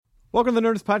Welcome to the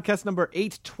Nerdist Podcast number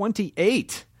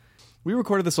 828. We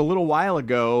recorded this a little while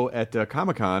ago at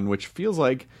Comic-Con, which feels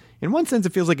like, in one sense,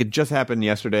 it feels like it just happened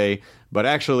yesterday, but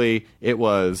actually, it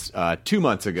was 2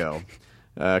 months ago.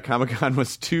 Comic-Con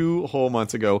was 2 whole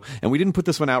months ago, and we didn't put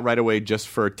this one out right away just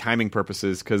for timing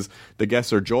purposes, because the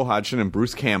guests are Joel Hodgson and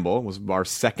Bruce Campbell. It was our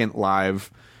second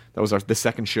live, that was the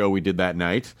second show we did that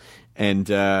night. And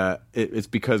it's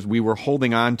because we were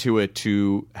holding on to it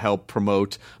to help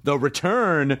promote the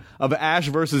return of Ash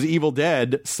vs. Evil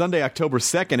Dead, Sunday, October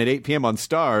 2nd at 8 p.m. on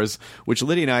Starz, which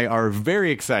Liddy and I are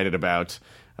very excited about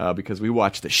because we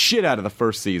watched the shit out of the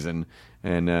first season,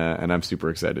 and I'm super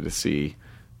excited to see.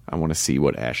 I want to see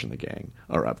what Ash and the gang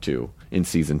are up to in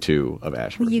season 2 of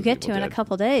Ash vs. You get Evil to Dead. in a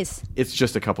couple days. It's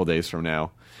just a couple days from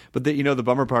now. But the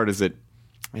bummer part is that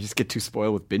I just get too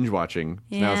spoiled with binge watching.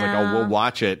 So now it's like, oh, we'll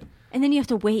watch it. And then you have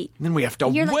to wait. And then we have to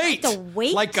You're wait. like, you have to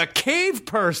wait? Like a cave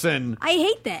person. I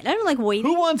hate that. I don't like waiting.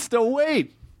 Who wants to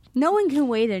wait? No one can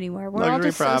wait anymore. We're all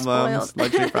just so spoiled.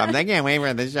 Luxury problems. I can't wait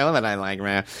for the show that I like,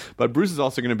 man. But Bruce is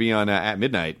also going to be on At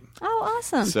Midnight. Oh,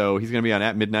 awesome. So he's going to be on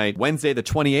At Midnight Wednesday the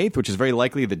 28th, which is very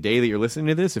likely the day that you're listening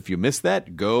to this. If you missed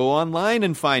that, go online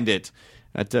and find it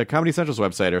at Comedy Central's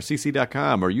website or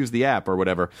cc.com or use the app or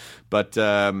whatever. But,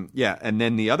 yeah, and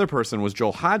then the other person was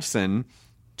Joel Hodgson,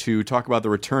 to talk about the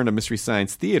return of Mystery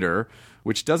Science Theater,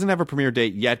 which doesn't have a premiere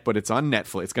date yet, but it's on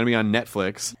Netflix. It's going to be on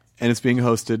Netflix, and it's being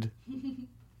hosted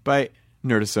by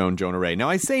Nerdist's own Jonah Ray. Now,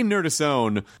 I say Nerdist's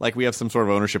own like we have some sort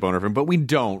of ownership owner of him, but we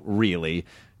don't really.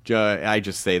 I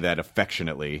just say that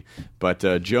affectionately. But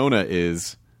Jonah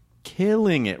is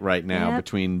killing it right now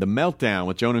between The Meltdown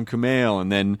with Jonah and Kumail,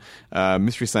 and then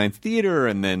Mystery Science Theater,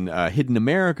 and then Hidden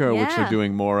America, which they're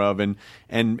doing more of, and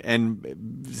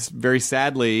very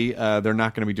sadly they're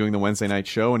not going to be doing the Wednesday night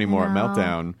show anymore at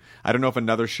Meltdown. I don't know if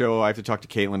another show, I have to talk to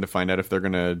Caitlin to find out if they're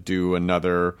going to do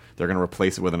they're going to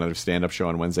replace it with another stand-up show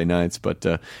on Wednesday nights, but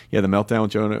yeah, The Meltdown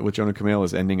with Jonah and Kumail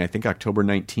is ending, I think, October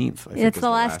 19th. It's the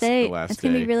last day. It's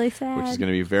going to be really sad. Which is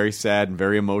going to be very sad and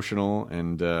very emotional,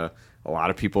 and a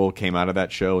lot of people came out of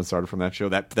that show and started from that show.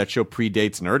 That show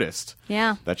predates Nerdist.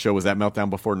 Yeah. That show was at Meltdown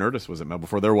before Nerdist was at Meltdown,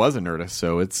 before there was a Nerdist.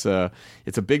 So it's a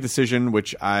big decision,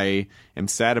 which I am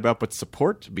sad about, but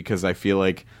support, because I feel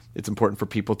like it's important for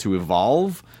people to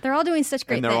evolve. They're all doing such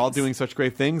great things. And they're all doing such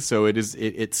great things. So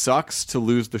it sucks to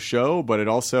lose the show, but it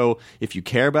also, if you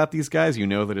care about these guys, you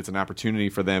know that it's an opportunity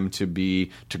for them to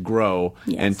grow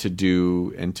and to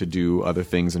do other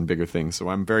things and bigger things. So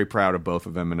I'm very proud of both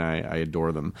of them, and I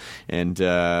adore them. And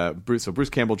Bruce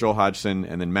Campbell, Joel Hodgson,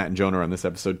 and then Matt and Jonah are on this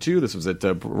episode too. This was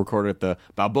recorded at the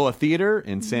Balboa Theater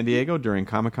in San Diego during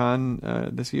Comic-Con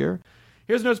this year.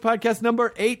 Here's Nerdist Podcast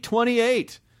number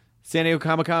 828. San Diego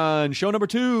Comic-Con, show number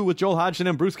 2 with Joel Hodgson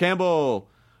and Bruce Campbell.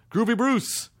 Groovy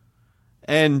Bruce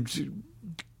and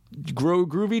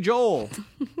Groovy Joel.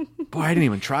 Boy, I didn't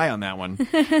even try on that one.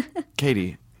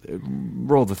 Katie,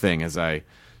 roll the thing as I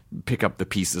pick up the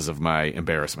pieces of my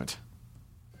embarrassment.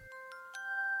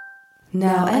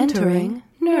 Now entering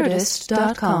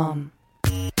Nerdist.com.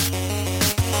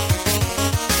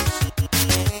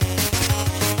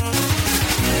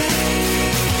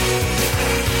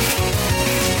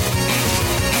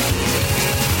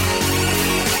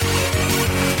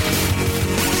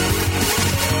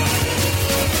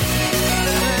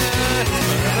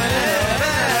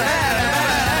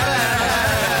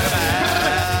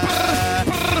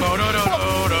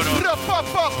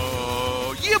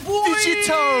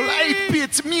 Digital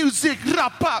 8-bit music,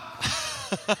 rap up.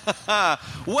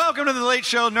 Welcome to the Late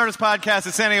Show Nerdist Podcast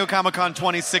at San Diego Comic-Con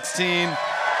 2016.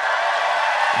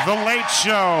 The Late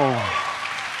Show.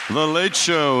 The Late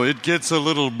Show. It gets a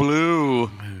little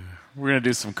blue. We're going to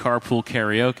do some carpool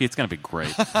karaoke. It's going to be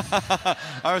great.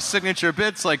 Our signature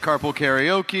bits like carpool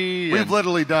karaoke. We've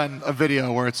literally done a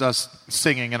video where it's us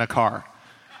singing in a car.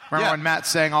 Remember when Matt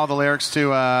sang all the lyrics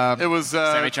to... it was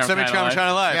Semi-Charm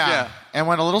China Live. Yeah. And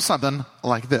went a little something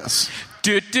like this.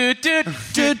 You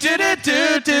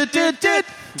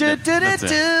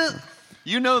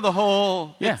know the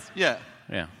whole... Yeah. Yeah.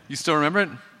 Yeah. You still remember it?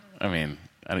 I mean,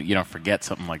 you don't forget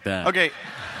something like that. Okay.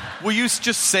 Will you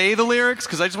just say the lyrics?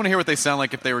 Because I just want to hear what they sound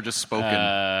like if they were just spoken.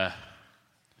 The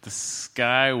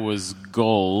sky was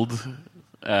gold.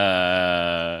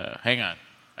 Hang on.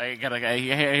 I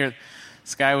hear...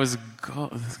 Sky was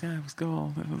gold. The sky was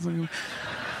gold. I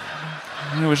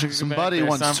wish I could Somebody go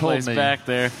back there, once told someplace me. back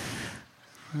there.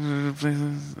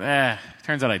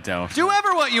 Turns out I don't. Do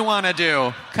ever what you want to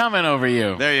do. Coming over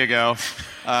you. There you go.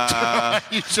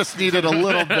 You just needed a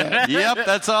little bit. Yep,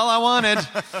 that's all I wanted.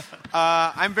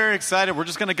 I'm very excited. We're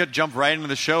just going to jump right into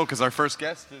the show because our first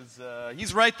guest is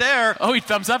he's right there. Oh, he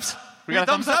thumbs ups. We got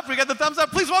thumbs up. We got the thumbs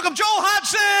up. Please welcome Joel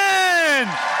Hodgson.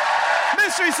 Hodgson.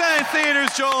 Mystery Science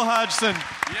Theater's Joel Hodgson.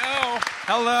 Yo.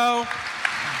 Hello.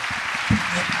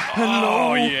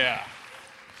 Hello. Oh, yeah.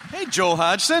 Hey, Joel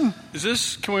Hodgson. Is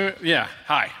this, can we, yeah,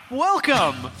 hi.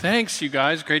 Welcome. Thanks, you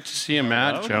guys. Great to see you,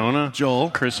 Matt, Jonah, Joel.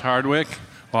 Chris Hardwick,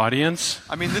 audience.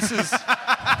 I mean, this is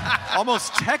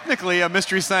almost technically a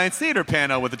Mystery Science Theater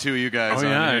panel with the two of you guys Oh,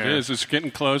 on yeah, here. it is. It's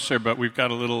getting closer, but we've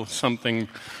got a little something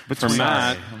for Between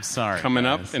Matt us. I'm sorry. coming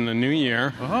guys. up in the new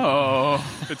year. Oh,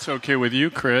 If it's okay with you,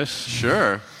 Chris.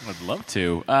 Sure. I'd love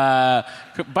to.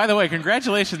 By the way,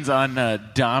 congratulations on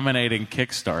dominating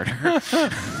Kickstarter.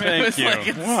 Thank It's you. like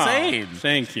insane. Wow.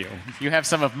 Thank you. You have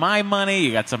some of my money.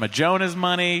 You got some of Jonah's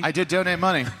money. I did donate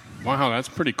money. Wow, that's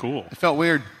pretty cool. It felt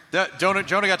weird. Jonah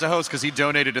got to host because he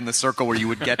donated in the circle where you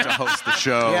would get to host the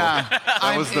show. Yeah.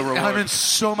 That was the reward. I'm in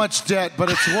so much debt, but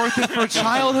it's worth it for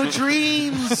childhood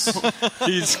dreams.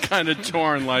 He's kind of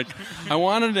torn. Like, I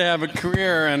wanted to have a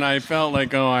career, and I felt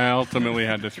like, I ultimately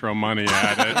had to throw money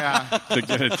at it to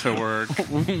get it to work.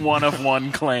 One of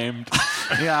one claimed.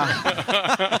 Yeah.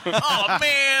 Oh,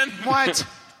 man. What?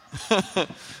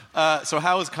 So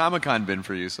how has Comic-Con been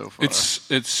for you so far?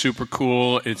 It's super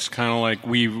cool. It's kind of like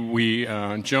we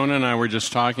Jonah and I were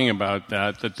just talking about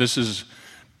that this is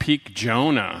peak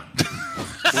Jonah.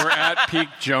 We're at peak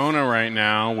Jonah right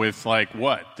now with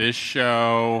this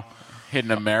show,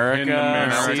 Hidden America,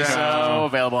 America, CISO,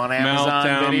 available on Amazon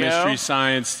Meltdown, Video. Mystery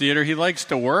Science Theater. He likes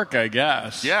to work, I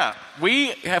guess. Yeah.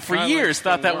 We have for I years like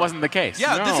thought the that work. wasn't the case.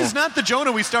 Yeah, No. this is not the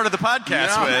Jonah we started the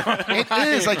podcast with. It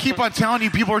is. I keep on telling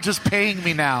you, people are just paying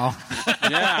me now.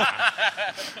 Yeah.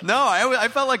 No, I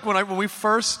felt like when we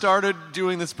first started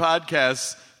doing this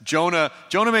podcast, Jonah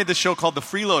made this show called The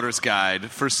Freeloader's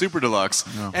Guide for Super Deluxe,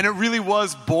 and it really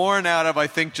was born out of, I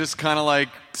think, just kind of like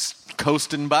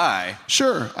coasting by.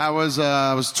 Sure. I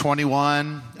was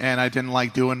 21, and I didn't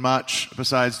like doing much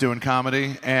besides doing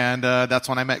comedy, and that's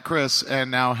when I met Chris, and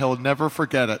now he'll never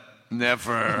forget it.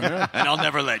 Never. And I'll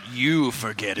never let you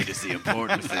forget it is the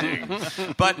important thing.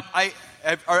 But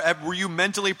were you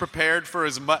mentally prepared for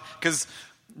as much? Because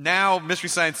now Mystery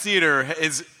Science Theater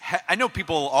is, I know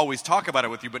people always talk about it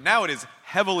with you, but now it is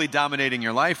heavily dominating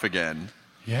your life again.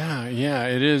 Yeah,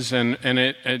 it is, and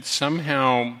it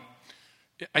somehow,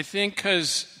 I think,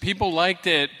 because people liked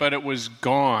it, but it was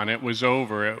gone, it was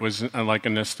over, it was like a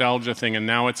nostalgia thing, and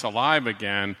now it's alive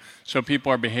again. So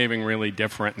people are behaving really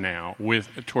different now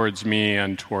towards me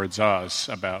and towards us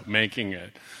about making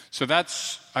it. So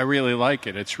I really like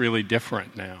it. It's really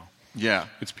different now. Yeah.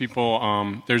 It's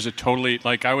people. There's a totally,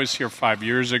 I was here 5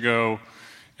 years ago.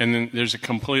 And then there's a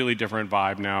completely different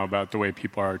vibe now about the way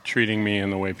people are treating me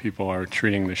and the way people are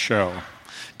treating the show.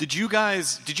 Did you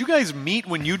guys meet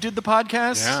when you did the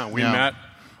podcast? Yeah, we met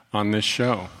on this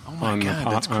show. Oh my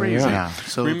God, that's crazy. Yeah.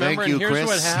 So Remember, thank you, and here's Chris.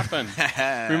 what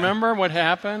happened. Remember what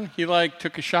happened? He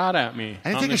took a shot at me. I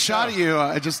didn't on take the a shot show. at you.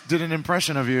 I just did an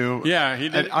impression of you. Yeah, he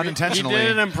did unintentionally. He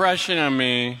did an impression of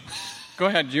me. Go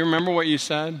ahead. Do you remember what you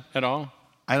said at all?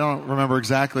 I don't remember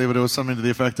exactly, but it was something to the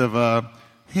effect of,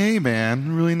 "Hey,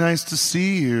 man, really nice to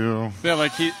see you." Yeah,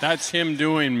 that's him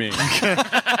doing me.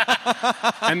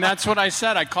 And that's what I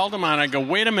said. I called him on. I go,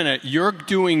 wait a minute, you're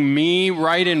doing me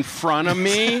right in front of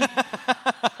me?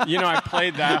 I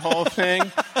played that whole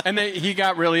thing. And he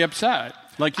got really upset.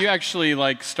 You actually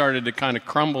started to kind of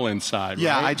crumble inside,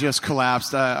 Yeah, right? I just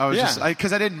collapsed. I was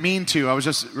because I didn't mean to. I was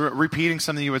just repeating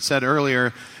something you had said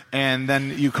earlier, and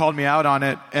then you called me out on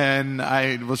it, and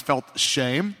I felt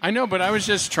shame. I know, but I was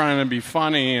just trying to be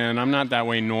funny, and I'm not that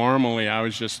way normally. I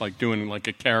was just doing a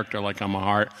character,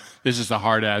 this is the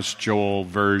hard-ass Joel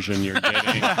version you're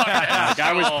getting.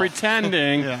 I was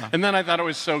pretending, and then I thought it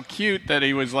was so cute that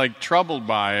he was troubled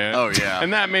by it. Oh, yeah.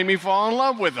 And that made me fall in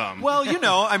love with him. Well,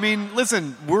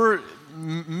 listen,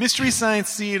 Mystery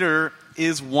Science Theater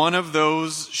is one of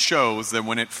those shows that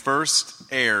when it first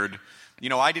aired,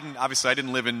 I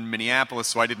didn't live in Minneapolis,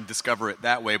 so I didn't discover it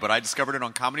that way, but I discovered it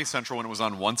on Comedy Central when it was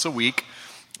on once a week.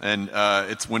 And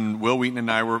it's when Will Wheaton and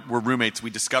I were roommates.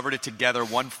 We discovered it together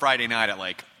one Friday night at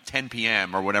 10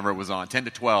 p.m. or whatever it was on, 10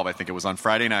 to 12, I think it was on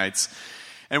Friday nights.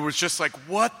 And it was just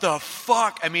what the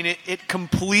fuck? I mean, it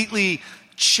completely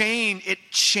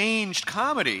changed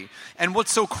comedy. And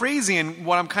what's so crazy, and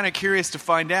what I'm kind of curious to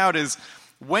find out is,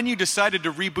 when you decided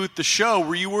to reboot the show,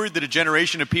 were you worried that a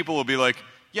generation of people will be like,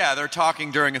 yeah, they're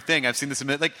talking during a thing, I've seen this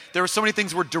there were so many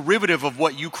things were derivative of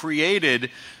what you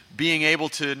created, being able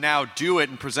to now do it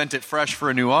and present it fresh for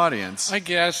a new audience? I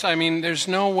guess. There's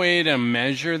no way to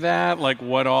measure that,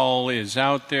 what all is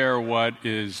out there, what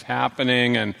is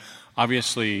happening, and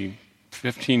obviously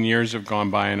 15 years have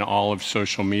gone by and all of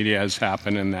social media has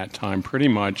happened in that time pretty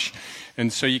much.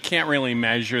 And so you can't really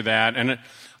measure that. And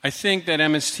I think that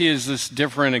MST is this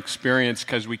different experience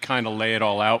because we kind of lay it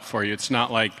all out for you. It's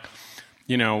not like,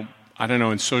 I don't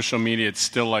know, in social media, it's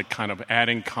still like kind of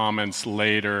adding comments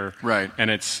later. Right.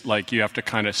 And it's like you have to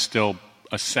kind of still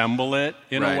assemble it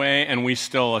in a way, and we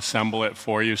still assemble it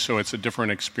for you, so it's a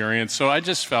different experience. So I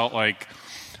just felt like,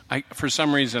 for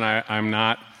some reason, I'm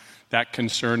not that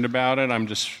concerned about it. I'm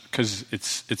just, because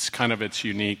it's kind of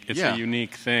unique. It's a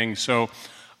unique thing. So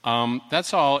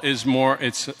that's all. It's more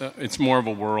of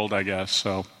a world, I guess.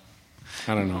 So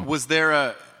I don't know. Was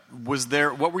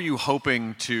there what were you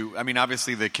hoping to? I mean,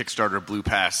 obviously the Kickstarter blew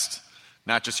past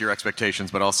not just your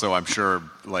expectations, but also I'm sure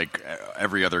like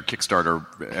every other Kickstarter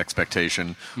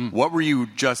expectation. What were you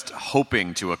just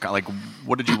hoping to accomplish? Like,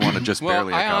 what did you want to just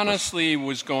barely accomplish? I honestly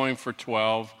was going for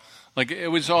 12. Like, it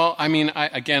was all, I mean,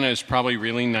 again, it was probably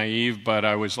really naive, but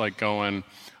I was like going,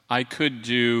 I could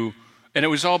do, and it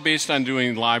was all based on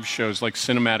doing live shows, like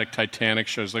cinematic Titanic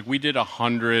shows. Like, we did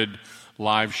 100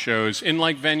 live shows in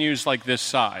like venues like this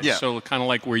size. Yeah. So kind of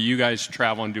like where you guys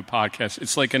travel and do podcasts.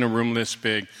 It's like in a room this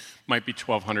big, might be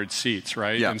 1,200 seats,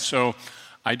 right? Yeah. And so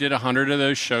I did 100 of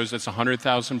those shows. That's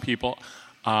 100,000 people.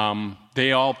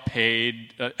 They all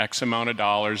paid X amount of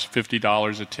dollars,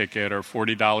 $50 a ticket or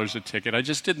 $40 a ticket. I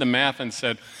just did the math and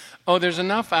said, oh, there's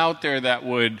enough out there that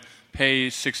would pay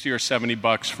 $60 or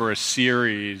 $70 for a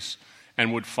series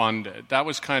and would fund it. That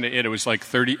was kind of it. It was like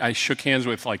 30. I shook hands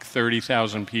with like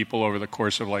 30,000 people over the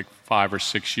course of like 5 or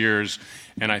 6 years,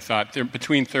 and I thought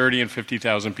between 30 and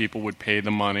 50,000 people would pay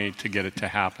the money to get it to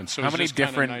happen. So how many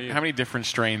different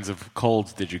strains of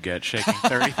colds did you get shaking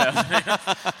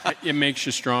 30,000? It makes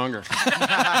you stronger.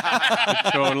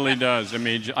 It totally does. It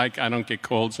made you, I don't get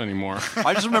colds anymore.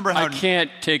 I just remember how I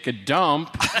can't take a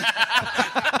dump.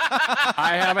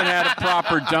 I haven't had a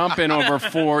proper dump in over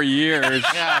 4 years.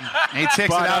 Yeah. He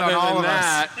takes it out on all of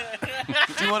us.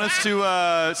 Do you want us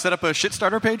to set up a shit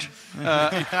starter page?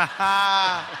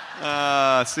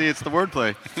 See, it's the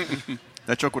wordplay.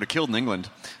 That joke would have killed in England.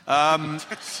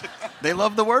 They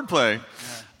love the wordplay.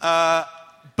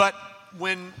 But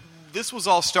when this was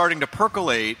all starting to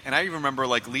percolate, and I even remember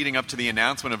like leading up to the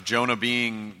announcement of Jonah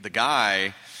being the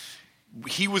guy,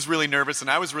 he was really nervous, and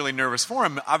I was really nervous for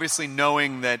him, obviously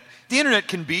knowing that the internet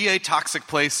can be a toxic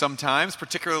place sometimes,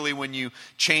 particularly when you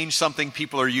change something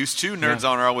people are used to. Nerds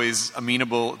aren't always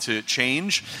amenable to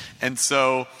change. And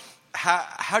so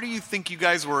how do you think you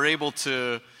guys were able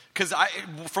to... Because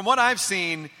from what I've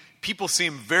seen, people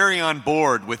seem very on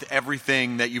board with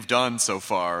everything that you've done so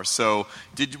far. So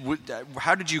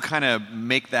how did you kind of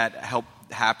make that help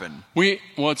happen?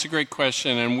 Well, it's a great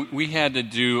question, and we had to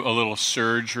do a little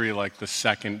surgery like the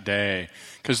second day,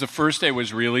 because the first day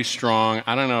was really strong.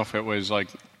 I don't know if it was like,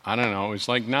 it was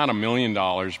like not $1 million,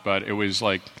 but it was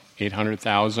like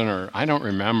 800,000, or I don't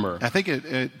remember. I think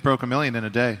it broke $1 million in a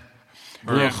day.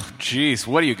 Yeah. Jeez,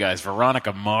 what are you guys,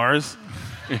 Veronica Mars?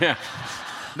 Yeah.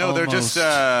 No, Almost. They're just...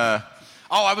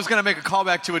 I was going to make a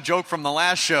callback to a joke from the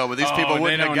last show, but these people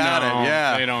wouldn't have got it.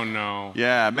 Yeah. They don't know.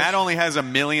 Yeah, Matt only has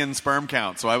 1 million sperm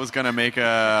count, so I was going to make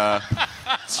a...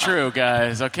 It's true,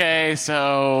 guys. Okay,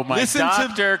 so my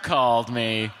doctor called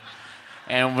me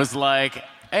and was like,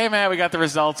 hey, Matt, we got the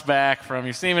results back from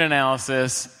your semen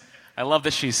analysis. I love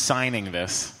that she's signing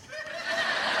this.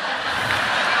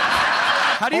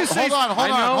 How do you say? Hold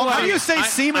on. How do you say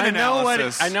semen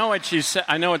analysis? I know what she said.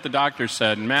 I know what the doctor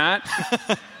said. Matt,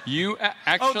 you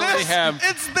actually have.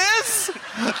 It's this.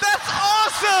 That's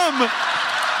awesome.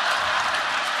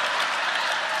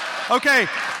 Okay.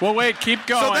 Well, wait. Keep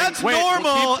going. So that's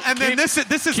normal, and then this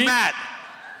is Matt.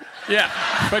 Yeah,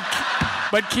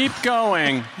 but keep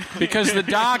going, because the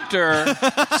doctor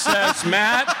says,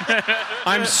 Matt,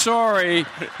 I'm sorry,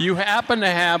 you happen to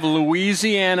have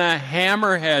Louisiana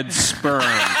hammerhead sperm.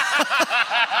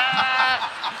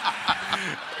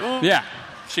 Yeah,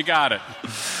 she got it.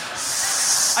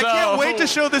 I can't wait to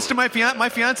show this to my fiance. My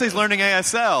fiance's learning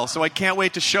ASL, so I can't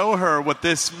wait to show her what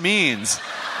this means.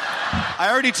 I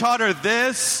already taught her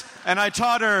this, and I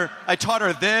taught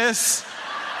her this,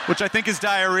 which I think is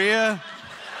diarrhea.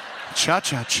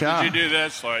 Cha-cha-cha. Did you do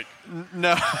this? Like,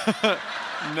 no.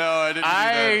 No, I didn't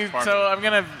do that. So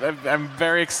I'm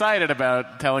very excited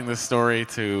about telling this story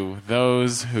to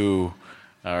those who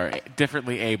are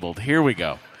differently abled. Here we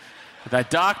go. That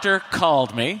doctor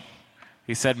called me.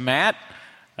 He said, Matt,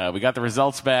 we got the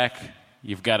results back.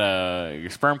 You've got your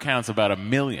sperm count's about 1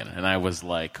 million. And I was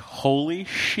like, holy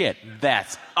shit,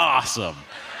 that's awesome.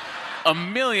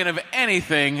 1 million of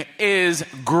anything is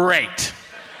great.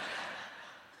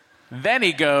 Then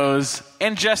he goes,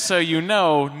 and just so you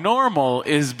know, normal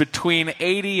is between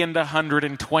 80 and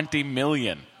 120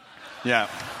 million. Yeah.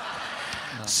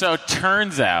 So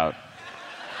turns out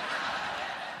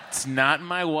It's not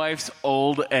my wife's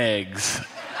old eggs.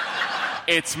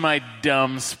 It's my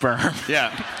dumb sperm.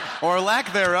 Yeah. Or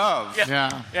lack thereof.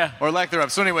 Yeah. Or lack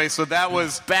thereof. So anyway, so that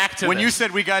was... Back to when this. you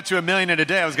said we got to 1 million in a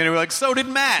day, I was going to be like, so did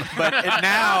Matt. But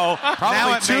now... Probably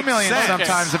now it 2 makes million sense.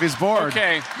 sometimes if he's bored.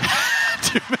 Okay.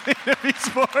 2 million if he's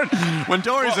bored. When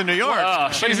Dory's in New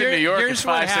York. She's in New York. It's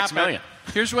 5-6 million.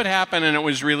 Here's what happened, and it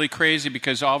was really crazy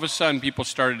because all of a sudden people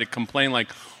started to complain like,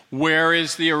 where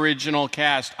is the original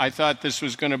cast? I thought this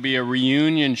was going to be a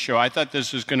reunion show. I thought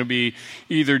this was going to be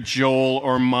either Joel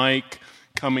or Mike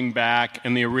coming back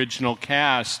and the original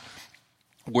cast.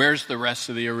 Where's the rest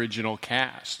of the original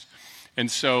cast?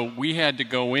 And so we had to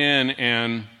go in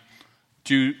and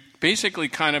do basically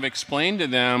kind of explain to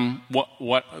them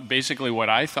what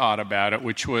I thought about it,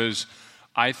 which was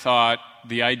I thought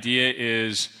the idea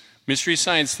is Mystery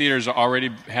Science Theater's already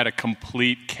had a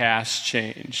complete cast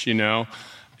change, you know?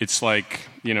 It's like,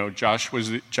 you know, Josh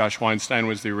Weinstein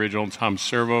was the original Tom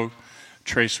Servo,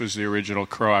 Trace was the original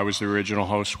Crow, I was the original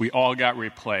host. We all got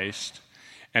replaced,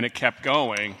 and it kept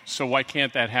going, so why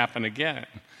can't that happen again?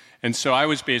 And so I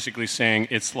was basically saying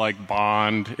it's like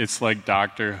Bond, it's like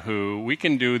Doctor Who. We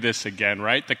can do this again,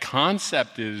 right? The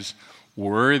concept is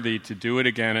worthy to do it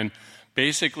again, and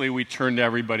basically we turned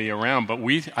everybody around. But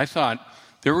I thought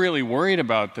they're really worried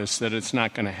about this, that it's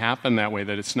not going to happen that way,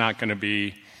 that it's not going to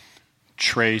be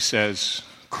Trace as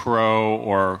Crow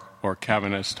or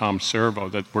Kevin as Tom Servo,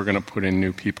 that we're going to put in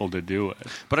new people to do it.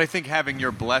 But I think having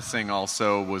your blessing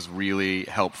also was really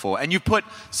helpful. And you put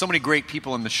so many great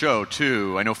people in the show,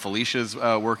 too. I know Felicia's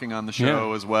working on the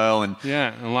show as well. And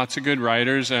lots of good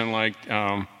writers, and like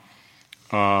Dan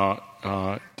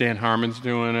Harmon's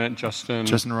doing it, Justin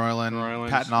Roiland,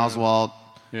 Patton Oswalt.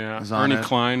 Yeah, Ernie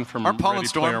Klein from Are Paul and Ready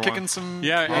Storm Player kicking One. some...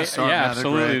 Yeah,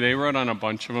 absolutely. great. They wrote on a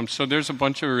bunch of them. So there's a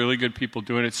bunch of really good people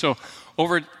doing it. So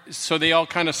they all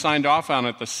kind of signed off on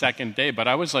it the second day, but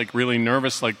I was like really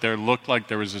nervous. Like there looked like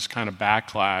there was this kind of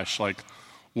backlash. Like,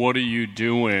 what are you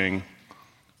doing?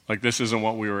 Like this isn't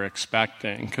what we were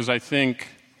expecting. Because I think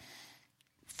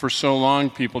for so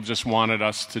long people just wanted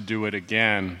us to do it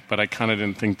again, but I kind of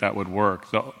didn't think that would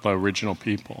work, the original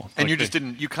people. And like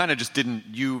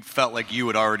you felt like you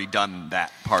had already done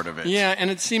that part of it. Yeah,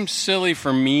 and it seemed silly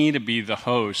for me to be the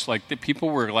host. Like the people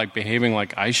were like behaving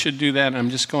like I should do that, and I'm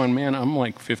just going, man, I'm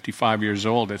like 55 years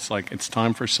old. It's like it's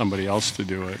time for somebody else to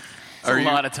do it. It's a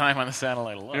lot of time on the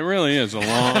satellite alone. It really is a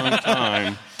long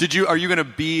time. Are you going to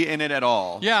be in it at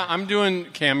all? Yeah, I'm doing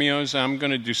cameos. I'm going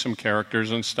to do some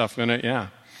characters and stuff in it, yeah.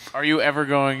 Are you ever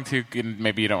going to,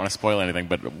 maybe you don't want to spoil anything,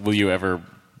 but will you ever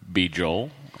be Joel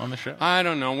on the show? I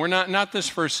don't know. We're not this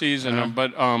first season,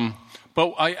 but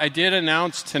I did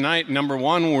announce tonight, number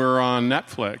one, we're on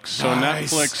Netflix. So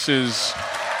nice. Netflix is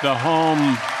the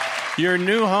home, your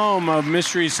new home of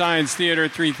Mystery Science Theater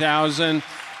 3000.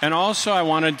 And also I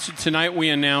wanted to, tonight we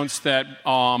announced that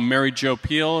Mary Jo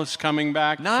Peele is coming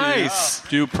back. Nice. To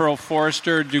do Pearl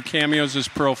Forrester, do cameos as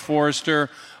Pearl Forrester.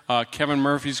 Kevin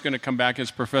Murphy's going to come back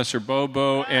as Professor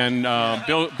Bobo, and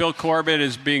Bill Corbett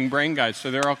is being Brain Guy.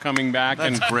 So they're all coming back.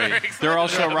 That's and great. They're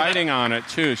also writing on it,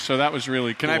 too. So that was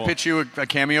really cool. Can I pitch you a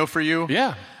cameo for you?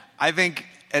 Yeah. I think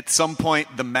at some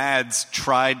point the Mads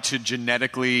tried to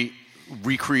genetically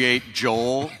recreate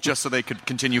Joel just so they could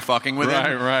continue fucking with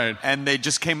him. Right. And they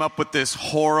just came up with this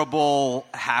horrible,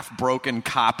 half-broken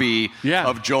copy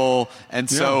of Joel. And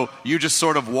so you just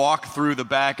sort of walk through the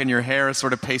back and your hair is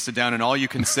sort of pasted down and all you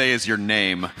can say is your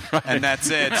name. Right. And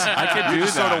that's it. I could do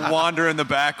just that. sort of wander in the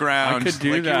background. I could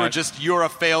do like that. You're a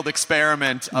failed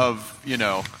experiment of,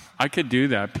 I could do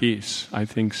that piece. I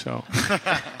think so.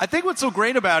 I think what's so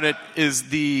great about it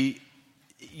is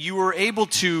you were able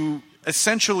to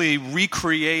essentially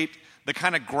recreate the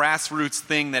kind of grassroots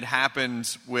thing that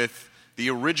happened with the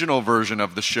original version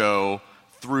of the show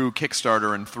through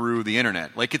Kickstarter and through the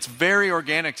internet. Like, it's very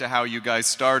organic to how you guys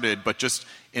started, but just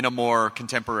in a more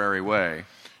contemporary way.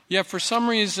 Yeah, for some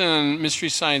reason, Mystery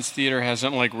Science Theater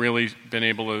hasn't really been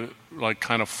able to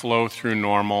kind of flow through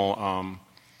normal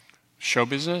show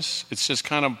business. It's just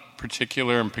kind of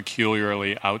particular and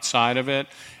peculiarly outside of it.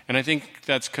 And I think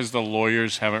that's because the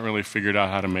lawyers haven't really figured out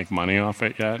how to make money off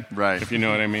it yet. Right. If you know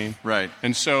what I mean. Right.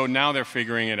 And so now they're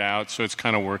figuring it out, so it's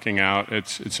kind of working out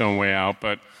its own way out.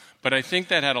 But I think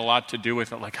that had a lot to do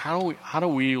with it. Like, how do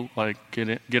we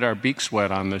get our beaks wet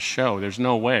on this show? There's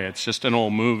no way. It's just an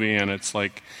old movie, and it's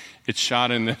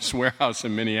shot in this warehouse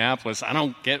in Minneapolis. I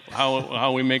don't get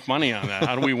how we make money on that.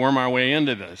 How do we worm our way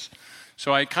into this?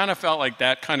 So I kind of felt like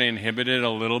that kind of inhibited a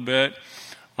little bit,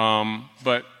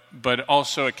 but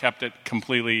also it kept it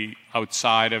completely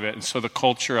outside of it. And so the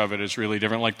culture of it is really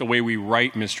different. Like the way we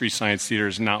write Mystery Science Theater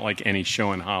is not like any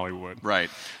show in Hollywood. Right.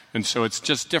 And so it's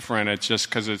just different. It's just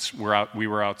because we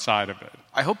were outside of it.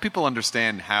 I hope people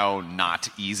understand how not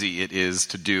easy it is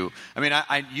to do. I mean,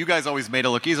 you guys always made it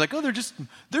look easy, like, oh, they're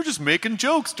just making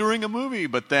jokes during a movie.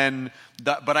 But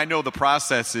but I know the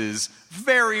process is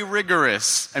very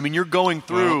rigorous. I mean, you're going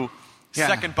through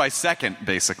second by second,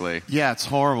 basically. Yeah, it's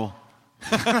horrible.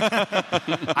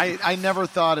 I never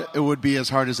thought it would be as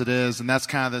hard as it is, and that's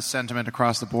kind of the sentiment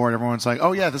across the board. Everyone's like,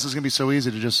 oh yeah, this is going to be so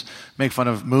easy to just make fun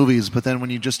of movies. But then when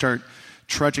you just start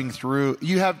trudging through,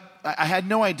 I had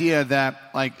no idea that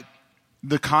like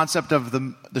the concept of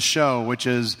the show, which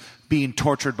is being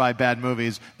tortured by bad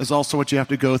movies, is also what you have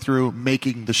to go through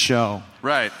making the show.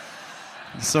 Right.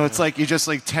 So it's like you just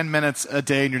like 10 minutes a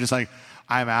day and you're just like,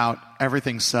 I'm out.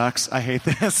 Everything sucks. I hate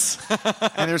this.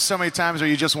 And there's so many times where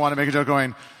you just want to make a joke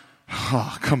going,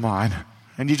 oh, come on.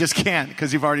 And you just can't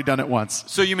because you've already done it once.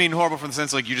 So you mean horrible from the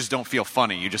sense like you just don't feel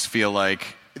funny. You just feel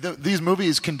like... These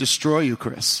movies can destroy you,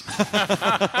 Chris.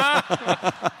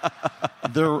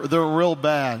 They're real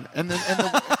bad. And yeah,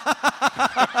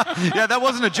 that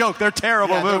wasn't a joke. They're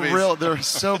terrible movies. They're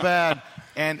so bad.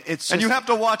 And it's just, and you have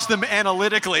to watch them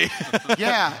analytically.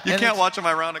 Yeah, you can't watch them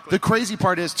ironically. The crazy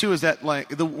part is too is that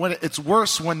like when it's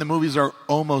worse when the movies are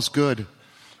almost good.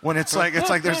 When you're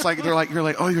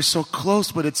like, oh, you're so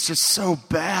close, but it's just so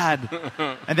bad.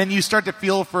 And then you start to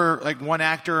feel for like one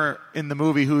actor in the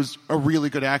movie who's a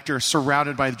really good actor,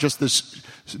 surrounded by just this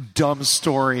dumb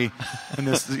story in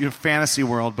this fantasy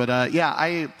world. But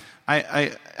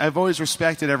I've always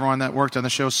respected everyone that worked on the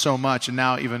show so much, and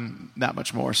now even that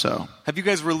much more so. Have you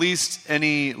guys released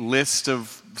any list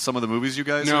of some of the movies you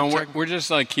guys we're just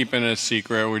like keeping it a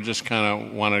secret. We just kind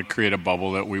of want to create a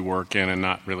bubble that we work in and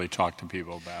not really talk to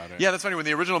people about it. Yeah, that's funny. When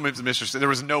the original Mr. there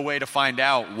was no way to find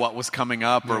out what was coming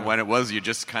up or when it was. You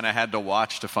just kind of had to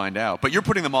watch to find out. But you're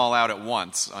putting them all out at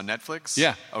once on Netflix?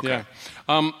 Yeah. Okay. Yeah.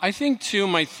 I think, too,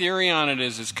 my theory on it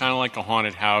is it's kind of like a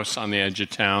haunted house on the edge of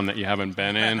town that you haven't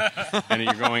been in, and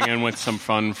you're going in with some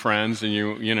fun friends, and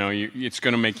it's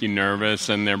going to make you nervous,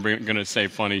 and they're going to say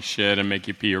funny shit and make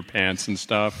you pee your pants and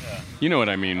stuff. Yeah. You know what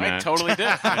I mean, Matt? I totally did.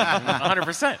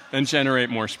 100%. And generate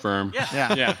more sperm.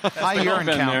 Yeah. High urine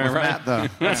count with Matt, though.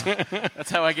 That's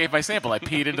how I gave my sample. I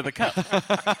peed into the cup.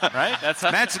 Right? That's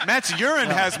how Matt's urine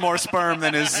has more sperm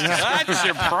than his... That's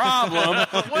your problem.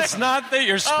 It's not that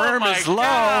your sperm is low.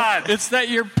 God. It's that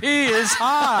your pee is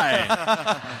high.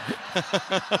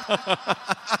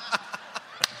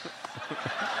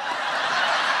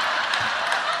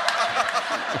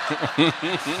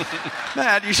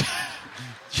 Matt, you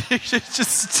should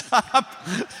just stop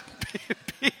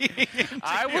peeing.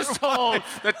 I was told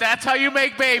that that's how you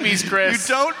make babies, Chris.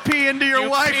 You don't pee into your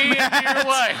wife, pee Matt. into your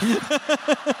wife.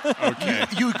 Okay.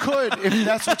 You could if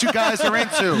that's what you guys are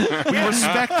into. We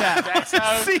respect that. That's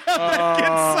how... See how that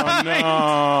gets signed.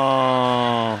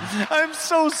 No. I'm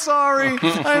so sorry.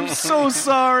 I'm so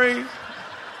sorry.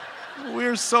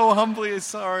 We're so humbly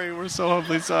sorry. We're so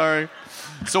humbly sorry.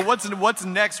 So what's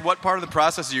next? What part of the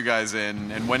process are you guys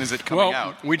in, and when is it coming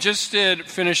out? We just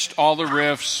finished all the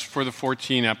riffs for the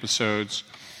 14 episodes.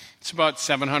 It's about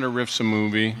 700 riffs a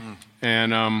movie,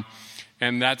 and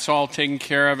that's all taken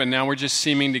care of. And now we're just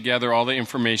seaming together all the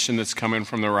information that's coming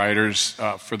from the writers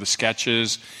for the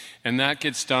sketches, and that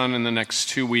gets done in the next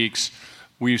 2 weeks.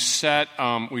 We've signed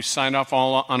off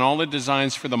on all the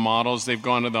designs for the models. They've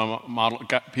gone to the model,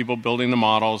 got people building the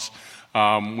models.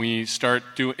 We start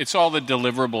doing, it's all the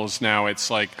deliverables now.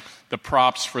 It's like the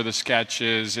props for the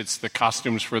sketches, it's the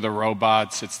costumes for the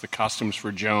robots, it's the costumes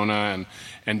for Jonah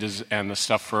and the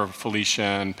stuff for Felicia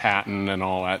and Patton and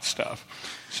all that stuff.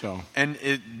 So. And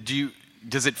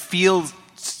does it feel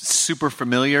super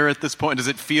familiar at this point? Does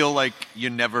it feel like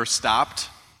you never stopped?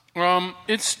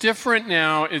 It's different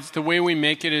now. It's the way we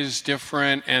make it is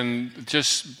different, and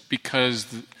just because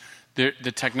the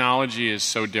technology is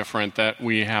so different that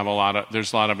we have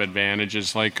there's a lot of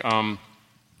advantages. Like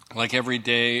every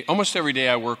day, almost every day,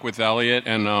 I work with Elliot,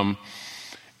 and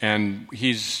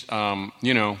he's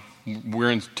we're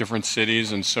in different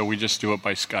cities, and so we just do it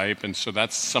by Skype, and so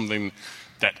that's something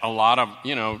that a lot of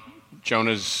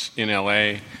Jonah's in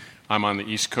LA. I'm on the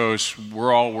East Coast.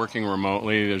 We're all working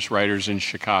remotely. There's writers in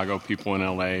Chicago, people in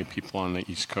LA, people on the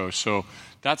East Coast. So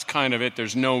that's kind of it.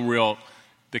 There's no real...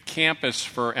 The campus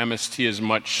for MST is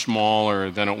much smaller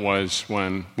than it was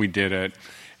when we did it.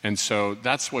 And so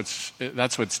that's what's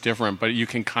different. But you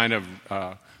can kind of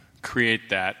create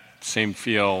that same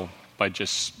feel by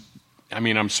just...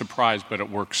 I'm surprised, but it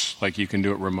works like you can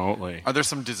do it remotely. Are there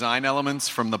some design elements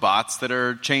from the bots that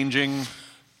are changing?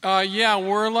 Yeah,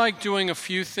 we're like doing a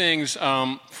few things.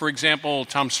 For example,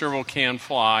 Tom Servo can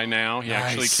fly now. He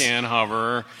actually can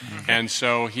hover, and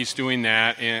so he's doing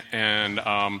that.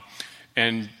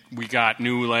 And we got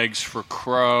new legs for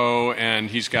Crow, and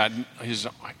his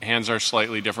hands are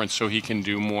slightly different, so he can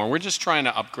do more. We're just trying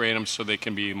to upgrade them so they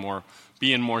can be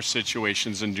in more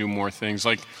situations and do more things.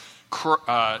 Like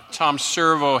Tom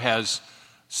Servo has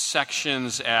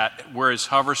sections at where his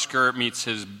hover skirt meets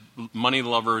his money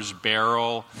lover's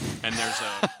barrel, and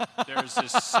there's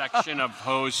this section of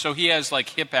hose. So he has like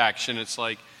hip action. It's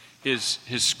like his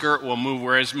skirt will move.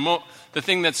 Whereas the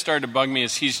thing that started to bug me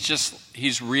is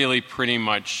he's really pretty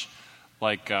much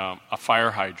like a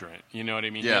fire hydrant. You know what I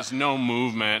mean? Yeah. He has no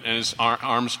movement, and his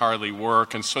arms hardly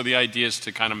work. And so the idea is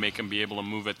to kind of make him be able to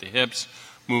move at the hips,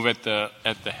 move at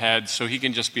the head, so he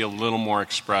can just be a little more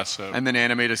expressive. And then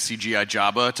animate a CGI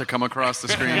Jabba to come across the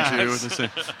screen too.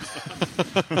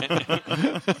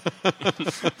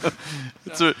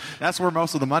 That's where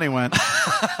most of the money went.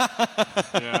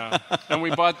 Yeah. And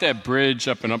we bought that bridge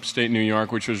up in upstate New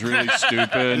York, which was really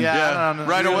stupid.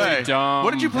 Right really away. Dumb.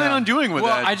 What did you plan on doing with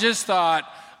that? Well, I just thought,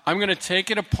 I'm going to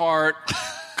take it apart,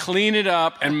 clean it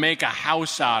up, and make a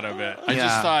house out of it. I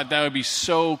just thought that would be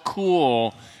so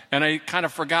cool. And I kind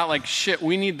of forgot, like, shit,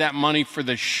 we need that money for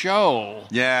the show.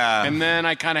 Yeah. And then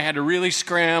I kind of had to really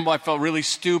scramble. I felt really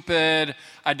stupid.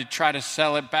 I had to try to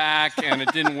sell it back, and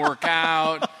it didn't work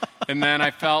out. And then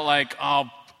I felt like, oh,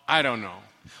 I don't know.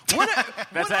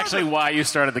 That's actually why you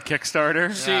started the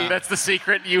Kickstarter. See, that's the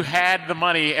secret. You had the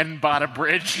money and bought a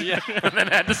bridge, and then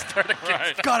had to start a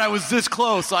Kickstarter. God, I was this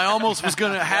close. I almost was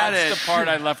going to have it. That's the part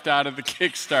I left out of the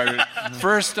Kickstarter.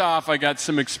 First off, I got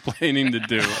some explaining to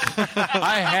do.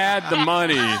 I had the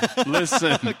money.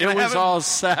 Listen, it was all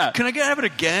set. Can I have it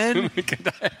again?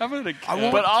 Can I have it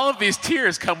again? But all of these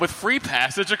tiers come with free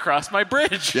passage across my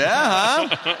bridge. Yeah,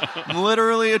 huh? I'm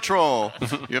literally a troll.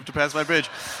 You have to pass my bridge.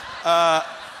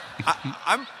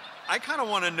 I kind of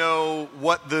want to know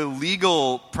what the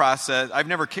legal process. I've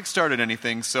never kickstarted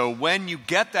anything, so when you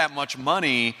get that much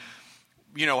money,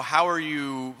 you know, how are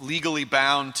you legally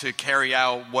bound to carry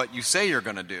out what you say you're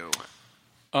going to do?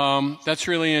 That's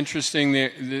really interesting.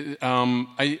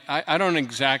 I don't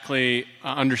exactly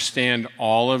understand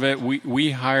all of it. We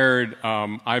hired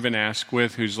Ivan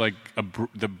Asquith, who's like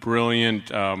the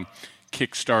brilliant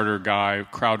Kickstarter guy,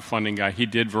 crowdfunding guy. He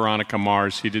did Veronica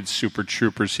Mars, he did Super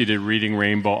Troopers, he did Reading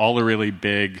Rainbow, all the really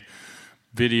big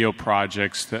video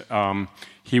projects that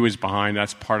he was behind.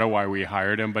 That's part of why we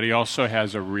hired him. But he also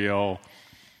has a real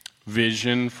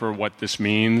vision for what this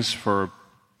means for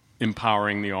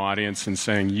empowering the audience and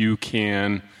saying you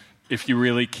can, if you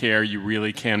really care, you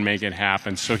really can make it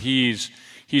happen. So he's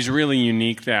really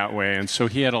unique that way, and so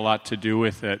he had a lot to do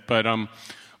with it. But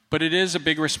it is a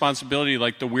big responsibility.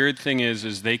 Like, the weird thing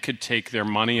is they could take their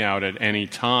money out at any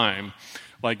time.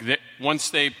 Like,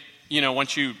 once you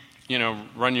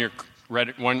run your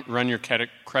credit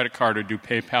card or do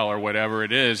PayPal or whatever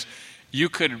it is, you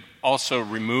could also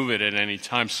remove it at any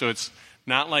time. So it's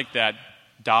not like that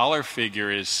dollar figure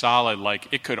is solid. Like,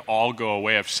 it could all go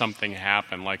away if something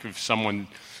happened. Like, if someone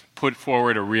put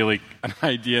forward an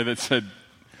idea that said,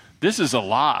 "This is a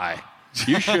lie.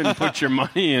 You shouldn't put your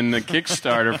money in the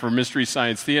Kickstarter for Mystery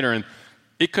Science Theater," and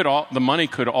the money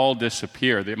could all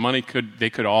disappear. They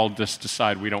could all just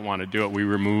decide we don't want to do it. We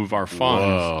remove our funds.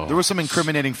 Whoa. There were some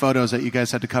incriminating photos that you guys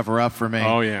had to cover up for me.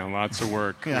 Oh yeah, lots of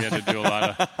work. We had to do a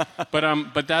lot of.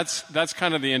 But that's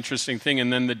kind of the interesting thing.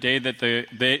 And then the day that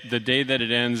the day that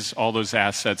it ends, all those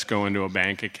assets go into a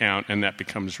bank account, and that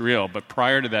becomes real. But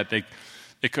prior to that, it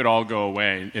could all go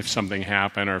away if something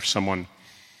happened or if someone.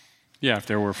 Yeah, if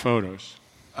there were photos.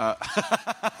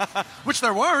 Which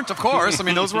there weren't, of course. I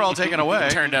mean, those were all taken away.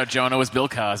 It turned out Jonah was Bill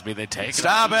Cosby. They take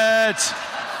Stop it!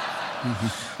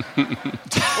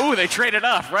 Ooh, they traded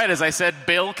off, right as I said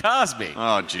Bill Cosby.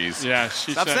 Oh, jeez. Yeah,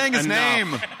 she Stop said, saying his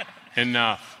name.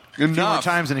 Enough. A few more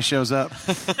times and he shows up.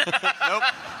 Nope.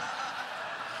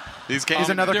 He's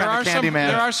another kind of candy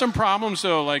man. There are some problems,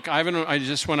 though. Like, Ivan, I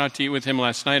just went out to eat with him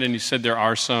last night, and he said there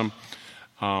are some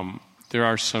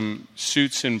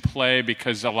suits in play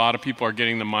because a lot of people are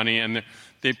getting the money, and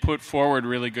they put forward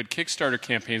really good Kickstarter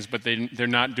campaigns, but they're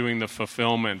not doing the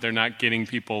fulfillment. They're not getting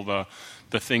people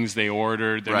the things they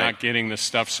ordered. They're not getting the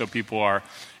stuff, so people are.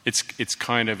 It's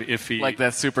kind of iffy. Like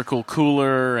that super cool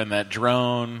cooler and that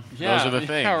drone. Yeah, those are the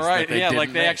things. Yeah, right.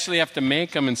 That they actually have to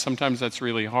make them, and sometimes that's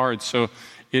really hard. So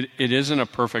it isn't a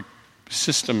perfect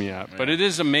system yet, but it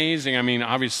is amazing. I mean,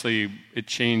 obviously, it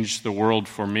changed the world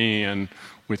for me and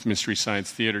with Mystery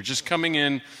Science Theater. Just coming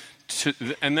in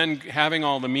and then having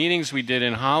all the meetings we did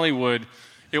in Hollywood,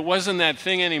 it wasn't that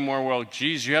thing anymore. Well,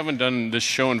 geez, you haven't done this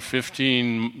show in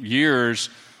 15 years.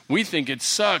 We think it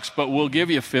sucks, but we'll give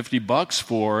you $50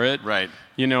 for it. Right.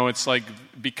 You know, it's like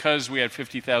because we had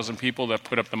 50,000 people that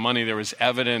put up the money, there was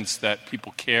evidence that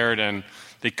people cared and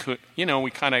they could, you know, we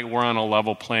kind of were on a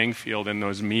level playing field in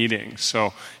those meetings.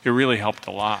 So it really helped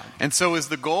a lot. And so is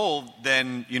the goal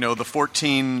then, you know, the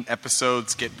 14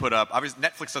 episodes get put up. Obviously,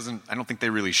 Netflix doesn't, I don't think they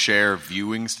really share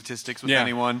viewing statistics with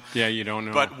anyone. Yeah, you don't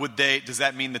know. But does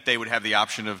that mean that they would have the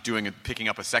option of picking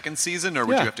up a second season, or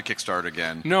would you have to kickstart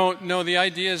again? No, the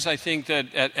idea is I think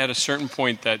that at a certain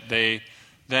point that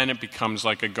then it becomes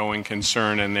like a going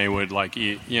concern and they would like,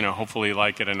 you know, hopefully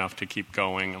like it enough to keep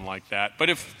going and like that. But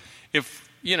if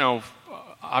you know,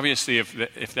 obviously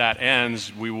if that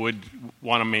ends, we would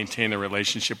want to maintain the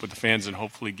relationship with the fans and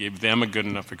hopefully give them a good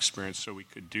enough experience so we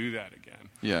could do that again.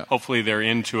 Yeah. Hopefully they're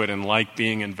into it and like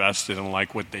being invested and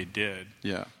like what they did.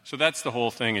 Yeah. So that's the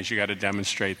whole thing is you got to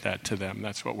demonstrate that to them.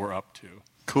 That's what we're up to.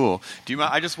 Cool. Do you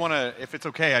mind? I just want to, if it's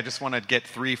okay, I just want to get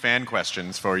 3 fan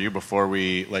questions for you before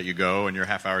we let you go in your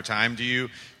half-hour time. Do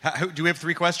we have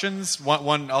 3 questions?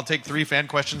 One. I'll take 3 fan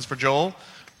questions for Joel.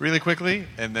 Really quickly,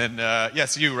 and then,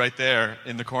 yes, you right there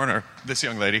in the corner, this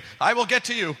young lady. I will get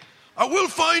to you. I will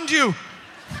find you.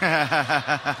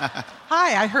 Hi,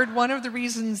 I heard one of the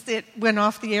reasons that went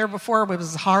off the air before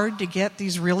was hard to get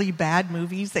these really bad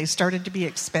movies. They started to be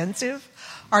expensive.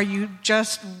 Are you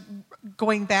just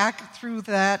going back through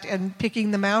that and picking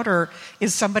them out, or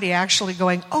is somebody actually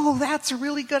going, oh, that's a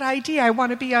really good idea. I want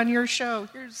to be on your show.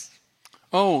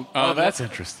 Oh, that's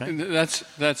interesting.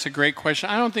 That's a great question.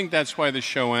 I don't think that's why the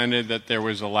show ended, that there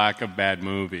was a lack of bad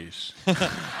movies.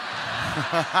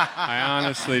 I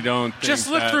honestly don't think Just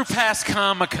look through past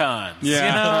Comic-Cons. Yeah.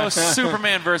 You know,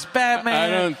 Superman versus Batman. I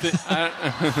don't think...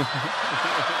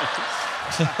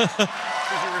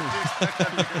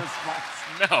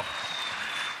 No.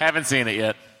 Haven't seen it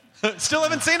yet. Still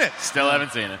haven't seen it. Still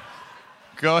haven't seen it.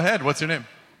 Go ahead. What's your name?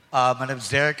 My name's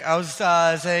Derek. I was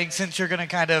saying, since you're going to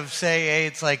kind of say, hey,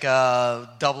 it's like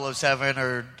 007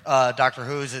 or Doctor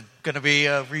Who, is it going to be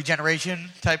a regeneration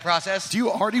type process? Do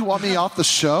you already want me off the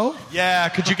show? Yeah,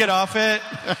 could you get off it?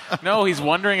 No, he's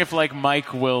wondering if, like,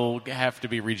 Mike will have to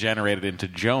be regenerated into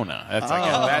Jonah.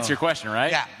 That's your question,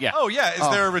 right? Yeah. Oh, yeah. Is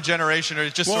there a regeneration, or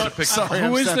it just sort of picks up?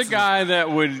 Who is the guy that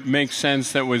would make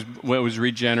sense that was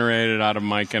regenerated out of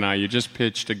Mike and I? You just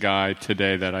pitched a guy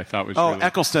today that I thought was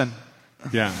Eccleston.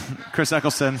 Yeah. Chris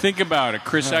Eccleston. Think about it.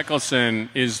 Chris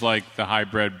Eccleston is like the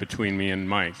hybrid between me and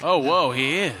Mike. Oh, whoa,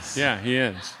 he is. Yeah, he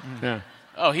is. Yeah.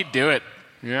 Oh, he'd do it.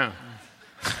 Yeah.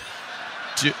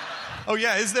 Oh,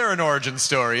 yeah. Is there an origin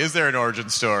story?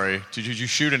 Did you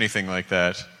shoot anything like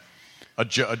that? A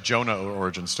Jonah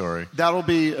origin story. That'll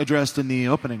be addressed in the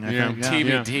opening, I think. Yeah.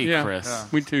 TBD, Chris. Yeah.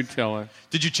 We do tell it.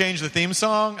 Did you change the theme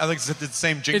song? I think it's the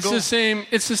same jingle.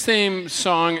 It's the same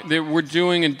song that we're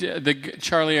doing.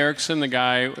 Charlie Erickson, the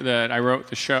guy that I wrote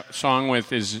the song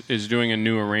with, is doing a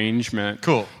new arrangement.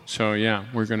 Cool. So yeah,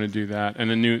 we're going to do that,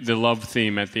 and the love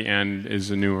theme at the end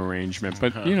is a new arrangement.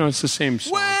 But you know, it's the same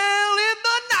song. Well, in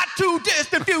the not too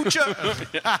distant future.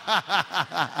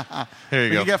 Here you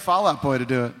We go. can get Fall Out Boy to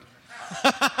do it. You're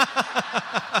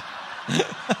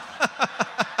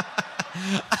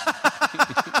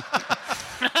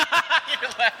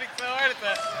laughing so hard at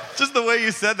that. Just the way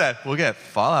you said that. We'll get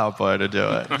Fallout Boy to do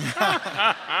it.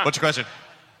 What's your question?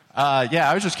 Yeah,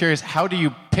 I was just curious. How do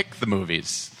you pick the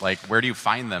movies? Like, where do you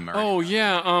find them? Oh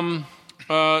yeah,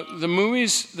 the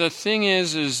movies. The thing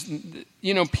is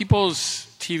you know, people's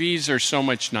TVs are so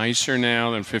much nicer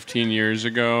now than 15 years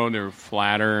ago. They're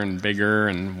flatter and bigger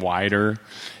and wider,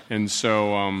 and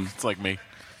so It's like me.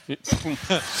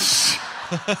 it's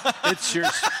your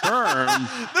sperm.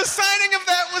 The signing of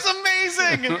that was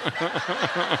amazing.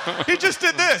 He just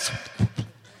did this.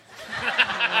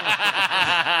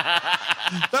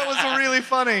 That was really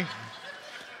funny.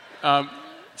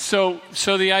 So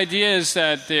the idea is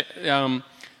that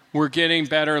we're getting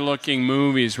better looking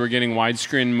movies. We're getting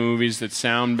widescreen movies that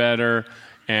sound better,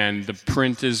 and the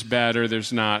print is better.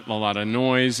 There's not a lot of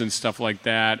noise and stuff like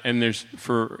that. And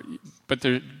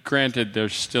granted, they're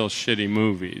still shitty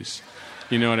movies.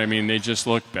 You know what I mean? They just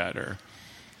look better.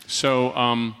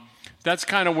 So that's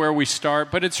kind of where we start.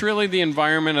 But it's really the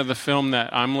environment of the film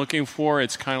that I'm looking for.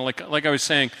 It's kind of like I was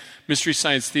saying, Mystery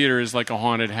Science Theater is like a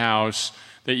haunted house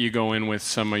that you go in with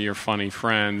some of your funny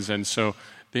friends. And so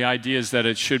the idea is that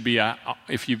it should be,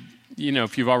 if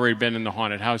you've already been in the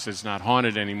haunted house, it's not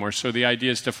haunted anymore. So the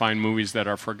idea is to find movies that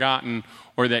are forgotten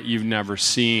or that you've never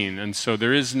seen. And so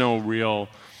there is no real...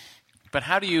 But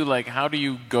how do you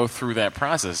go through that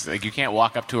process? Like, you can't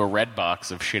walk up to a red box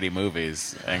of shitty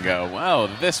movies and go, "Wow,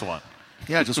 this one."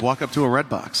 Yeah, just walk up to a red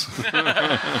box.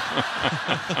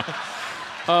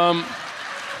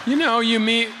 You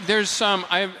meet. There's some.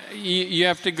 You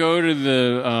have to go to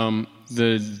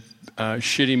the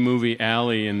shitty movie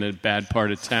alley in the bad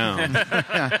part of town,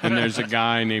 and there's a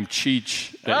guy named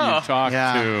Cheech that you talk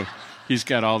to. He's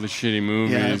got all the shitty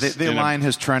movies. Yeah, they line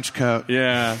his trench coat.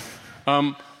 Yeah.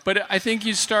 But I think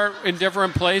you start in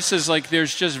different places. Like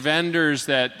there's just vendors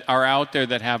that are out there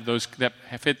that have those that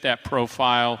fit that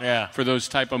profile for those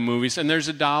type of movies, and there's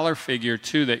a dollar figure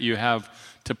too that you have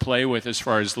to play with as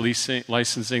far as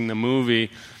licensing the movie.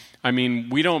 I mean,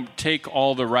 we don't take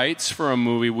all the rights for a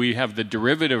movie. We have the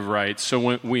derivative rights. So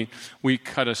when we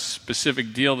cut a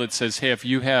specific deal that says, hey, if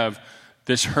you have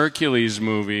this Hercules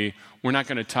movie, we're not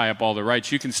going to tie up all the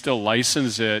rights. You can still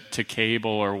license it to cable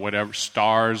or whatever,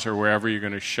 Stars or wherever you're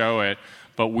going to show it,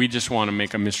 but we just want to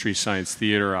make a Mystery Science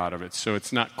Theater out of it. So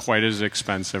it's not quite as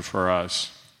expensive for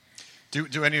us.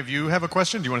 Do any of you have a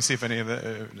question? Do you want to see if any of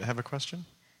them have a question?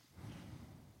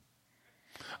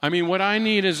 I mean, what I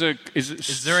need is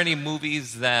Is there any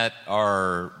movies that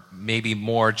are maybe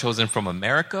more chosen from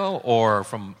America or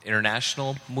from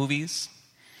international movies?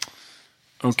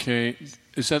 Okay.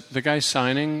 Is that the guy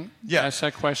signing? Yeah. Asked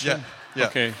that question? Yeah.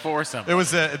 Okay. For something. It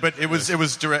was, but it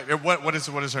was direct. What is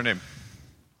her name?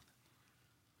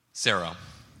 Sarah.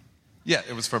 Yeah,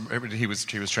 it was from. He was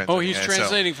translating. Oh, he's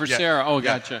translating for Sarah. Oh,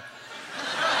 gotcha.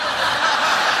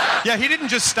 Yeah, he didn't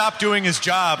just stop doing his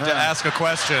job to ask a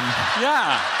question.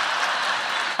 Yeah.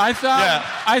 I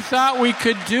thought we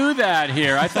could do that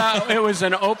here. I thought it was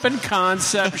an open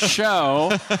concept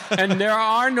show, and there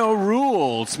are no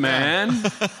rules, man.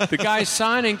 The guy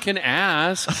signing can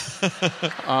ask.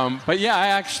 But yeah, I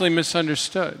actually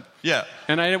misunderstood. Yeah.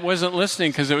 And I wasn't listening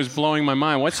because it was blowing my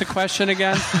mind. What's the question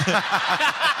again?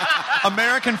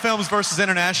 American films versus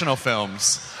international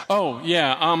films. Oh,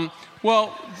 yeah.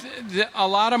 Well, a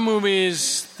lot of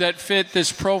movies that fit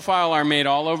this profile are made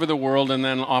all over the world and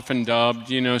then often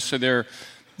dubbed, so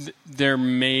they're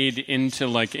made into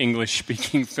like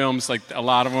English-speaking films. Like a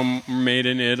lot of them are made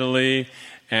in Italy,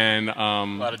 and a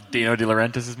lot of Dino De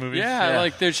Laurentiis' movies. Yeah,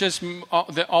 like there's just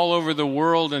all over the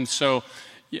world, and so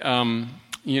you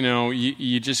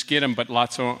just get them. But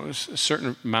a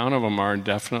certain amount of them are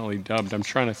definitely dubbed. I'm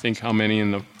trying to think how many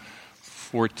in the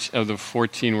of the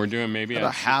 14 we're doing, maybe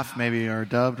about half maybe are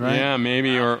dubbed, right? Yeah,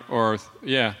 maybe or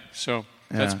yeah. So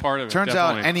that's part of it. Turns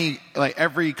definitely. out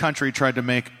every country tried to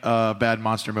make a bad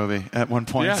monster movie at one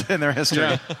point in their history.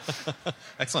 Yeah.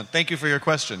 Excellent. Thank you for your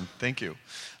question. Thank you.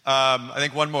 I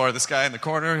think one more. This guy in the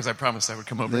corner, because I promised I would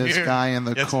come over here. This guy in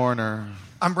the corner.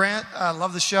 I'm Brant. I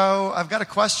love the show. I've got a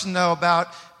question, though, about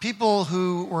people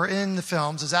who were in the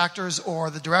films as actors or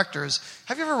the directors.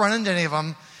 Have you ever run into any of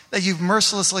them that you've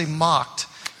mercilessly mocked?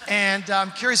 And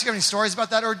I'm curious if you have any stories about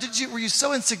that, or were you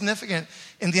so insignificant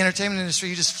in the entertainment industry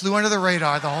you just flew under the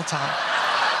radar the whole time?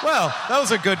 Well, that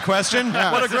was a good question.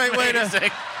 What a great way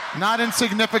to... Not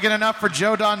insignificant enough for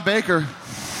Joe Don Baker.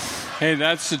 Hey,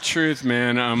 that's the truth,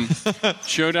 man.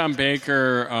 Joe Don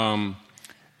Baker,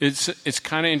 it's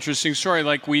kind of interesting story.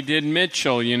 Like we did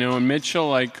Mitchell, and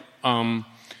Mitchell,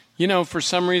 for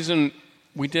some reason...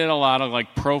 We did a lot of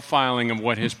profiling of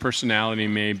what his personality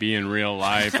may be in real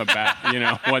life about,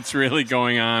 what's really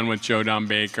going on with Joe Don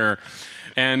Baker.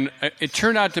 And it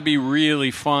turned out to be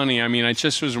really funny. I mean, it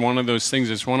just was one of those things.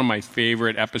 It's one of my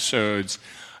favorite episodes.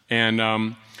 And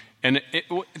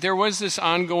there was this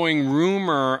ongoing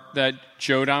rumor that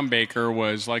Joe Don Baker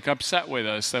was upset with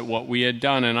us that what we had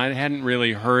done. And I hadn't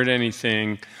really heard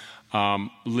anything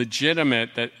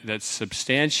legitimate that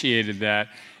substantiated that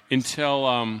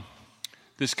until...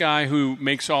 this guy who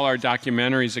makes all our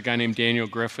documentaries, a guy named Daniel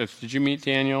Griffith. Did you meet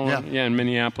Daniel? Yeah, in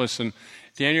Minneapolis. And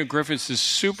Daniel Griffith's this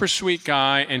super sweet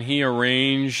guy, and he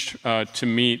arranged to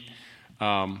meet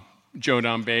Joe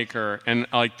Don Baker and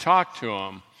talk to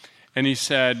him. And he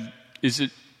said, is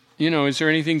there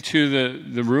anything to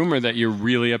the rumor that you're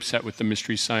really upset with the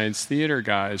Mystery Science Theater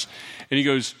guys? And he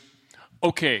goes,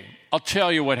 okay, I'll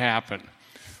tell you what happened.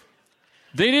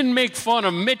 They didn't make fun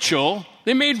of Mitchell.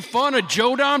 They made fun of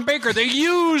Joe Don Baker. They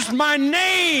used my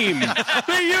name.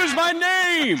 They used my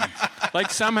name.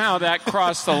 Somehow that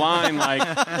crossed the line.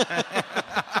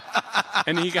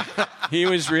 And he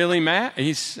was really mad.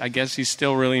 I guess he's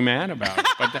still really mad about it.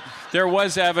 But there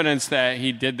was evidence that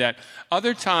he did that.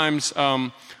 Other times,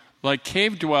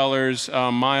 Cave Dwellers,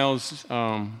 Miles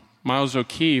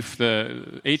O'Keefe,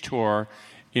 the Ator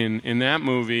in that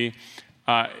movie.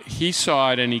 He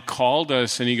saw it and he called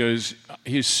us and he goes,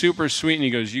 he's super sweet and he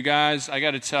goes, you guys, I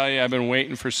got to tell you, I've been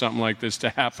waiting for something like this to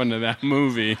happen to that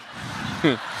movie.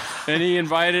 And he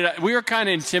invited. We were kind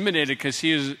of intimidated because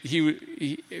he was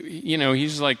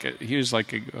like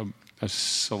a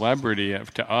celebrity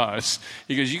to us.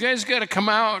 He goes, "You guys got to come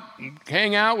out, and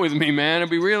hang out with me, man. It'd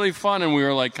be really fun." And we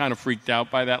were like kind of freaked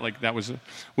out by that. Like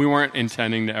we weren't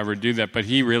intending to ever do that, but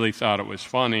he really thought it was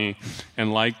funny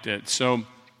and liked it. So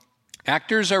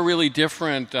actors are really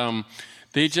different.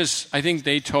 I think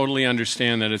they totally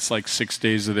understand that it's like 6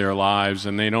 days of their lives,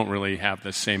 and they don't really have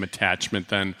the same attachment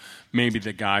than maybe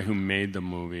the guy who made the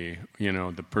movie,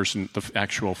 the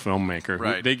actual filmmaker.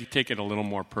 Right. They take it a little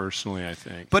more personally, I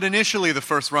think. But initially, the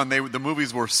first run, the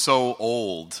movies were so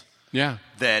old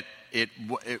that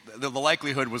the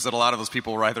likelihood was that a lot of those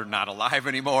people were either not alive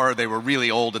anymore, or they were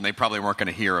really old, and they probably weren't going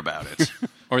to hear about it.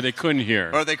 Or they couldn't hear.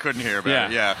 About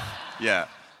it, yeah.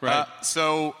 Right.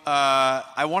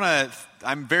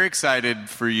 I'm very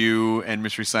excited for you and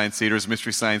Mystery Science Theater. As a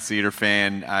Mystery Science Theater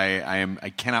fan,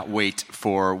 I cannot wait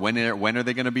for when are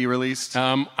they going to be released?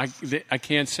 I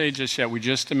can't say just yet. We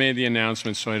just made the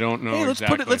announcement, so I don't know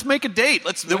exactly. Let's make a date.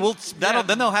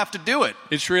 Then they'll have to do it.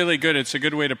 It's really good. It's a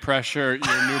good way to pressure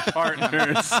your new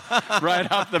partners right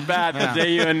off the bat. The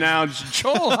day you announce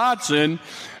Joel Hodgson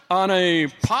on a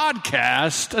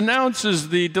podcast announces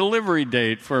the delivery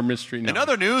date for Mystery Night. In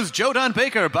other news, Joe Don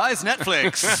Baker buys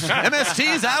Netflix.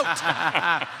 MST's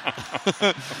out.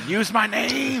 Use my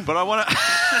name. But I want to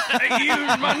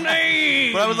use my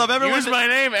name. But I would love everyone. Use my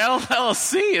name.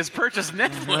 LLC has purchased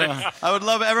Netflix. I would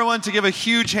love everyone to give a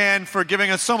huge hand for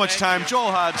giving us so much time.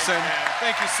 Joel Hodgson,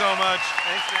 thank you so much.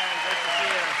 Thanks, man. Great to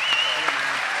see you.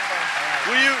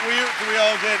 Can we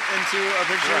all get into a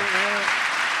picture? Sure.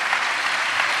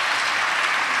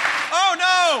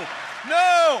 Oh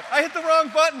no! I hit the wrong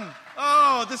button.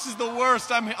 Oh, this is the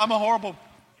worst. I'm a horrible.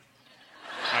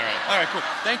 All right, cool.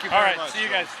 Thank you very much. All right, see you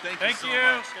guys. Thank you so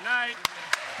much. Good night.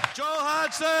 Joel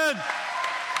Hodgson.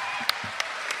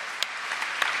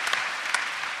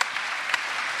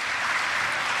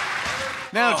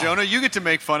 Now, Jonah, you get to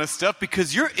make fun of stuff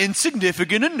because you're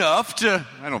insignificant enough to...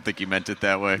 I don't think he meant it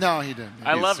that way. No, he didn't.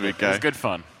 I loved it. It was good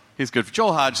fun. He's good.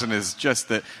 Joel Hodgson is just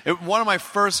one of my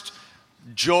first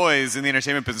joys in the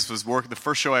entertainment business was the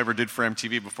first show I ever did for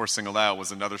MTV before Singled Out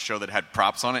was another show that had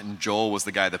props on it, and Joel was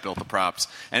the guy that built the props.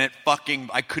 And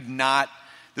I could not...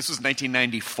 This was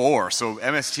 1994, so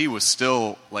MST was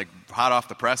still like hot off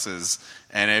the presses,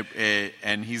 and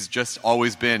he's just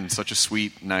always been such a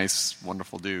sweet, nice,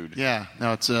 wonderful dude. Yeah,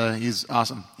 no, he's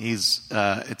awesome. He's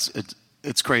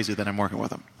it's crazy that I'm working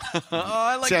with him.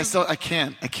 I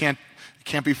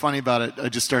can't be funny about it. I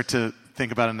just start to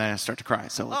think about it and then I start to cry.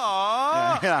 So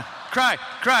yeah. Cry.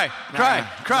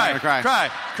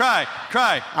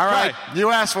 All right, you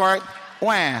asked for it.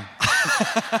 Wah.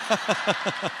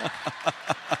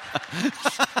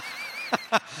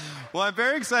 Well, I'm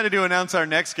very excited to announce our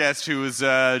next guest who has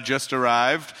just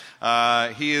arrived.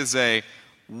 He is a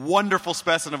wonderful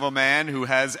specimen of a man who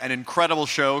has an incredible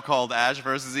show called Ash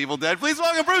vs. Evil Dead. Please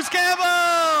welcome Bruce Campbell!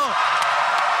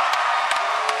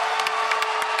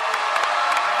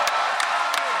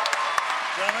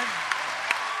 Gentlemen,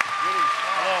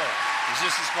 hello. Is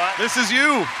this the spot? This is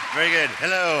you. Very good.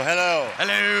 Hello.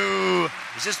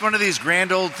 Is this one of these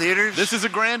grand old theaters? This is a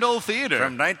grand old theater.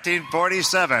 From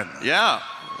 1947. Yeah.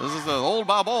 This is the old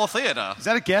Balboa Theater. Is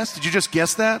that a guess? Did you just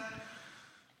guess that?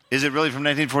 Is it really from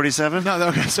 1947? No,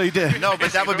 okay, so you did. No,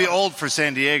 but that would be old for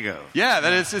San Diego. Yeah,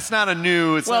 that is. It's not a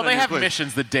new. It's well, not they have place.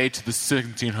 missions that date to the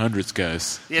 1700s,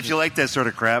 guys. Yeah, if you like that sort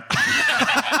of crap.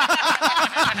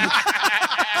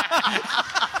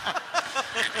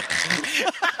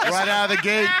 Right out of the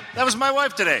gate. That was my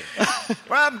wife today.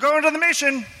 Well, I'm going to the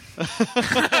mission.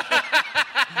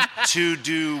 To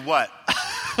do what?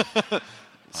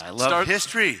 I love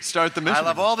history. Start the mission. I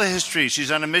love all the history.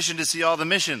 She's on a mission to see all the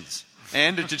missions.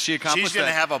 And did she accomplish that? She's going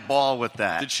to have a ball with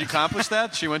that. Did she accomplish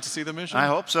that? She went to see the mission? I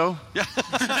hope so. Yeah.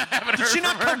 Did she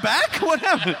not come back? What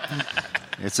happened?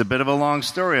 It's a bit of a long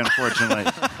story,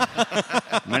 unfortunately.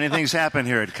 Many things happen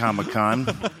here at Comic-Con.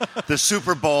 The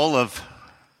Super Bowl of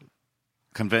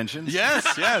conventions.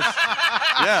 Yes. Yeah.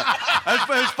 It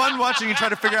was fun watching you try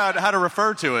to figure out how to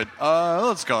refer to it.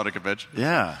 Let's call it a convention.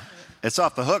 Yeah. It's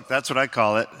off the hook. That's what I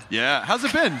call it. Yeah. How's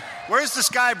it been? Where's the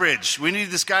Sky Bridge? We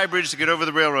need the Sky Bridge to get over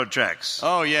the railroad tracks.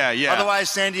 Oh, yeah. Otherwise,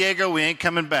 San Diego, we ain't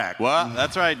coming back. Well,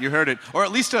 that's right. You heard it. Or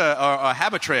at least a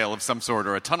habit trail of some sort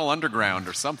or a tunnel underground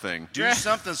or something. Do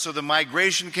something so the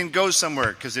migration can go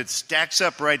somewhere because it stacks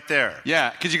up right there.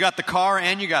 Yeah, because you got the car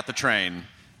and you got the train.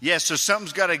 Yeah, so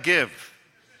something's got to give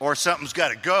or something's got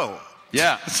to go.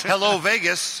 Yeah. Hello,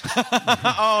 Vegas.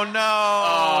 Oh, no.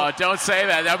 Oh, don't say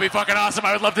that. That would be fucking awesome.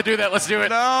 I would love to do that. Let's do it.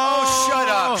 No.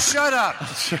 Oh, shut up.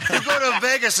 You go to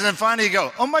Vegas and then finally you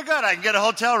go, oh, my God, I can get a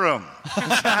hotel room.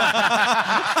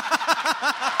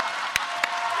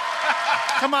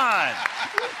 Come on.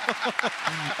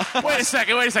 Wait a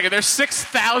second. There's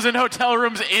 6,000 hotel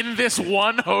rooms in this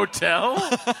one hotel?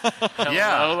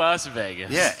 Hello, Las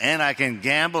Vegas. Yeah, and I can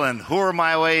gamble and whore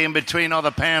my way in between all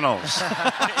the panels.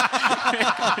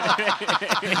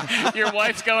 Your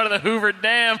wife's going to the Hoover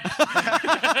Dam.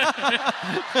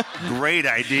 Great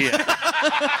idea.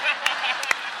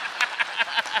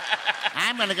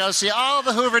 I'm going to go see all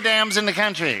the Hoover Dams in the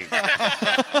country.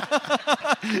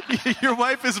 Your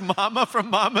wife is Mama from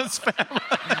Mama's Family.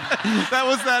 That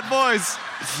was that voice.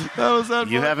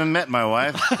 You haven't met my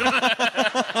wife.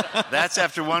 That's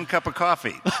after one cup of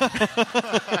coffee.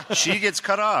 She gets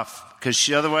cut off because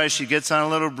otherwise she gets on a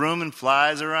little broom and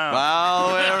flies around. All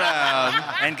the way around.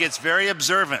 And gets very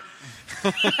observant.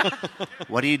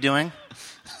 What are you doing?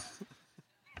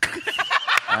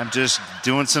 I'm just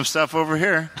doing some stuff over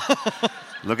here.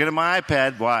 Looking at my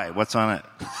iPad. Why? What's on it?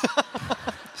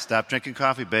 Stop drinking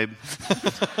coffee, babe.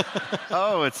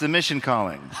 Oh, it's the mission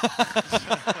calling.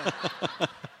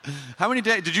 How many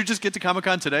days? Did you just get to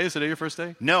Comic-Con today? Is today your first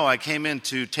day? No, I came in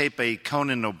to tape a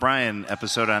Conan O'Brien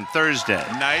episode on Thursday.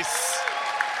 Nice.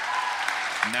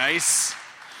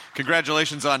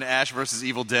 Congratulations on Ash vs.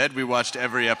 Evil Dead. We watched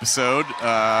every episode.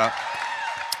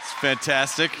 It's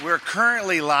fantastic. We're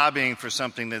currently lobbying for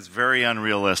something that's very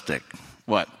unrealistic.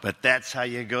 What? But that's how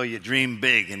you go. You dream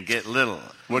big and get little.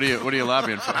 What are you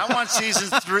lobbying for? I want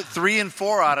seasons 3 and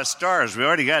 4 out of Stars. We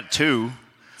already got 2.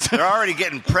 They're already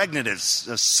getting pregnant as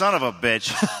a son of a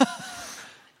bitch.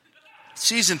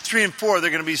 Season 3 and 4, they're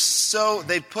going to be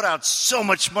they put out so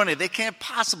much money, they can't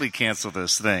possibly cancel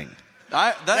this thing.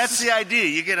 That's the idea.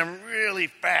 You get them really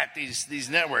fat, these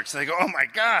networks. And they go, oh, my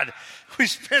God, we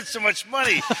spent so much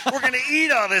money. We're going to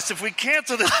eat all this if we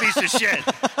cancel this piece of shit.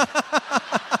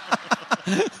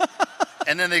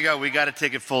 And then they go, we got to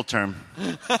take it full term.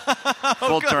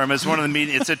 Full term is one of the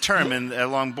meetings. It's a term in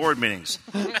long board meetings.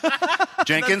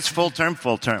 Jenkins, full term.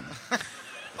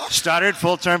 Stoddard,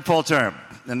 full term.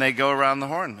 And they go around the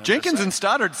horn. Jenkins and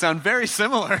Stoddard sound very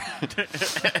similar.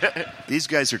 These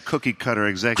guys are cookie cutter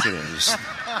executives.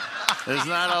 There's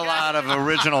not a lot of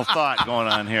original thought going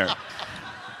on here.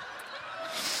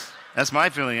 That's my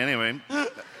feeling anyway.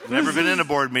 Never been in a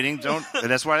board meeting.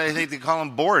 That's why I think they call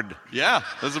them board. Yeah,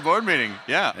 there's a board meeting.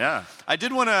 Yeah.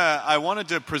 I wanted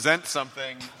to present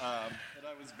something that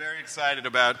I was very excited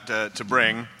about to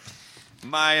bring.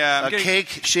 A cake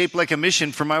shaped like a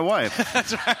mission for my wife.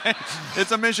 That's right.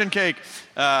 It's a mission cake.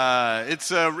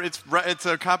 It's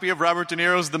a copy of Robert De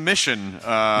Niro's The Mission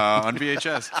on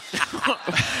VHS.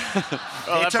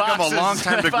 It took him a long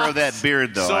time to grow that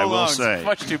beard, though, I will say. It's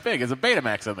much too big. There's a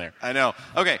Betamax in there. I know.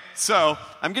 Okay, so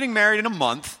I'm getting married in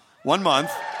 1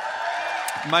 month.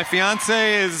 My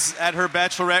fiance is at her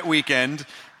bachelorette weekend,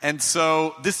 and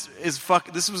so this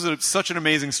was such an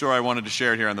amazing story I wanted to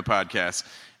share here on the podcast.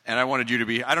 And I wanted you to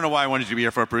be, I don't know why I wanted you to be here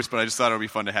for it, Bruce, but I just thought it would be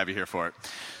fun to have you here for it.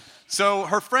 So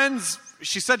her friends,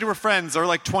 she said to her friends, there were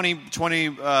like 20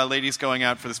 ladies going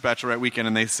out for this bachelorette weekend,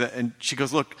 and she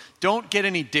goes, look, don't get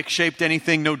any dick-shaped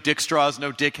anything, no dick straws,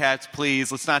 no dick hats,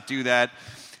 please, let's not do that.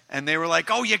 And they were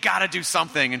like, oh, you gotta do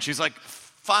something. And she's like,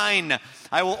 fine,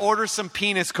 I will order some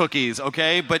penis cookies,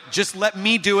 okay? But just let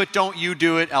me do it, don't you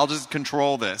do it, I'll just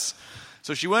control this.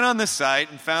 So she went on this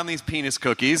site and found these penis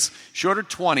cookies. She ordered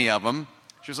 20 of them.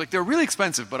 She was like, they're really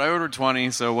expensive, but I ordered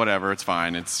 20, so whatever, it's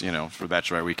fine. It's, for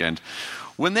bachelorette weekend.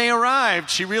 When they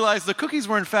arrived, she realized the cookies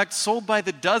were, in fact, sold by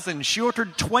the dozen. She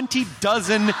ordered 20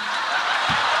 dozen.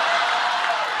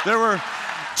 There were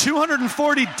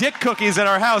 240 dick cookies at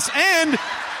our house. And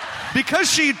because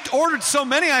she ordered so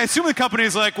many, I assume the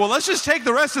company's like, well, let's just take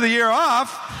the rest of the year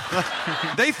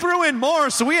off. They threw in more,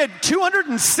 so we had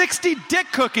 260 dick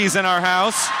cookies in our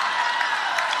house.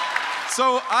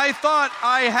 So I thought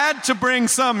I had to bring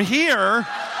some here.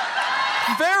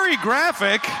 Very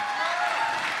graphic.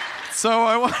 So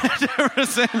I wanted to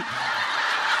present.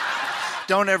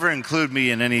 Don't ever include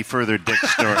me in any further dick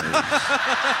stories.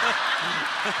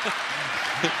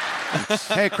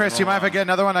 Hey, Chris, you mind if I get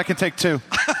another one? I can take 2.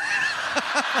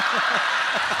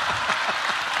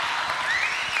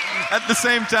 At the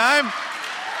same time,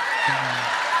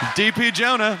 DP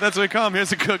Jonah, that's what we call him.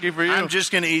 Here's a cookie for you. I'm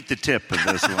just going to eat the tip of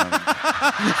this one.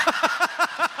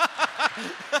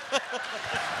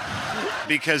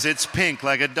 Because it's pink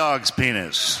like a dog's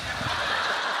penis.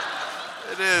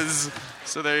 It is.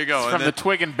 So there you go. It's from the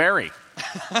Twig and Berry.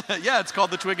 Yeah, it's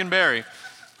called the Twig and Berry.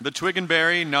 The twig and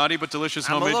berry, naughty but delicious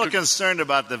I'm homemade. a little concerned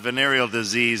about the venereal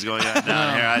disease going on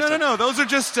down here. No. Those are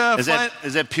just. Is that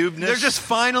pubness? They're just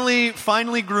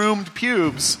finely groomed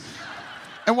pubes.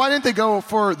 And why didn't they go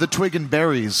for the twig and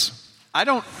berries?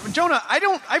 Jonah,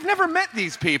 I've never met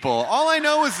these people. All I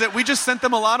know is that we just sent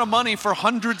them a lot of money for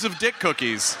hundreds of dick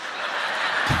cookies.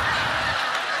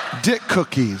 Dick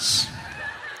cookies.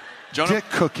 Jonah? Dick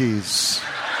cookies.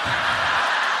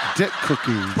 Dick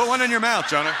cookies. Put one in your mouth,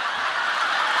 Jonah.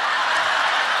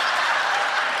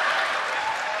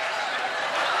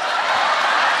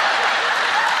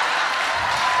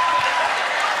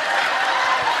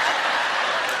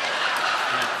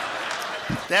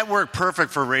 That worked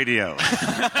perfect for radio. God,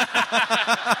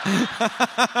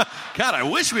 I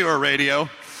wish we were radio.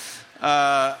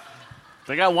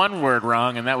 They got one word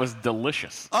wrong, and that was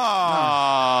delicious. Oh,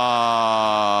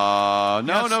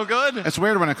 no good? It's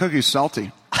weird when a cookie's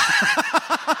salty.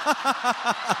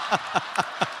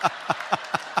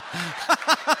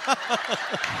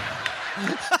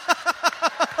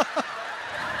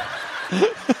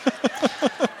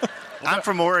 I'm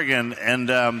from Oregon, and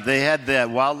they had that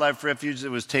wildlife refuge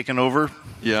that was taken over.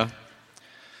 Yeah.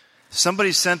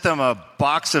 Somebody sent them a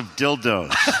box of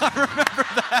dildos. I remember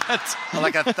that.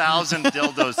 Like 1,000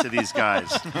 dildos to these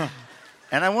guys.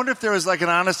 And I wonder if there was like an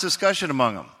honest discussion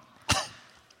among them.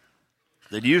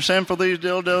 Did you send for these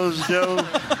dildos, Joe?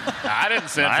 I didn't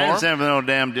send for I them. didn't send for no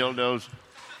damn dildos.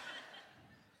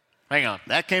 Hang on.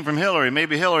 That came from Hillary.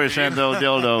 Maybe Hillary sent those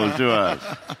dildos to us.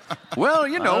 Well,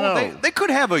 they could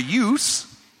have a use.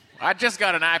 I just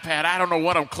got an iPad. I don't know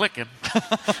what I'm clicking.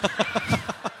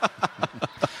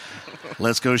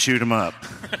 Let's go shoot them up.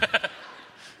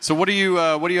 So what do you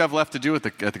have left to do at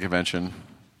the convention?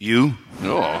 You?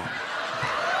 Oh.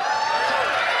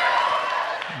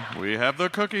 We have the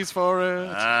cookies for it.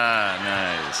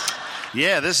 Ah, nice.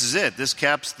 Yeah, this is it. This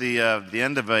caps the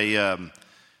end of a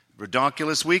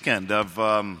redonkulous weekend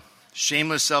of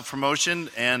shameless self-promotion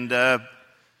and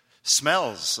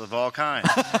smells of all kinds.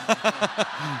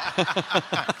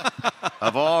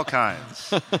 Of all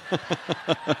kinds.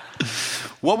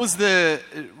 What was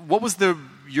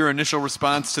your initial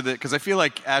response to the? Because I feel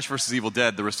like Ash vs. Evil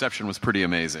Dead, the reception was pretty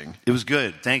amazing. It was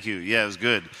good. Thank you. Yeah, it was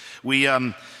good.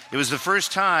 It was the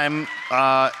first time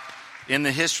in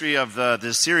the history of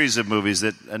this series of movies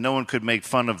that no one could make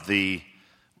fun of it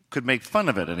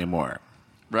anymore.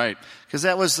 Right. Because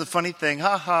that was the funny thing.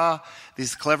 Ha ha.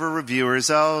 These clever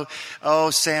reviewers. Oh,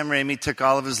 Sam Raimi took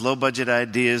all of his low-budget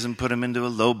ideas and put them into a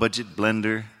low-budget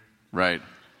blender. Right.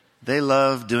 They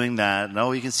love doing that.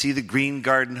 And, you can see the green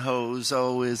garden hose.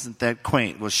 Oh, isn't that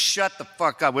quaint? Well, shut the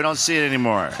fuck up. We don't see it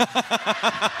anymore.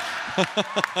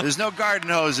 There's no garden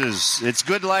hoses. It's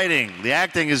good lighting. The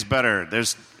acting is better.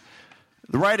 The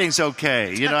writing's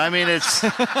okay.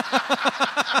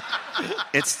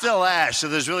 It's still Ash, so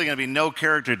there's really going to be no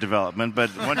character development. But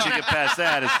once you get past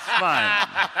that, it's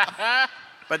fine.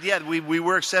 But yeah, we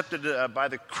were accepted by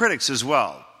the critics as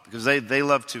well because they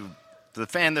love to. The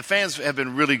fans have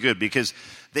been really good because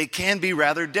they can be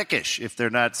rather dickish if they're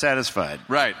not satisfied.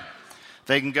 Right.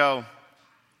 They can go,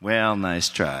 well, nice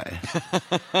try.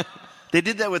 They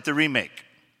did that with the remake.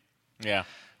 Yeah.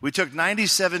 We took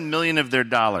 $97 million of their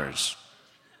dollars.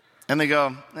 And they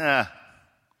go,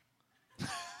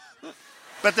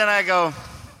 But then I go,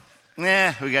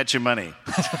 we got your money.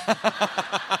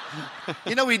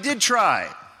 We did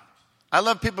try. I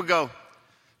love people go,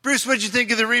 Bruce, what'd you think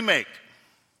of the remake?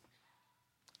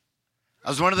 I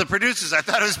was one of the producers. I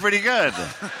thought it was pretty good.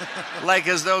 Like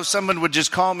as though someone would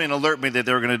just call me and alert me that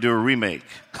they were going to do a remake.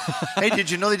 Hey,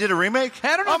 did you know they did a remake?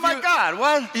 I don't know. Oh, my God,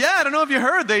 what? Yeah, I don't know if you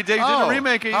heard. They did a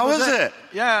remake. How is it?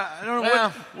 Yeah, I don't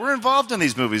know. We're involved in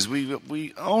these movies.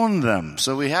 We own them,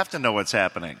 so we have to know what's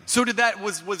happening. So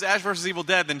was Ash vs. Evil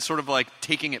Dead then sort of like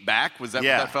taking it back? Was that what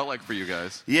that felt like for you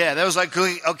guys? Yeah, that was like,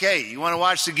 okay, you want to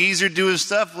watch the geezer do his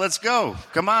stuff? Let's go.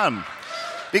 Come on.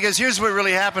 Because here's what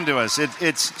really happened to us.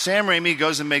 It's Sam Raimi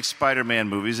goes and makes Spider-Man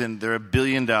movies, and they're $1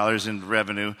 billion in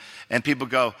revenue, and people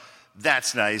go,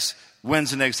 that's nice.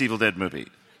 When's the next Evil Dead movie?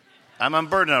 I'm on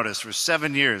Bird Notice for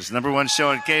 7 years, #1 show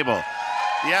on cable.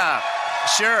 Yeah,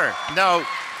 sure. No,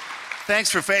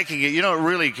 thanks for faking it. You don't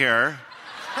really care.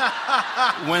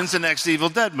 When's the next Evil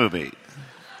Dead movie?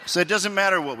 So it doesn't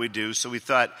matter what we do, so we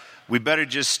thought, we better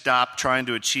just stop trying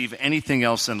to achieve anything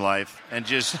else in life and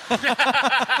just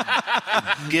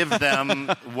give them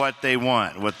what they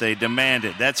want, what they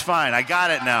demanded. That's fine. I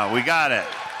got it now. We got it.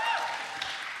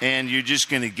 And you're just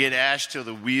going to get Ash till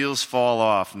the wheels fall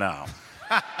off now.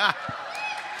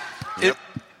 Yep.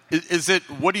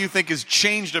 What do you think has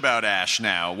changed about Ash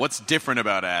now? What's different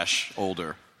about Ash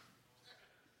older?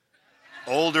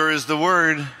 Older is the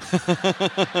word.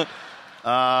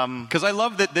 Because I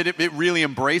love that it really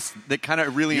embraced that kind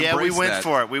of really yeah, embraced we went that.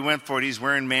 for it. We went for it. He's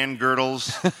wearing man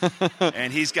girdles,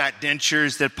 and he's got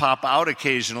dentures that pop out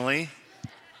occasionally.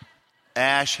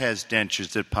 Ash has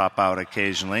dentures that pop out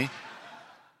occasionally.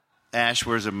 Ash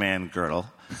wears a man girdle.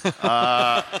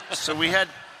 So we had,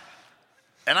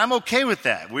 and I'm okay with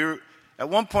that. We were at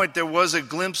one point there was a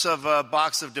glimpse of a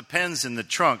box of Depends in the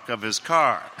trunk of his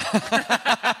car,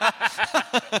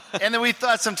 and then we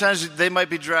thought sometimes they might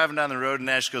be driving down the road, and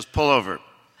Ash goes, "Pull over."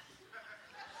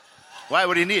 Why?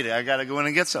 What do you need? I got to go in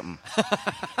and get something.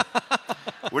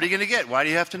 What are you going to get? Why do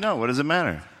you have to know? What does it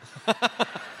matter?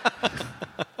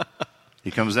 He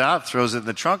comes out, throws it in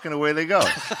the trunk, and away they go.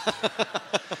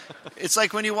 It's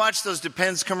like when you watch those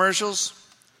Depends commercials,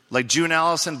 like June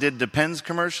Allison did Depends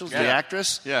commercials, the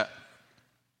actress. Yeah.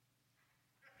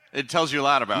 It tells you a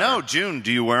lot about her. No, June,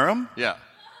 do you wear them? Yeah.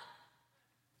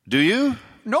 Do you?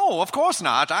 No, of course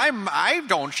not. I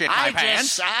don't shit my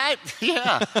pants.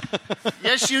 Yeah.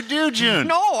 Yes, you do, June.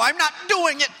 No, I'm not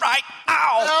doing it right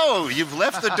now. No, you've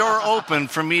left the door open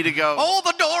for me to go. Oh,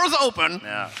 the door's open.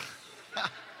 Yeah.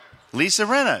 Lisa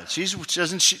Rinna,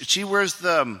 she wears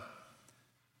the.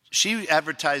 She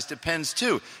advertised Depends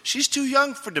too. She's too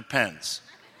young for Depends.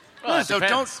 Well, so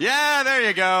depends. Yeah, there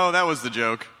you go. That was the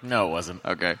joke. No, it wasn't.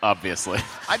 Okay. Obviously.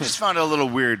 I just found it a little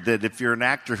weird that if you're an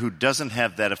actor who doesn't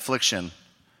have that affliction,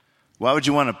 why would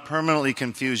you want to permanently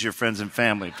confuse your friends and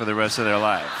family for the rest of their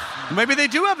life? Maybe they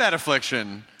do have that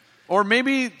affliction. Or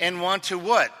maybe... And want to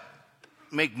what?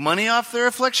 Make money off their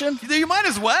affliction? You might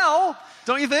as well.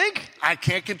 Don't you think? I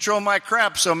can't control my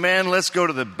crap, so man, let's go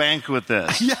to the bank with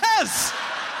this. Yes!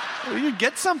 You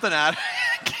get something out of it.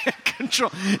 I can't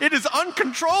control. It is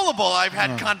uncontrollable. I've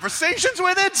had conversations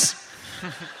with it.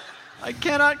 I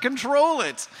cannot control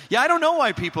it. Yeah, I don't know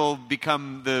why people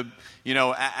become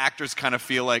actors kind of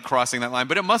feel like crossing that line,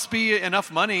 but it must be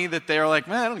enough money that they're like,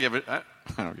 man, I don't give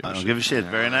a shit.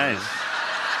 Very nice.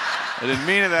 I didn't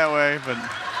mean it that way, but...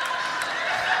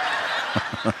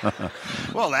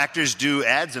 Well, actors do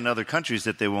ads in other countries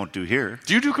that they won't do here.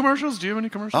 Do you do commercials? Do you have any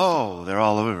commercials? Oh, they're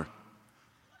all over.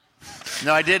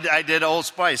 No, I did Old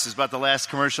Spice. It's about the last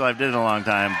commercial I've did in a long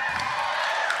time.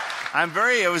 I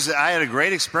had a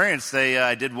great experience.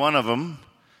 I did one of them,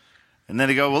 and then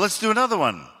they go, well, let's do another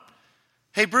one.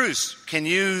 Hey, Bruce, can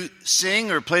you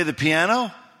sing or play the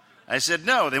piano? I said,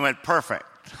 no. They went, perfect.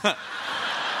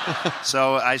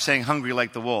 So I sang Hungry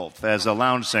Like the Wolf as a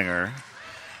lounge singer,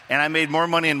 and I made more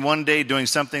money in one day doing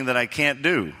something that I can't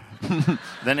do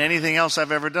than anything else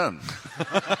I've ever done.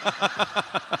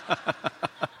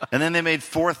 And then they made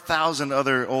 4,000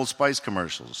 other Old Spice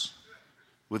commercials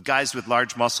with guys with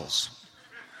large muscles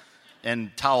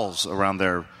and towels around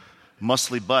their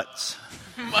muscly butts.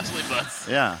 Muscly butts.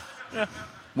 Yeah.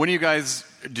 When are you guys...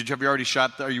 have you already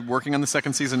shot... Are you working on the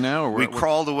second season now? Or we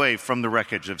crawled away from the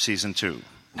wreckage of season 2.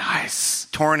 Nice.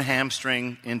 Torn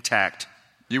hamstring intact.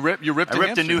 You ripped a hamstring? I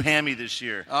ripped a new hammy this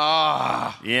year.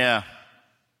 Ah. Yeah.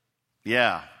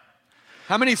 Yeah.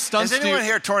 How many stunts Has anyone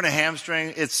here torn a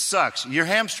hamstring? It sucks. You're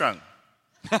hamstrung.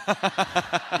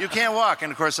 You can't walk.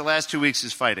 And, of course, the last 2 weeks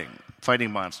is fighting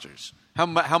monsters. How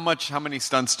many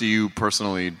stunts do you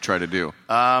personally try to do?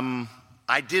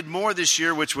 I did more this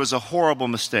year, which was a horrible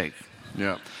mistake.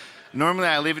 Yeah. Normally,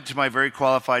 I leave it to my very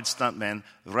qualified stuntman,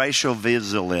 Rysho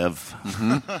Vizelev.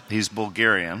 Mm-hmm. He's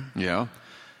Bulgarian. Yeah.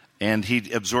 And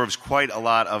he absorbs quite a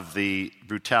lot of the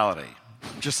brutality.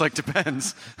 Just like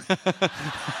Depends.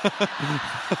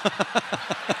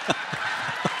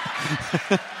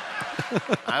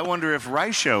 I wonder if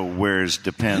Rysho wears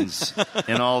Depends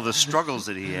in all the struggles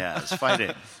that he has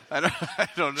fighting. I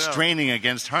don't know. Straining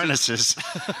against harnesses.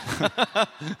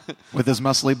 With his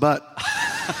muscly butt.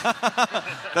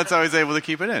 That's how he's able to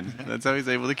keep it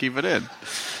in.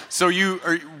 So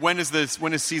when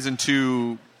is season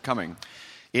 2 coming?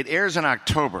 It airs in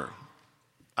October.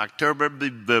 October,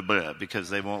 because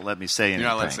they won't let me say anything. You're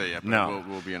not allowed to say yet, but no.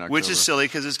 we'll be in October. Which is silly,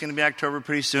 because it's going to be October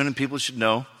pretty soon, and people should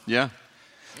know. Yeah.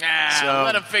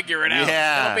 Let them figure it out.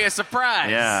 Yeah. It'll be a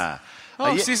surprise. Yeah.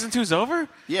 Oh, season 2's over?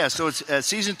 Yeah, so it's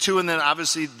season 2, and then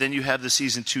obviously you have the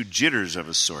season 2 jitters of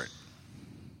a sort.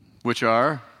 Which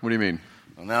are? What do you mean?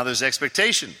 Well, now there's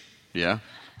expectation. Yeah.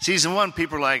 Season 1,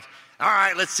 people are like, all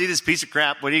right, let's see this piece of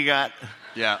crap. What do you got?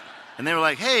 Yeah. And they were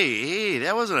like, hey,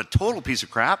 that wasn't a total piece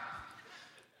of crap.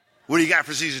 What do you got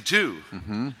for season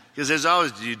 2? Because there's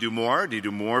always, do you do more? Do you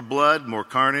do more blood, more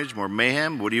carnage, more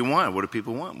mayhem? What do you want? What do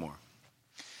people want more?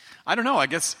 I don't know. I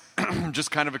guess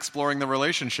just kind of exploring the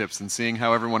relationships and seeing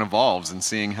how everyone evolves and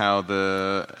seeing how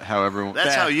everyone.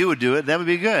 That's how you would do it. That would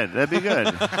be good. That'd be good.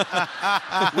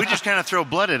 We just kind of throw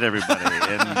blood at everybody,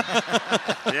 and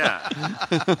yeah,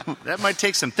 that might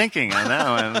take some thinking on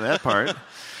that part.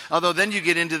 Although then you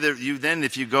get into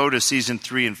if you go to season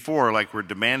 3 and 4, like we're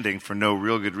demanding for no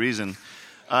real good reason,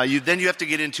 you have to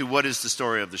get into what is the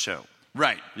story of the show.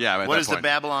 Right. Yeah. What is the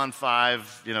Babylon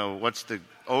 5? What's the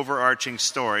overarching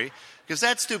story? Because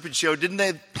that stupid show, didn't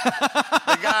they?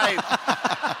 The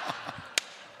guy,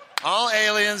 all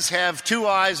aliens have 2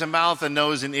 eyes, a mouth, a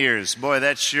nose, and ears. Boy,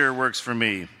 that sure works for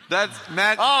me. That's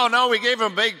Matt. Oh no, we gave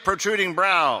him a big protruding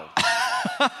brow.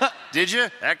 Did you?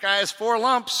 That guy has 4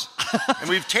 lumps, and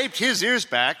we've taped his ears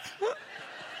back.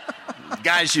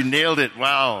 Guys, you nailed it.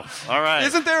 Wow. All right.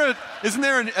 Isn't there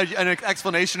an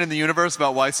explanation in the universe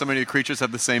about why so many creatures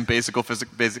have the same basic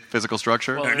physical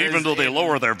structure? Well, and even though they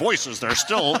lower their voices, they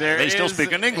still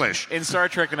speak in English. In Star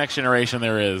Trek: The Next Generation,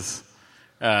 there's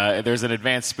an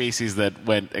advanced species that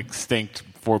went extinct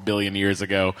 4 billion years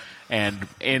ago, and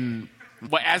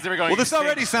as they were going this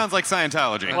already sounds like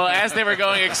Scientology. Well, as they were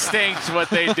going extinct, what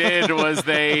they did was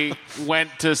they went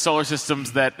to solar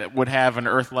systems that would have an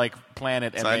Earth-like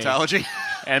planet. And Scientology?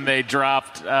 And they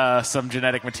dropped some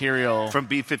genetic material. From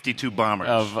B-52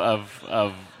 bombers.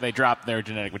 They dropped their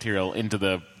genetic material into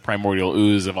the primordial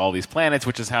ooze of all these planets,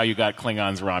 which is how you got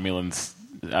Klingons, Romulans,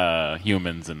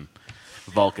 humans, and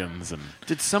Vulcans. And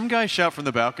did some guy shout from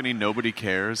the balcony, "Nobody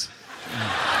cares"?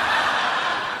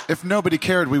 If nobody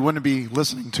cared, we wouldn't be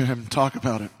listening to him talk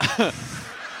about it.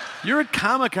 You're at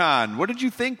Comic-Con. What did you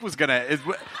think was gonna?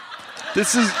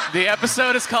 The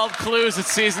episode is called Clues.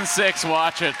 It's season 6.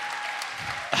 Watch it.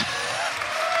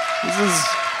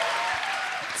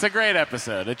 It's a great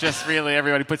episode. It just really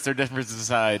everybody puts their differences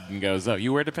aside and goes, "Oh,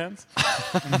 you wear Depends?"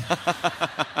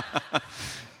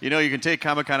 You can take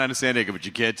Comic-Con out of San Diego, but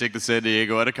you can't take the San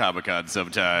Diego out of Comic-Con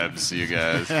sometimes, you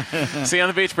guys. See you on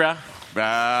the beach, bro.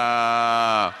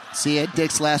 See you at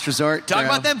Dick's Last Resort. Talk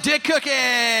about them dick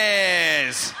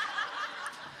cookies!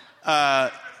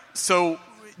 So,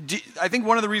 I think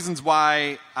one of the reasons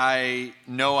why one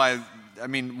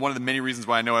of the many reasons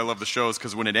why I know I love the show is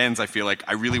because when it ends, I feel like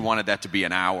I really wanted that to be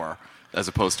an hour as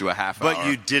opposed to a half hour. But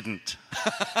you didn't.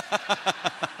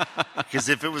 Because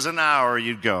if it was an hour,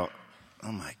 you'd go,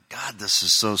 "Oh my God, this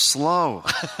is so slow."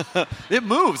 It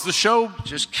moves. The show...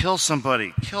 Just kill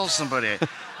somebody. Kill somebody.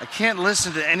 I can't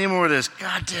listen to any more of this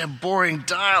goddamn boring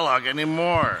dialogue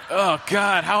anymore. Oh,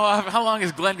 God. How long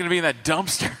is Glenn going to be in that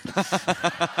dumpster?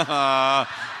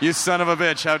 You son of a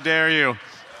bitch. How dare you?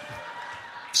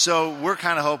 So we're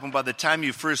kind of hoping by the time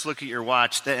you first look at your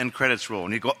watch, the end credits roll,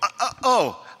 and you go,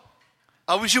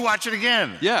 we should watch it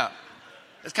again. Yeah.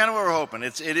 That's kind of what we're hoping.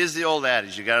 It is the old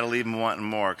adage. You got to leave them wanting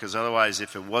more, because otherwise,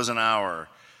 if it was an hour,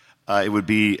 it would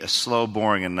be slow,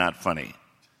 boring, and not funny.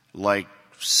 Like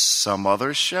some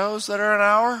other shows that are an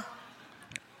hour.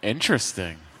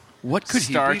 Interesting. What could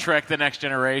Star Trek: The Next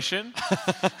Generation?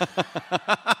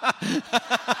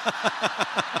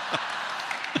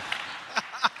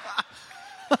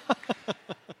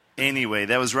 Anyway,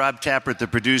 that was Rob Tappert, the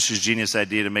producer's genius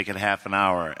idea to make it half an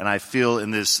hour. And I feel in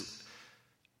this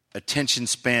attention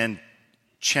span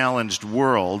challenged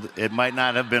world, it might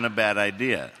not have been a bad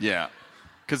idea. Yeah.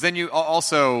 Because then you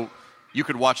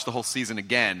could watch the whole season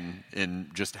again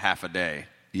in just half a day.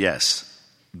 Yes.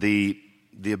 The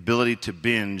ability to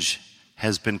binge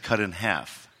has been cut in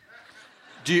half.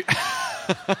 Do you...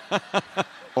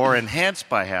 Or enhanced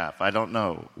by half. I don't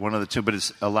know. One of the two. But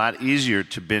it's a lot easier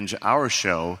to binge our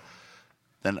show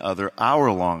than other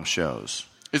hour-long shows.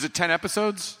 Is it 10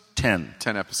 episodes? 10.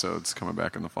 10 episodes coming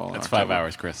back in the fall. That's 5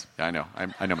 hours, Chris. Yeah, I know.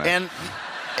 I know, man.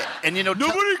 And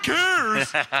nobody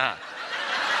cares.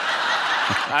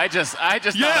 I just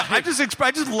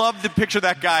love to picture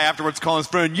that guy afterwards calling his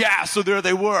friend. Yeah, so there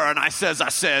they were, and I says,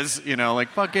 like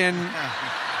fucking.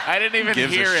 I didn't even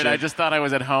hear it. I just thought I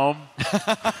was at home.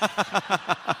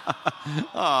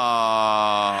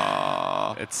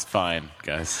 Aww. It's fine,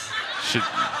 guys.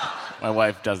 My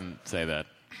wife doesn't say that.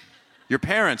 Your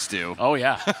parents do. Oh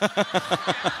yeah.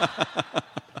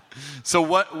 So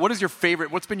what is your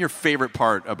favorite? What's been your favorite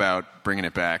part about bringing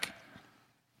it back?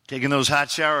 Taking those hot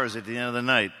showers at the end of the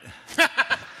night.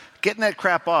 Getting that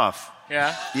crap off.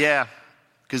 Yeah? Yeah.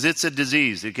 Because it's a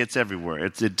disease. It gets everywhere.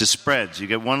 It just spreads. You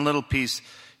get one little piece,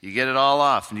 you get it all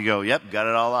off, and you go, yep, got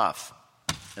it all off.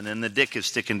 And then the dick is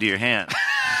sticking to your hand.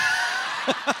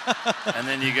 And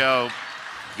then you go,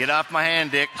 get off my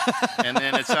hand, dick. And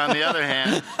then it's on the other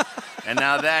hand. And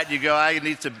now that, you go, I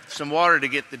need some water to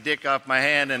get the dick off my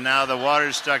hand, and now the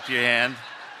water's stuck to your hand.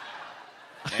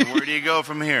 And where do you go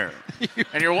from here?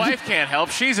 And your wife can't help.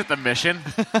 She's at the mission.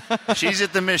 She's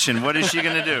at the mission. What is she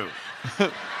going to do?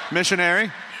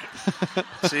 Missionary.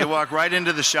 So you walk right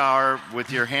into the shower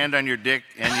with your hand on your dick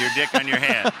and your dick on your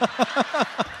hand.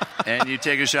 And you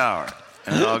take a shower.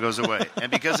 And it all goes away.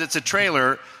 And because it's a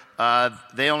trailer,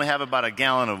 they only have about a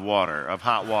gallon of water, of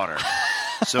hot water.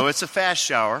 So it's a fast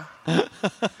shower.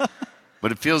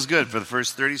 But it feels good for the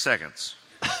first 30 seconds.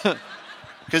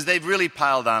 Because they've really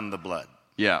piled on the blood.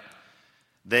 Yeah.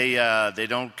 They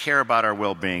don't care about our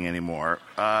well-being anymore.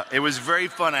 It was very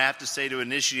fun, I have to say, to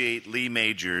initiate Lee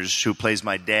Majors, who plays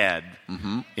my dad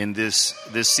in this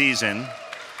season,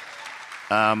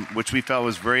 which we felt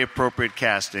was very appropriate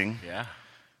casting. Yeah.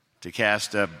 To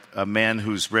cast a man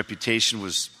whose reputation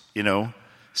was,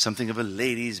 something of a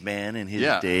ladies' man in his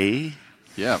day.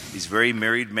 Yeah. He's a very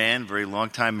married man, very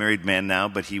long-time married man now,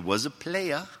 but he was a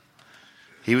player.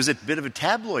 He was a bit of a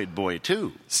tabloid boy,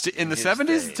 too. In the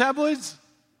 70s, tabloids?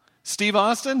 Steve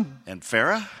Austin? And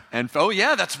Farrah? Oh,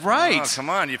 yeah, that's right. Oh,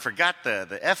 come on. You forgot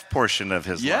the F portion of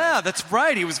his life. Yeah, that's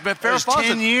right. He was Farrah Fawcett.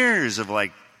 10 years of,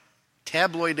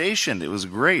 tabloidation. It was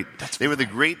great. They were the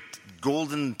great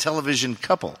golden television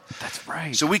couple. That's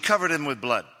right. So we covered him with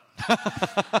blood.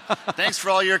 Thanks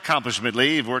for all your accomplishment,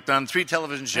 Lee. You've worked on 3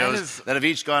 television shows that have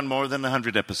each gone more than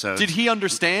 100 episodes. Did he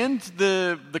understand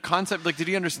the concept? Did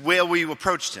he understand? Well, we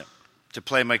approached him to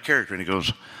play my character, and he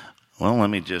goes, well, let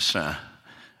me just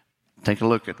take a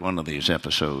look at one of these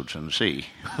episodes and see.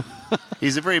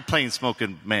 He's a very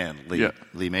plain-spoken man,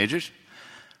 Lee Majors.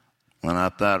 And I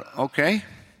thought, okay.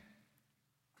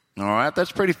 All right,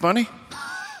 that's pretty funny.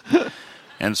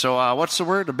 And so, what's the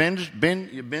word? Binge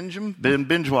them?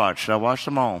 Binge watched. I watched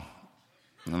them all.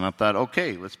 And I thought,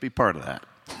 okay, let's be part of that.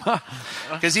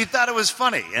 Because he thought it was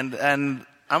funny. And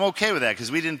I'm okay with that,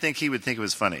 because we didn't think he would think it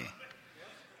was funny.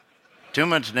 Too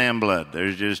much damn blood.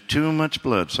 There's just too much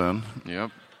blood, son. Yep.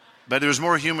 But there was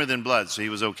more humor than blood, so he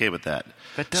was okay with that.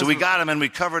 So we got him, and we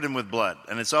covered him with blood.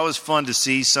 And it's always fun to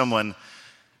see someone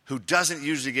who doesn't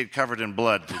usually get covered in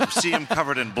blood, to see him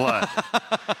covered in blood.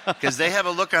 Because they have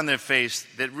a look on their face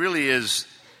that really is,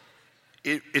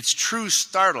 it's true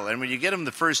startle. And when you get them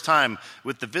the first time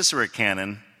with the viscera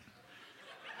cannon,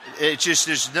 it's just,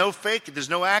 there's no fake, there's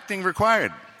no acting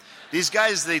required. These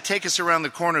guys, they take us around the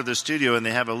corner of the studio and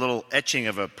they have a little etching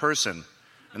of a person.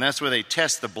 And that's where they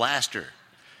test the blaster.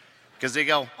 Because they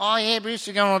go, oh yeah, Bruce,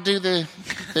 you're going to do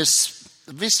this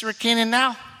viscera cannon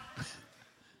now?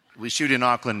 We shoot in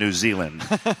Auckland, New Zealand,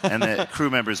 and the crew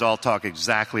members all talk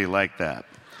exactly like that.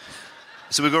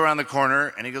 So we go around the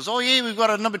corner, and he goes, oh, yeah, we've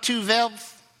got a number 2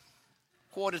 valve,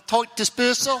 quarter tight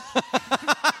dispersal,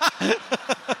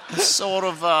 sort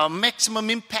of maximum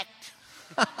impact.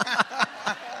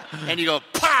 And you go,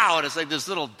 pow, and it's like this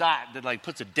little dot that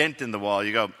puts a dent in the wall.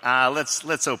 You go,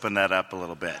 let's open that up a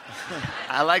little bit.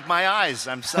 I like my eyes.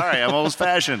 I'm sorry, I'm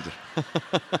old-fashioned.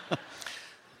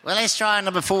 Well, let's try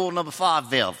number 4, number 5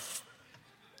 valve.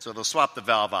 So they'll swap the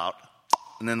valve out,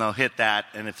 and then they'll hit that,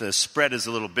 and if the spread is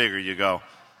a little bigger, you go,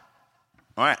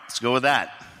 all right, let's go with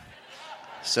that.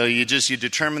 So you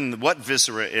determine what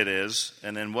viscera it is,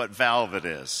 and then what valve it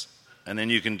is, and then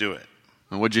you can do it.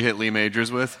 And what'd you hit Lee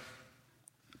Majors with?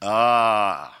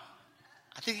 I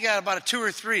think he got about a 2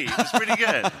 or 3. It was pretty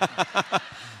good.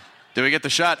 Did we get the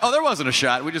shot? Oh, there wasn't a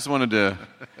shot. We just wanted to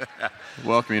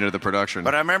welcome you to the production.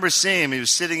 But I remember seeing him. He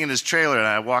was sitting in his trailer, and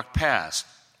I walked past.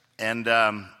 And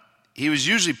he was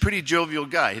usually a pretty jovial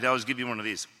guy. He'd always give you one of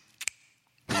these,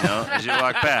 as you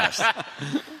walk past.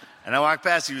 And I walked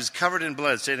past. He was covered in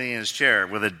blood, sitting in his chair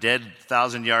with a dead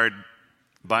 1,000-yard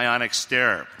bionic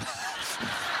stare.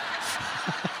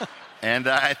 And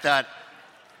I thought,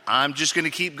 I'm just going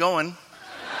to keep going.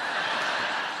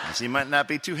 He might not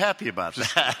be too happy about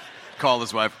that. Call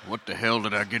his wife, what the hell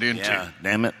did I get into? Yeah,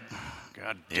 damn it.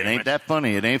 God damn it. It ain't that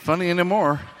funny. It ain't funny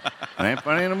anymore. It ain't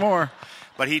funny anymore.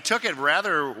 But he took it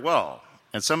rather well.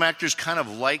 And some actors kind of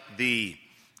like the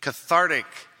cathartic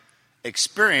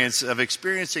experience of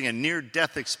experiencing a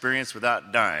near-death experience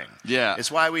without dying. Yeah.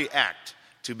 It's why we act,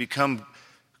 to become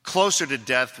closer to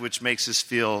death, which makes us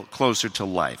feel closer to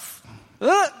life.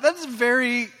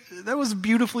 That was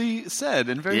beautifully said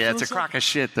and very. Yeah, it's a crock of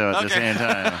shit though at the same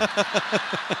time.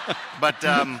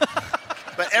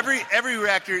 but every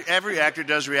actor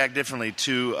does react differently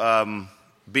to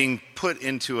being put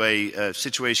into a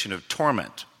situation of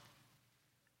torment.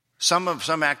 Some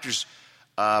actors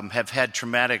have had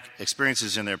traumatic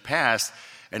experiences in their past,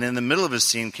 and in the middle of a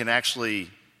scene can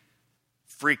actually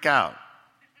freak out,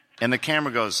 and the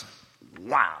camera goes,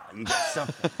 "Wow, you got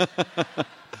something."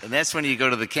 And that's when you go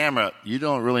to the camera. You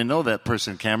don't really know that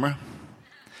person, camera.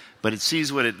 But it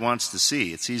sees what it wants to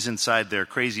see. It sees inside their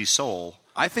crazy soul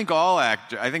I think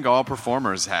all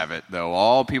performers have it, though.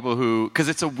 All people who, because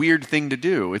it's a weird thing to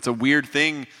do. It's a weird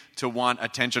thing to want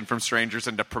attention from strangers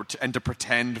and to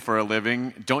pretend for a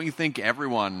living. Don't you think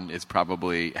everyone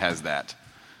probably has that?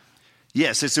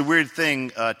 Yes, it's a weird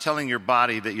thing telling your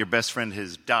body that your best friend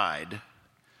has died.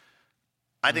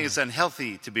 I think it's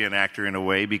unhealthy to be an actor in a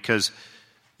way because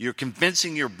you're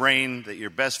convincing your brain that your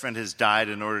best friend has died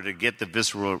in order to get the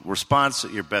visceral response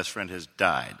that your best friend has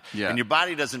died. Yeah. And your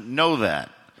body doesn't know that.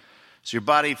 So your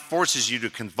body forces you to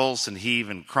convulse and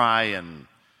heave and cry and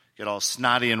get all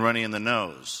snotty and runny in the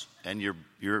nose. And your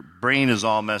brain is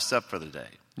all messed up for the day.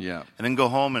 Yeah. And then go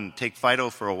home and take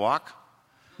Fido for a walk?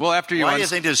 Well, after you... Why do you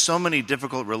think there's so many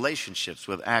difficult relationships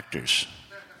with actors?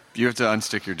 You have to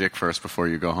unstick your dick first before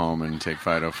you go home and take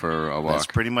Fido for a walk. That's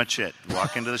pretty much it.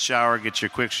 Walk into the shower, get your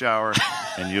quick shower,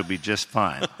 and you'll be just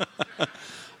fine.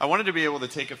 I wanted to be able to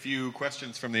take a few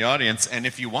questions from the audience, and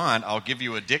if you want, I'll give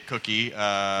you a dick cookie.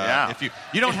 If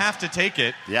you don't have to take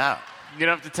it. Yeah. You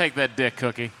don't have to take that dick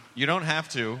cookie. You don't have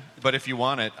to, but if you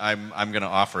want it, I'm going to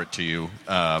offer it to you,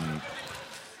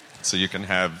 so you can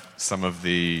have some of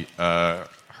the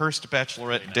Hearst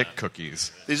Bachelorette dick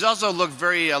cookies. These also look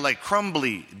very like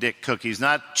crumbly dick cookies,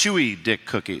 not chewy dick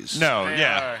cookies. No, They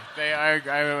are. I would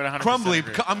 100% crumbly.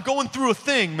 agree. I'm going through a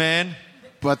thing, man.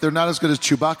 But they're not as good as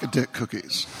Chewbacca dick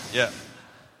cookies. Yeah.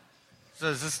 So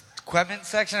is this quemments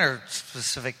section or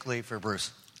specifically for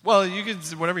Bruce? Well, you can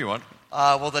whatever you want.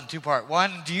 Well, then two-part.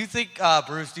 One, do you think,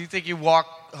 Bruce, do you think you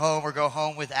walk home or go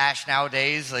home with Ash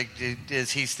nowadays? Like, is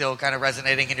he still kind of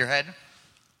resonating in your head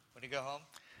when you go home?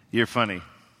 You're funny.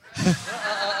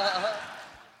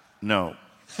 No.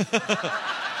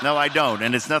 No, I don't.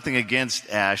 And it's nothing against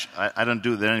Ash. I don't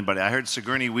do it to anybody. I heard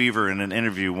Sigourney Weaver in an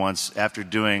interview once after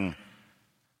doing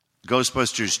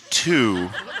Ghostbusters 2.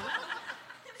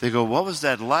 They go, what was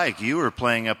that like? You were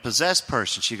playing a possessed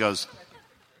person. She goes,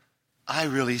 I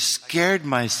really scared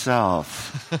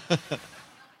myself.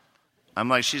 I'm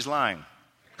like, she's lying.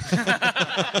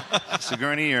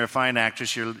 Sigourney, you're a fine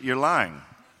actress. You're lying.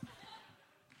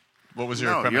 What was your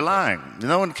No, equipment? you're lying.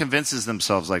 No one convinces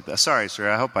themselves like that. Sorry, sir.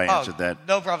 I hope I answered that.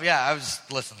 No problem. Yeah, I was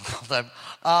listening the whole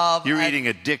time. You're eating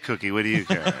a dick cookie. What do you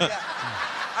care?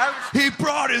 He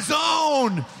brought his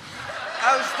own.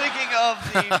 I was thinking of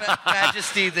the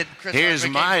majesty that Chris Here's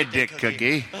Hardwick my gave me, dick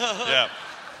cookie. Yeah.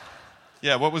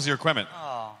 Yeah, what was your equipment?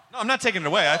 Oh. No, I'm not taking it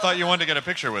away. I thought you wanted to get a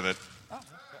picture with it.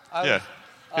 Yeah.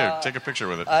 Here, take a picture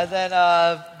with it. Then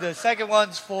the second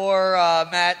one's for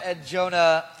Matt and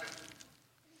Jonah.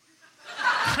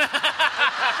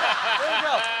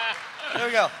 There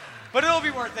we go. But it'll be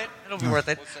worth it. It'll be worth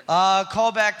it.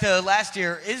 Call back to last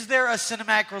year. Is there a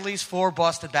cinematic release for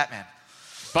Boston Batman?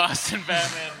 Boston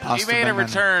Batman. Boston He made a Batman.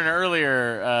 return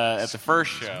earlier at the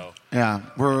first show. Yeah,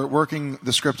 we're working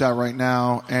the script out right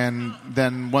now, and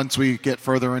then once we get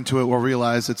further into it, we'll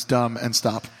realize it's dumb and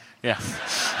stop. Yeah.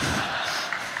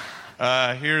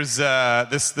 Here's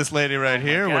this lady right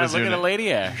here. God, What is look your at a name?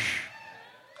 Lady Ash.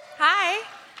 Hi,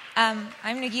 I'm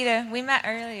Nagita. We met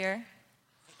earlier.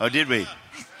 Oh, did we?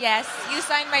 Yes, you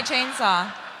signed my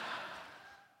chainsaw.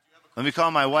 Let me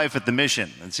call my wife at the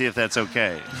mission and see if that's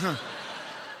okay.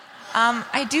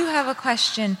 I do have a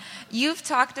question. You've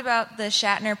talked about the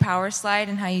Shatner power slide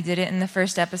and how you did it in the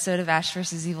first episode of Ash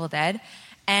vs. Evil Dead,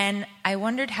 and I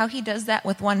wondered how he does that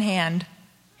with one hand.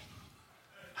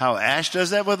 How Ash does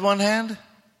that with one hand?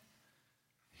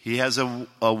 He has a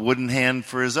wooden hand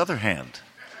for his other hand.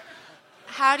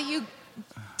 How do you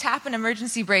tap an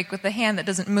emergency brake with the hand that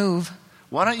doesn't move?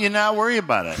 Why don't you not worry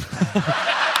about it?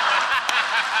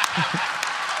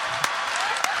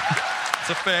 It's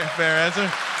a fair answer.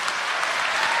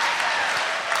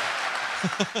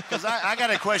 Because I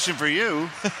got a question for you.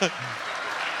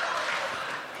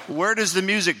 Where does the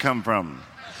music come from?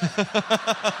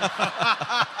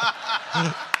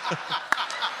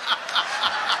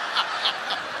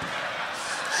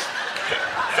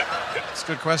 It's a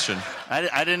good question.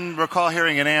 I didn't recall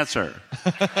hearing an answer.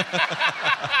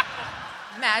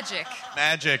 Magic.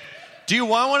 Magic. Do you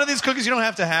want one of these cookies? You don't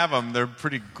have to have them. They're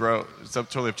pretty gross. It's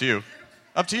totally up to you.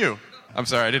 Up to you. I'm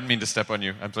sorry. I didn't mean to step on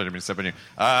you. I'm sorry. I didn't mean to step on you.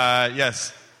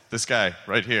 Yes. This guy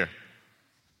right here.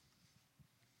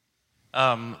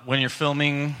 When you're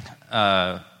filming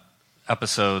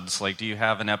episodes, like, do you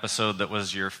have an episode that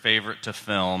was your favorite to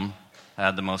film,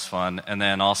 had the most fun, and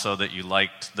then also that you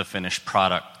liked the finished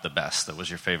product the best, that was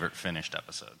your favorite finished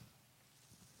episode?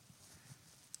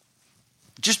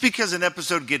 Just because an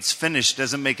episode gets finished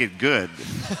doesn't make it good.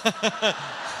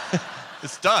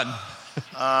 It's done.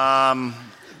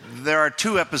 There are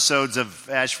 2 episodes of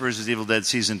Ash vs. Evil Dead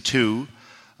Season 2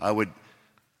 I would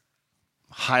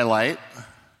highlight.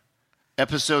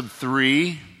 Episode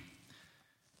 3,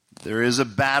 there is a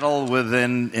battle with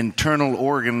an internal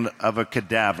organ of a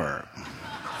cadaver.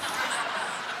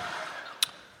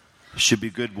 Should be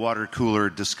good water cooler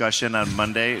discussion on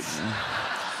Monday.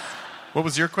 What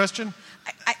was your question?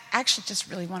 I actually just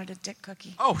really wanted a dick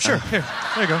cookie. Oh, sure. Here.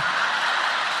 There you go.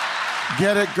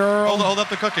 Get it, girl. Hold up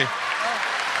the cookie.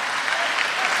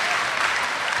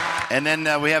 And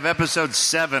then we have episode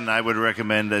 7, I would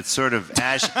recommend. That's sort of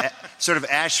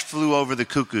Ash flew over the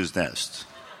cuckoo's nest.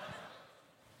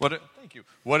 Thank you.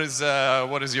 What is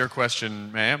your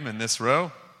question, ma'am, in this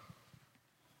row?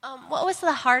 What was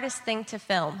the hardest thing to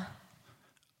film?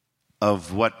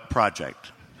 Of what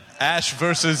project? Ash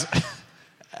versus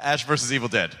Evil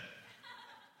Dead.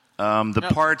 The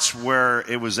parts where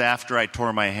it was after I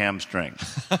tore my hamstring.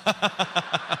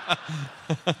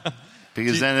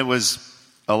 Because then it was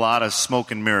a lot of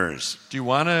smoke and mirrors. Do you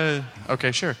want to...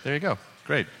 Okay, sure. There you go.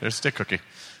 Great. There's stick cookie.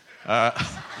 Now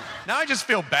I just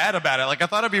feel bad about it. Like, I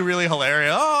thought it'd be really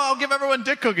hilarious. Oh, I'll give everyone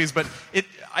dick cookies. But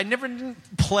I never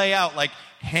didn't play out, like,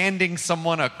 handing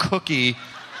someone a cookie.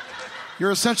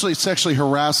 You're essentially sexually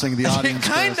harassing the audience.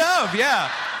 Kind of,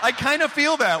 yeah. I kind of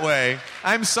feel that way.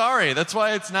 I'm sorry. That's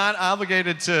why it's not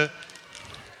obligated to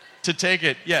take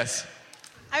it. Yes.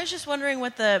 I was just wondering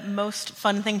what the most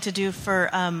fun thing to do for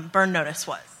Burn Notice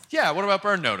was. Yeah, what about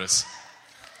Burn Notice?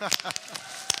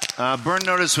 Burn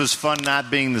Notice was fun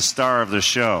not being the star of the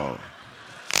show.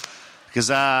 Because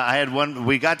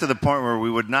we got to the point where we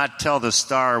would not tell the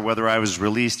star whether I was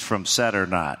released from set or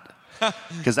not.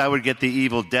 Because I would get the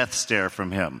evil death stare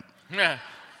from him. Yeah.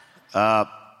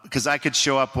 Because I could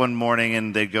show up one morning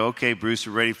and they'd go, okay, Bruce,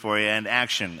 we're ready for you, and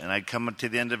action. And I'd come up to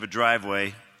the end of a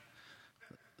driveway,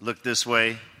 look this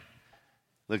way,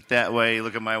 look that way,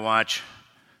 look at my watch,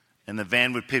 and the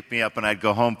van would pick me up and I'd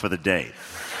go home for the day.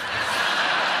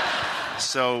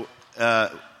 So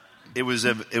it was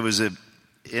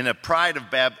in a pride of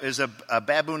is a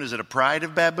baboon. Is it a pride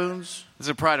of baboons? It's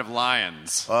a pride of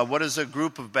lions. What is a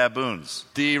group of baboons?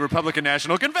 The Republican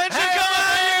National Convention. Hey! Come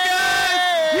on, you guys!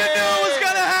 You knew it was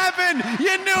gonna happen.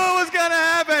 You knew it was gonna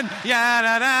happen. Yeah,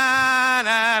 na na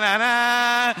na na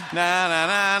na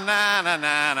na na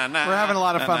na na na. We're having a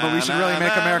lot of fun, but we should really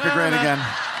make America great again.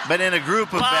 But in a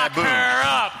group of baboons.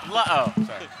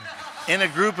 Sorry. In a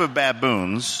group of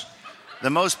baboons, the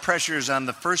most pressure is on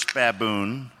the first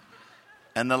baboon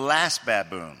and the last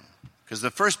baboon. Because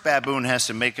the first baboon has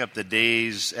to make up the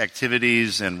day's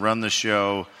activities and run the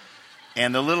show.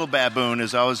 And the little baboon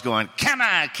is always going, come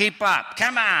on, keep up,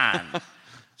 come on.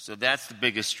 So that's the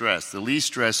biggest stress. The least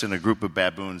stress in a group of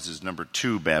baboons is number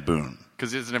 2 baboon.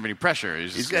 Because he doesn't have any pressure.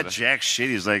 He's got jack shit.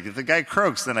 He's like, if the guy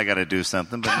croaks, then I got to do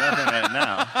something, but nothing right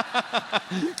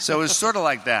now. So it was sort of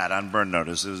like that on Burn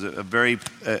Notice. It was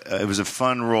it was a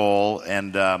fun role,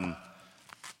 and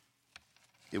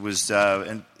it was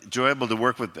enjoyable to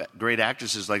work with great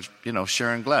actresses like,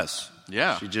 Sharon Gless.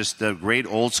 Yeah. She's just a great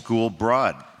old school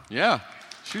broad. Yeah.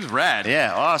 She was rad.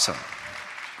 Yeah, awesome.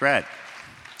 Great.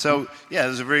 So, yeah, it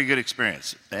was a very good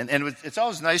experience. And it's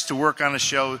always nice to work on a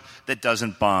show that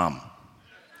doesn't bomb.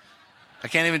 I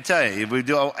can't even tell you.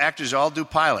 Actors all do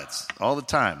pilots all the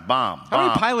time. Bomb. How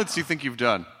many pilots do you think you've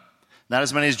done? Not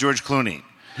as many as George Clooney.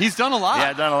 He's done a lot.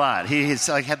 Yeah, done a lot. He's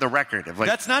like had the record of like.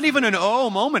 That's not even an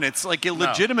moment. It's like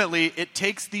legitimately, it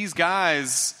takes these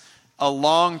guys a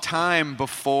long time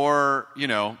before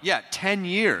 10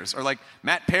 years, or like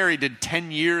Matt Perry did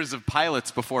 10 years of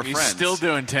pilots before He's Friends. still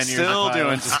doing 10 years. Still of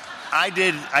doing. I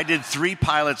did 3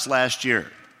 pilots last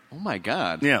year. Oh my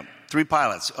God. Yeah, 3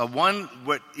 pilots.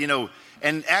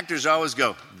 And actors always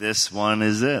go, "This one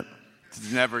is it."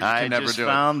 I just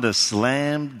found the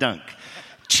slam dunk.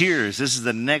 Cheers. This is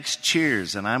the next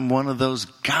Cheers, and I'm one of those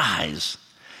guys.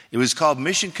 It was called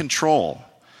Mission Control.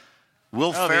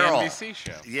 Will Ferrell. The NBC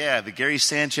show. Yeah, the Gary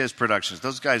Sanchez productions.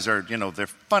 Those guys are, they're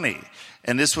funny.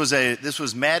 And this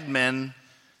was Mad Men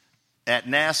at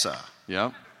NASA.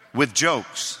 Yeah. With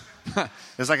jokes. It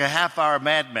was like a half-hour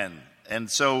Mad Men. And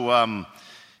so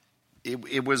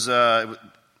it was the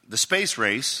space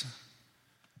race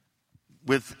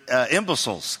with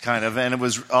imbeciles, kind of, and it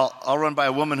was all run by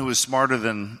a woman who was smarter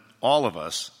than all of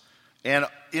us. And,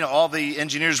 all the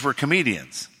engineers were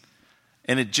comedians.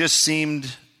 And it just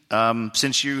seemed,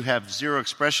 since you have zero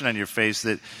expression on your face,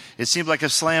 that it seemed like a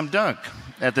slam dunk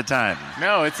at the time.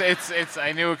 No, it's.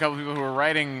 I knew a couple people who were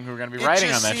going to be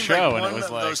writing on that show, and it was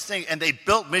like those things. And they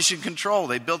built Mission Control.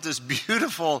 They built this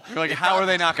beautiful. You're like, how are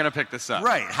they not going to pick this up?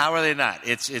 Right? How are they not?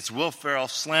 It's Will Ferrell,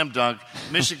 slam dunk,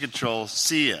 Mission Control.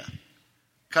 See ya.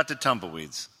 Cut to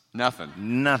tumbleweeds. Nothing.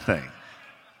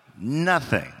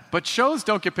 But shows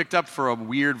don't get picked up for a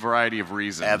weird variety of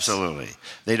reasons. Absolutely.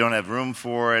 They don't have room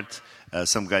for it.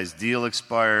 Some guy's deal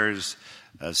expires.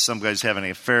 Some guy's having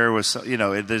an affair with some,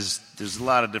 there's a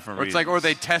lot of different reasons. Or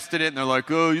they tested it and they're like,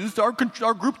 oh,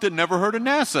 our group that never heard of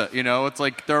NASA. It's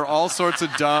like there are all sorts of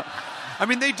dumb. I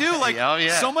mean, they do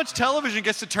so much television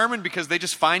gets determined because they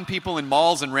just find people in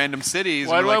malls in random cities.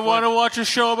 Why do I want to watch a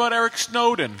show about Eric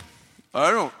Snowden?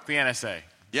 I don't. The NSA.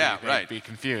 Yeah, They'd be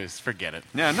confused. Forget it.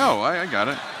 Yeah, no, I got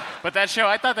it. But that show,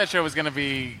 I thought that show was going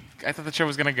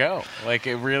to go. Like,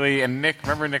 it really, and Nick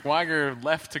Weiger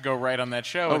left to go write on that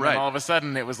show. And then all of a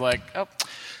sudden it was like, oh.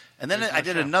 And then I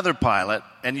did another pilot,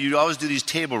 and you always do these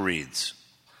table reads.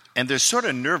 And they're sort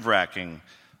of nerve-wracking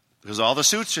because all the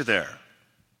suits are there.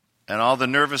 And all the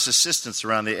nervous assistants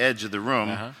around the edge of the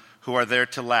room who are there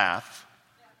to laugh,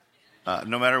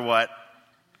 no matter what.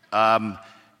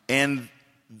 And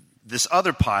this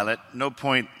other pilot, no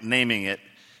point naming it,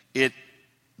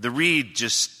 the read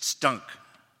just stunk.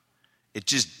 It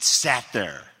just sat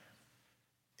there.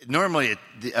 Normally,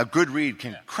 a good read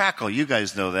can crackle. You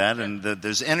guys know that. And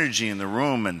there's energy in the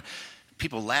room, and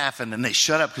people laugh, and then they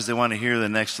shut up because they want to hear the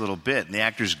next little bit, and the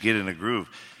actors get in a groove.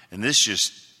 And this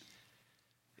just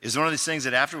is one of these things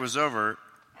that after it was over,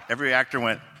 every actor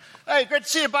went, hey, great to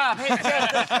see you, Bob. Hey,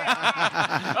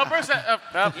 Bruce,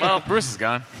 Bruce is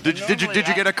gone. Did you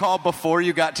get a call before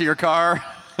you got to your car?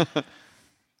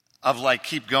 Of like,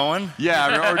 keep going?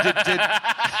 Yeah,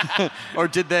 or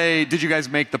did you guys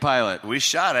make the pilot? We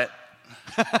shot it.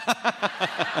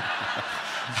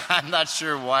 I'm not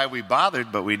sure why we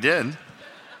bothered, but we did.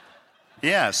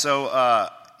 Yeah, so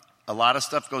a lot of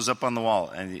stuff goes up on the wall,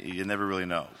 and you never really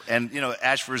know. And,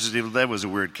 Ash vs. Evil Dead was a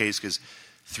weird case because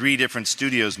 3 different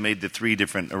studios made the 3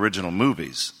 different original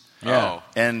movies. Yeah.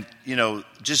 And,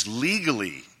 just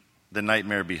legally, the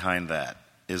nightmare behind that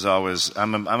is always,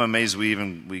 I'm amazed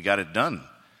we got it done.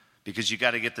 Because you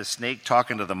got to get the snake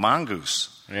talking to the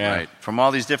mongoose. Yeah. Right. From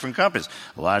all these different companies.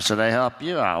 Why should I help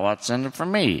you out? What's in it for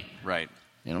me? Right.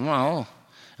 Well,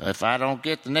 if I don't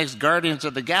get the next Guardians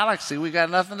of the Galaxy, we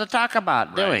got nothing to talk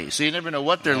about, do we? So you never know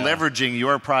what they're leveraging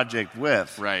your project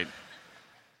with. Right.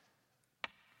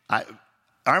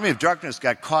 Army of Darkness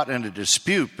got caught in a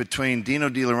dispute between Dino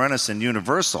De Laurentiis and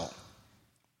Universal.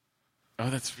 Oh,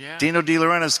 that's, yeah. Dino De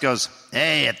Laurentiis goes,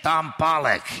 hey, Tom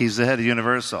Pollock. He's the head of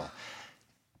Universal.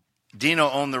 Dino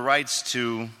owned the rights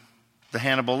to the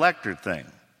Hannibal Lecter thing.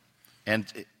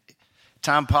 And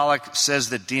Tom Pollock says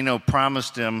that Dino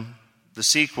promised him the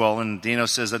sequel, and Dino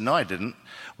says that, no, I didn't.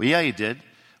 Well, yeah, you did.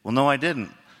 Well, no, I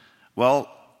didn't. Well,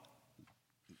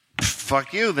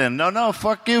 fuck you then. No,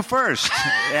 fuck you first.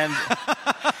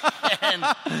 and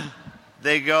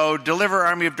they go, deliver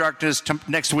Army of Darkness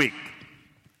next week.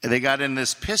 And they got in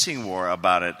this pissing war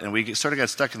about it, and we sort of got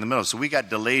stuck in the middle. So we got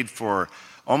delayed for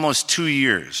almost 2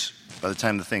 years by the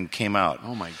time the thing came out.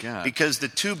 Oh, my God. Because the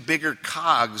 2 bigger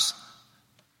cogs...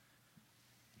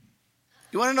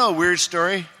 You want to know a weird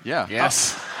story? Yeah.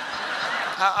 Yes.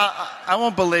 I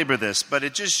won't belabor this, but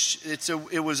it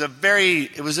was a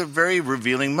very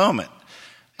revealing moment.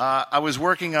 I was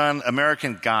working on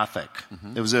American Gothic.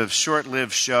 Mm-hmm. It was a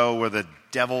short-lived show where the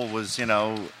devil was,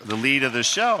 the lead of the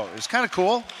show. It was kind of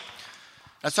cool.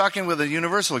 I was talking with a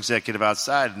Universal executive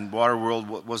outside, and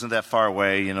Waterworld wasn't that far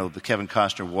away, the Kevin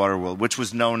Costner Waterworld, which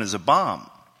was known as a bomb.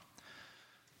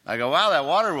 I go, wow, that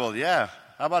Waterworld, yeah.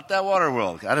 How about that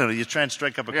Waterworld? I don't know. You try and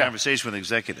strike up a conversation with an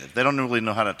executive. They don't really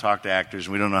know how to talk to actors,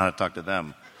 and we don't know how to talk to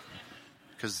them.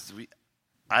 Because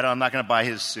I'm not going to buy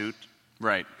his suit.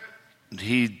 Right.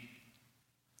 He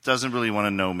doesn't really want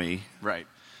to know me. Right.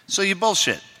 So you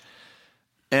bullshit.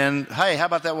 And, hey, how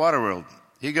about that Waterworld?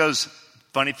 He goes,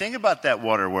 funny thing about that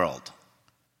Waterworld.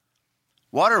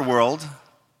 Waterworld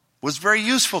was very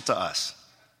useful to us.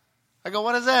 I go,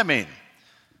 what does that mean?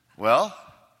 Well...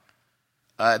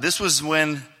 this was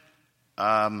when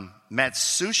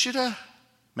Matsushita,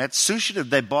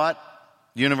 they bought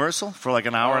Universal for like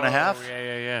an hour and a half.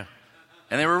 Yeah.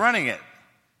 And they were running it.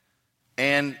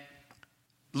 And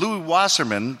Louis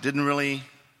Wasserman didn't really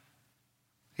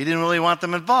want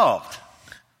them involved.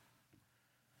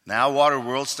 Now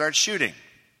Waterworld starts shooting.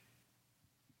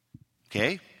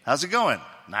 Okay, how's it going?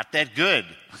 Not that good.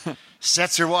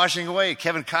 Sets are washing away.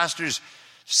 Kevin Costner's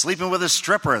sleeping with a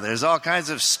stripper. There's all kinds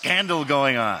of scandal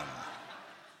going on.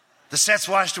 The set's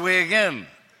washed away again.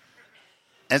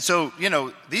 And so,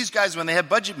 these guys, when they have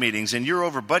budget meetings and you're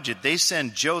over budget, they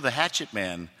send Joe the Hatchet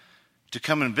Man to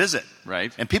come and visit.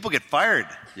 Right. And people get fired.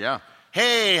 Yeah.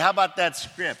 Hey, how about that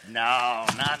script? No,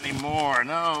 not anymore.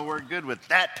 No, we're good with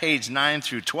that page 9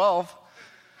 through 12.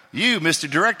 You, Mr.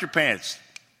 Director Pants,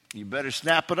 you better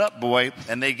snap it up, boy.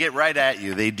 And they get right at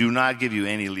you. They do not give you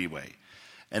any leeway.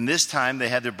 And this time they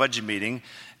had their budget meeting,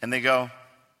 and they go,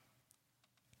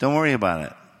 don't worry about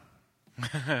it.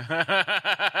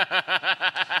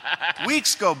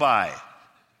 Weeks go by.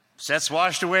 Set's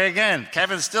washed away again.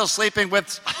 Kevin's still sleeping with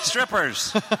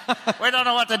strippers. We don't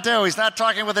know what to do. He's not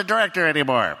talking with the director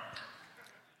anymore.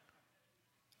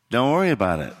 Don't worry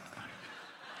about it.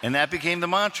 And that became the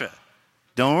mantra.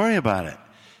 Don't worry about it.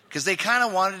 Because they kind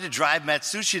of wanted to drive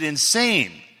Matsushita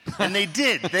insane. And they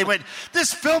did. They went,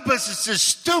 this film business is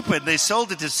stupid. They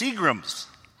sold it to Seagram's.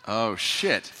 Oh,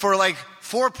 shit. For like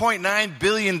 $4.9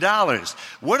 billion.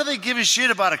 What do they give a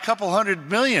shit about a couple $100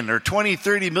 million or 20,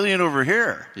 30 million over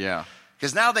here? Yeah.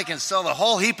 Because now they can sell the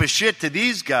whole heap of shit to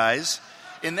these guys.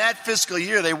 In that fiscal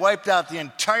year, they wiped out the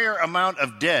entire amount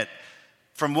of debt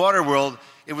from Waterworld.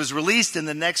 It was released in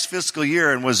the next fiscal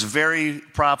year and was very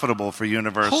profitable for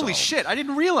Universal. Holy shit, I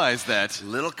didn't realize that.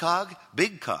 Little cog,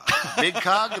 big cog. Big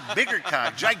cog, bigger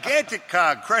cog. Gigantic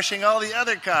cog, crushing all the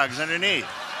other cogs underneath.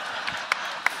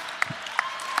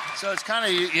 So it's kind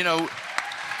of, you know,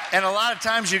 and a lot of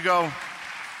times you go,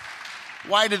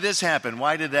 why did this happen?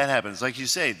 Why did that happen? It's like you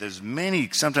say, there's many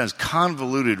sometimes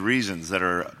convoluted reasons that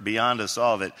are beyond us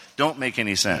all that don't make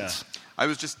any sense. Yeah. I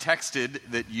was just texted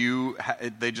that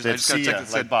I just got a text that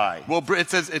said, bye. Well, it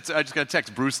says, I just got a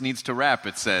text, Bruce needs to wrap,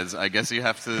 it says. I guess you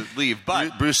have to leave.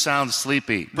 But Bruce sounds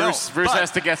sleepy. Bruce has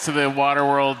to get to the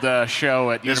Waterworld show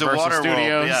at Universal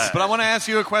Studios. Yeah. But I want to ask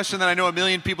you a question that I know a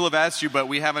million people have asked you, but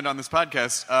we haven't on this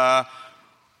podcast.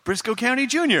 Briscoe County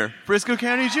Jr. Maybe,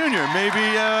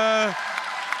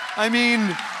 I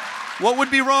mean, what would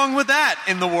be wrong with that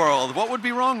in the world? What would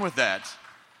be wrong with that?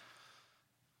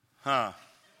 Huh.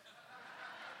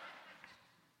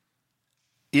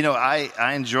 You know,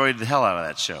 I enjoyed the hell out of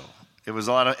that show. It was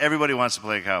a lot of, everybody wants to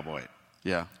play a cowboy.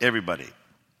 Yeah. Everybody.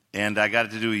 And I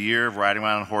got to do a year of riding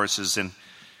around on horses and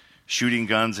shooting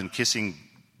guns and kissing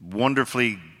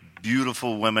wonderfully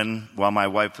beautiful women while my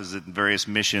wife was at various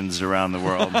missions around the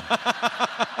world.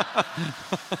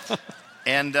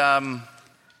 And,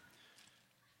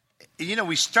 you know,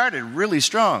 we started really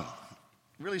strong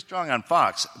on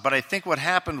Fox. But I think what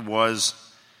happened was,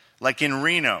 like in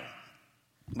Reno,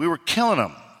 we were killing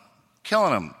them,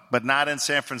 but not in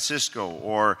San Francisco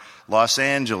or Los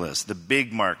Angeles, the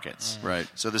big markets. Right.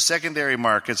 So the secondary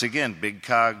markets, again, big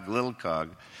cog, little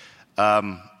cog.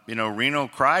 You know, Reno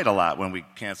cried a lot when we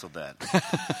canceled that.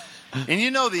 And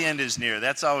you know the end is near.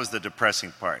 That's always the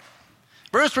depressing part.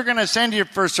 Bruce, we're going to send you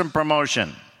for some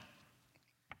promotion.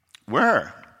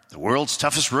 Where? The world's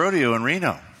toughest rodeo in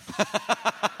Reno.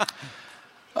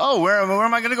 Oh, where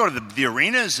am I going to go? To the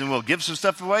arenas and we'll give some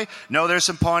stuff away? No, there's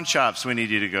some pawn shops we need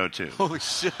you to go to. Holy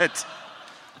shit.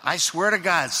 I swear to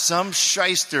God, some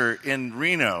shyster in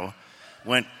Reno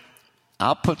went,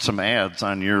 I'll put some ads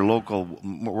on your local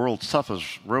world's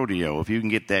toughest rodeo if you can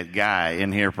get that guy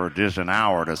in here for just an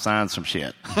hour to sign some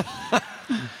shit.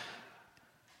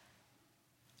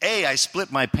 I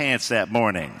split my pants that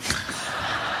morning.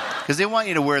 Because they want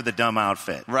you to wear the dumb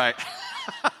outfit. Right.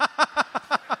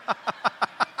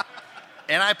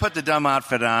 And I put the dumb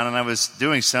outfit on, and I was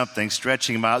doing something,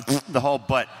 stretching them out, the whole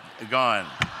butt gone.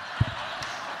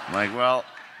 I'm like, well,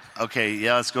 okay,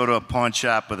 yeah, let's go to a pawn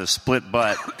shop with a split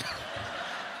butt.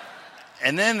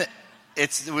 And then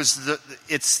it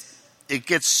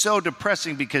gets so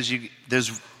depressing because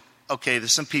there's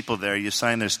some people there, you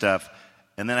sign their stuff,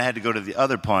 and then I had to go to the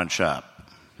other pawn shop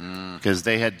because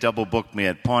they had double booked me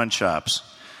at pawn shops.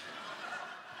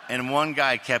 And one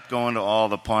guy kept going to all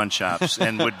the pawn shops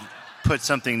and would put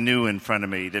something new in front of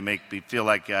me to make me feel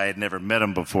like I had never met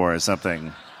him before or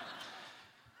something.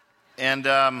 And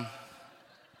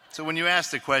so when you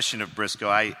ask the question of Briscoe,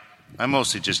 I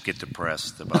mostly just get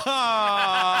depressed about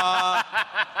it.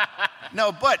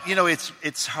 No, but, you know,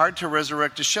 it's hard to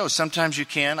resurrect a show. Sometimes you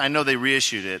can. I know they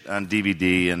reissued it on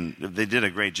DVD, and they did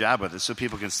a great job with it, so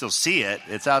people can still see it.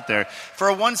 It's out there. For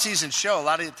a one-season show, a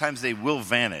lot of the times they will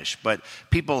vanish, but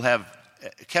people have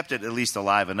kept it at least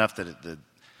alive enough that the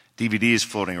DVD is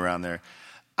floating around there.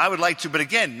 I would like to, but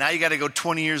again, now you got to go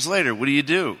 20 years later. What do you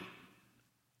do?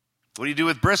 What do you do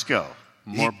with Briscoe?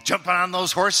 More jumping on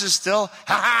those horses still?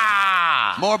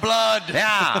 Ha-ha! More blood.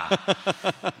 Yeah.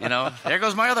 You know, there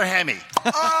goes my other hammy.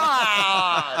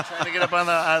 Ah! Trying to get up on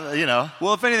the, you know.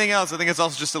 Well, if anything else, I think it's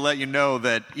also just to let you know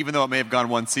that even though it may have gone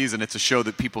one season, it's a show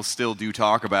that people still do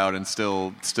talk about and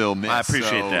still miss. I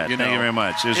appreciate that. Thank you very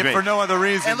much. It was great. For no other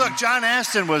reason. And look, John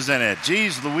Astin was in it.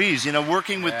 Jeez Louise. You know,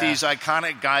 working with these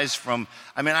iconic guys from,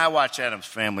 I mean, I watch Addams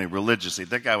Family religiously.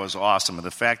 That guy was awesome. And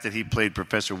the fact that he played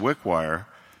Professor Wickwire,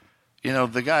 you know,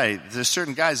 there's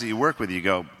certain guys that you work with, you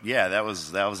go, yeah, that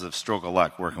was a stroke of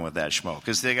luck working with that schmo.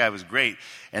 Because the guy was great.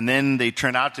 And then they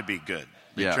turned out to be good.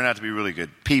 They Yeah. turn out to be really good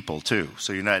people, too.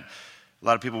 So you're not... A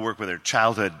lot of people work with their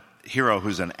childhood hero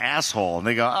who's an asshole, and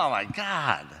they go, oh, my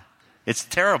God. It's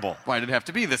terrible. Why did it have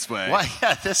to be this way? Why?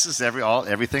 Yeah, this is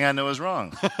everything I know is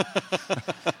wrong.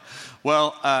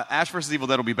 Well, Ash vs. Evil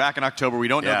Dead will be back in October. We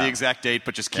don't know the exact date,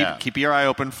 but just keep your eye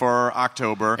open for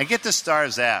October. And get the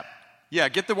Stars app. Yeah,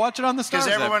 watch it on the Stars app.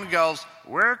 Because everyone goes,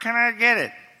 where can I get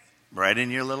it? Right in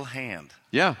your little hand.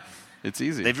 Yeah, it's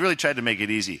easy. They've really tried to make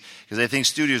it easy. Because I think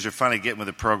studios are finally getting with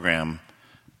a program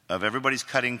of everybody's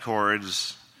cutting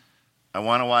cords. I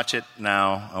want to watch it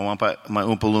now. I want my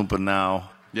Oompa Loompa now.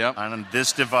 Yep. On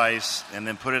this device, and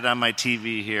then put it on my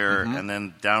TV here, and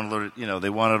then download it. You know, they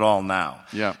want it all now.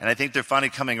 Yeah. And I think they're finally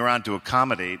coming around to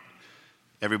accommodate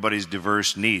everybody's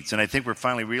diverse needs. And I think we're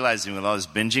finally realizing with all this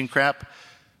binging crap,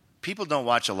 people don't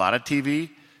watch a lot of TV.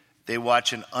 They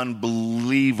watch an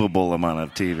unbelievable amount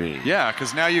of TV. Yeah,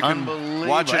 because now you can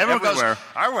watch it Everyone everywhere.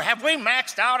 Goes, have we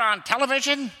maxed out on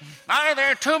television? Are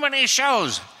there too many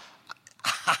shows?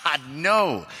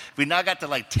 No. We now got to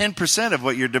like 10% of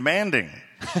what you're demanding.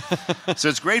 So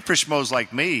it's great for schmoes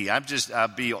like me. I'll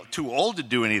be too old to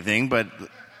do anything, but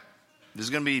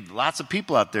there's going to be lots of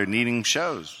people out there needing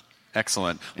shows.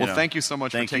 Excellent. Well, thank you so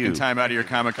much for taking you. time out of your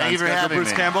Comic-Con Thank you for schedule, having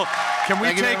Bruce me. Campbell. Can we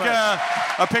Thank you take very much.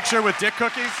 a picture with Dick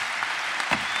Cookies?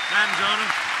 I'm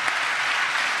Jonah.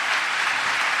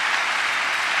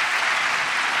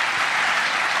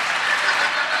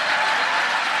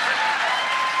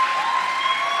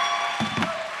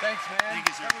 Thanks, man. Thank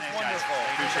you, sir. That was Thanks, wonderful.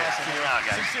 guys. Appreciate it. Check it out,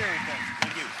 guys. Sincerely, thanks.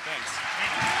 Thank you. Thanks.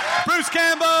 Bruce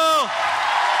Campbell!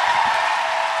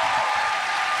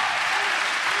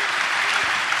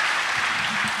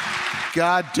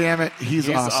 God damn it, he's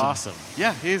awesome.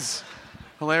 Yeah, he's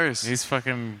hilarious. He's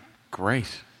fucking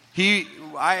great.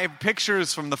 I have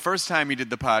pictures from the first time he did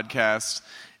the podcast,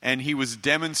 and he was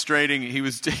demonstrating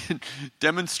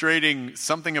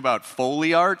something about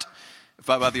Foley art,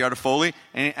 about the art of Foley,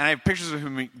 and I have pictures of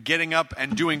him getting up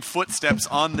and doing footsteps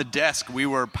on the desk we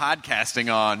were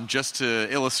podcasting on just to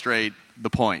illustrate the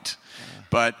point.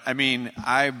 But, I mean,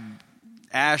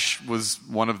 Ash was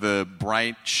one of the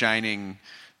bright, shining...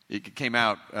 It came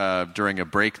out during a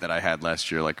break that I had last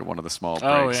year, like one of the small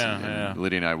breaks. And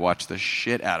Lydia and I watched the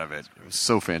shit out of it. It was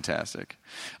so fantastic.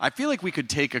 I feel like we could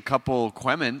take a couple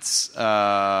quemments.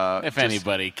 If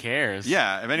anybody cares.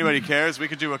 Yeah, if anybody cares, we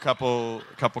could do a couple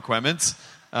quemments.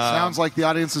 Sounds like the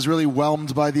audience is really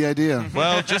whelmed by the idea.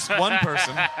 Well, just one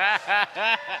person.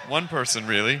 One person,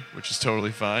 really, which is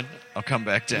totally fine. I'll come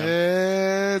back down.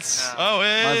 My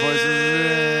voice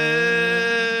is...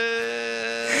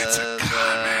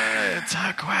 It's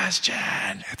a question.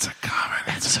 It's a comment.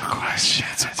 It's a question.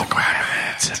 It's a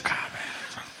comment. It's a comment.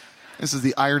 This is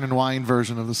the Iron and Wine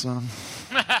version of the song.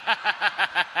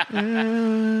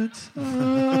 It's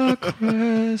a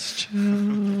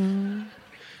question.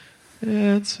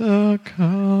 It's a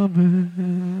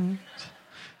comment.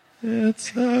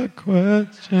 It's a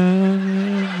question.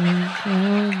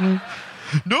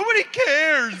 Nobody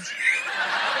cares.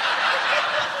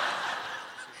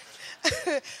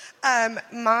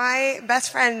 My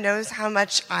best friend knows how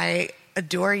much I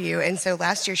adore you, and so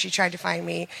last year she tried to find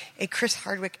me a Chris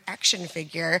Hardwick action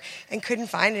figure and couldn't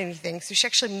find anything, so she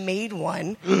actually made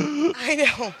one. I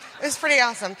know. It was pretty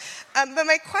awesome. But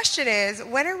my question is,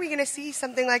 when are we going to see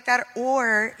something like that,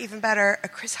 or even better, a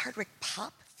Chris Hardwick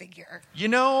pop figure? You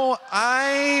know,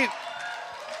 I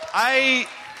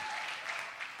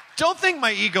don't think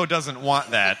my ego doesn't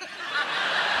want that.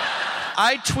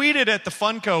 I tweeted at the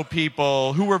Funko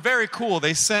people who were very cool.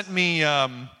 They sent me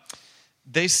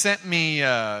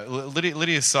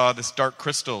Lydia saw this Dark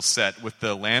Crystal set with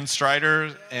the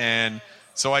Landstrider, and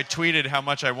so I tweeted how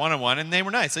much I wanted one, and they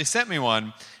were nice. They sent me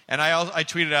one, and I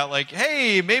tweeted out like,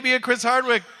 hey, maybe a Chris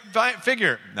Hardwick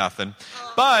figure. Nothing.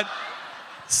 But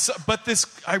this,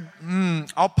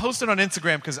 I'll post it on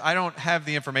Instagram because I don't have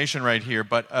the information right here,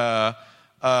 but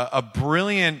a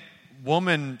brilliant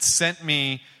woman sent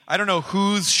me, I don't know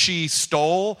whose she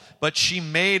stole, but she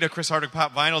made a Chris Hardwick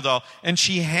pop vinyl doll, and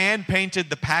she hand-painted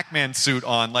the Pac-Man suit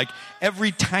on, like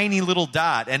every tiny little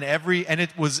dot, and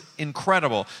it was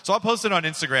incredible. So I'll post it on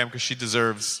Instagram because she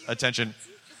deserves attention.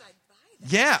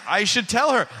 Yeah, I should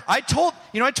tell her. I told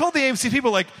the AMC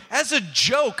people, like, as a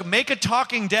joke, make a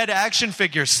Talking Dead action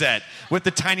figure set with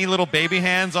the tiny little baby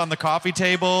hands on the coffee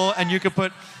table, and you could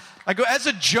put... I go, as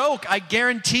a joke, I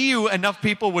guarantee you enough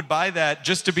people would buy that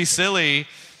just to be silly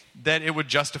that it would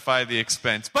justify the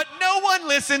expense. But no one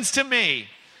listens to me,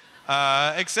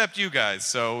 except you guys.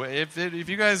 So if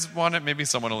you guys want it, maybe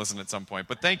someone will listen at some point.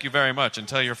 But thank you very much, and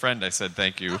tell your friend I said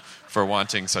thank you for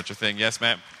wanting such a thing. Yes,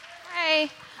 ma'am? Hi.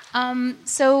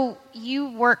 So you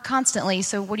work constantly.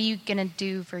 So what are you going to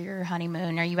do for your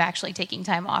honeymoon? Are you actually taking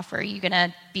time off, or are you going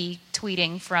to be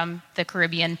tweeting from the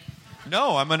Caribbean?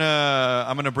 No, I'm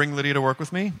gonna bring Lydia to work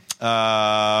with me.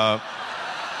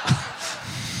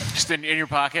 Just in your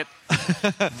pocket.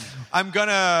 We're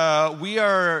gonna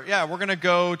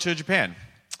go to Japan.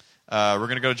 We're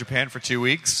gonna go to Japan for 2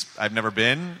 weeks. I've never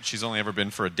been. She's only ever been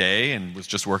for a day and was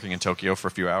just working in Tokyo for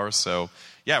a few hours. So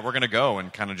yeah, we're gonna go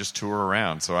and kind of just tour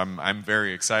around. So I'm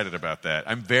very excited about that.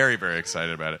 I'm very, very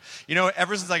excited about it. You know,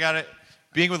 ever since I got it,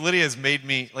 being with Lydia has made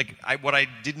me, what I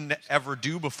didn't ever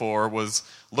do before was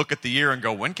look at the year and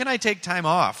go, when can I take time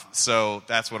off? So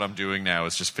that's what I'm doing now,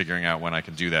 is just figuring out when I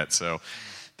can do that. So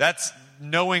that's,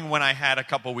 knowing when I had a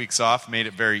couple weeks off made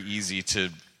it very easy to,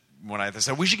 when I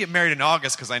said, we should get married in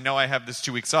August because I know I have this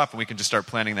 2 weeks off and we can just start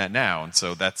planning that now. And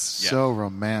so that's, So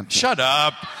romantic. Shut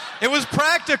up. It was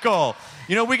practical.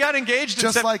 You know, we got engaged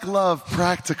just like love,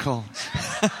 practical.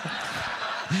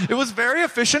 It was a very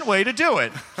efficient way to do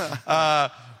it.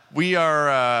 Because we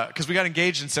got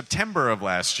engaged in September of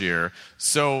last year,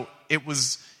 so it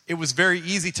was very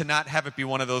easy to not have it be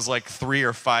one of those 3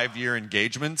 or 5 year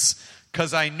engagements.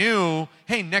 Because I knew,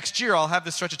 hey, next year I'll have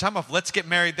this stretch of time off. Let's get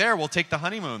married there. We'll take the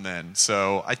honeymoon then.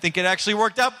 So I think it actually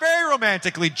worked out very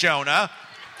romantically, Jonah.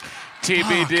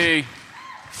 TBD.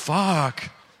 Fuck.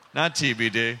 Not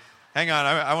TBD. Hang on,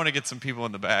 I want to get some people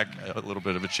in the back a little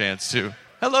bit of a chance too.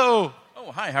 Hello.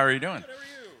 Oh, hi, how are you doing? Good, how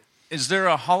are you? Is there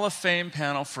a Hall of Fame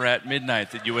panel for At Midnight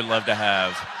that you would love to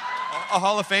have? A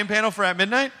Hall of Fame panel for At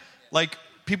Midnight? Like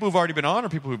people who've already been on or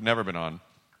people who've never been on?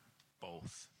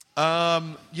 Both.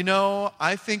 You know,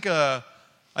 I think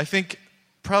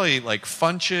probably like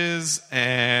Funches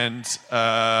and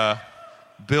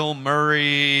Bill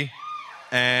Murray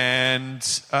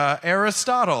and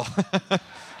Aristotle.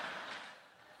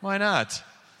 Why not?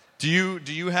 Do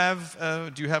you have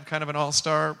kind of an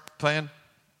all-star plan?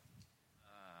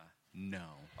 No.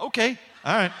 Okay.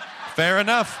 All right. Fair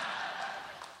enough.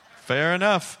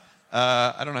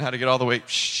 I don't know how to get all the way.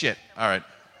 Shit. All right.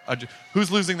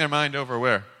 Who's losing their mind over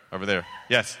where? Over there.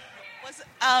 Yes.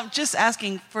 Just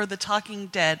asking for the Talking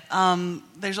Dead.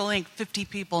 There's only 50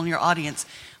 people in your audience.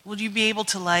 Would you be able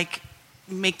to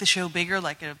make the show bigger,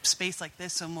 like a space like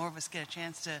this, so more of us get a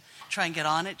chance to try and get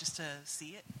on it, just to see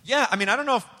it? Yeah. I mean, I don't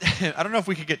know if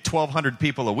we could get 1,200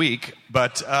 people a week,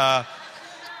 but I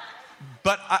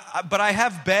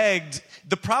have begged.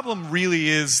 The problem really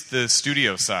is the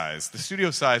studio size. The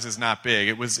studio size is not big.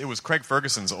 It was Craig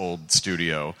Ferguson's old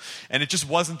studio, and it just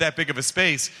wasn't that big of a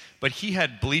space. But he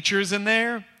had bleachers in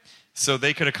there, so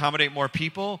they could accommodate more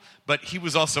people. But he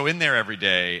was also in there every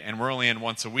day, and we're only in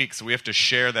once a week, so we have to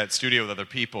share that studio with other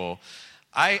people.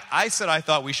 I said I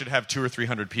thought we should have 200 or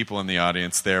 300 people in the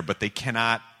audience there, but they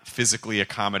cannot physically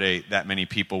accommodate that many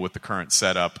people with the current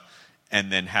setup,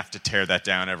 and then have to tear that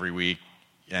down every week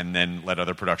and then let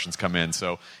other productions come in.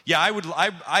 So yeah, I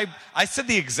said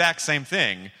the exact same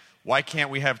thing. Why can't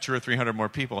we have 200 or 300 more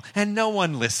people? And no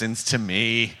one listens to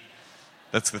me.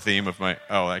 That's the theme of my...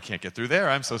 Oh, I can't get through there.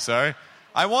 I'm so sorry.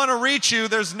 I want to reach you.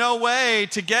 There's no way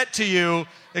to get to you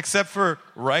except for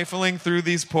rifling through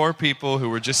these poor people who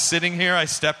were just sitting here. I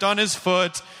stepped on his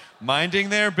foot, minding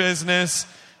their business,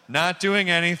 not doing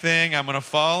anything. I'm going to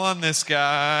fall on this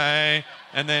guy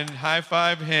and then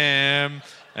high-five him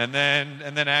and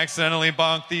then accidentally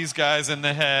bonk these guys in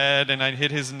the head, and I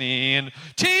hit his knee. And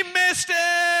Team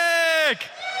Mystic!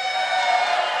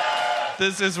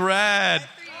 This is rad.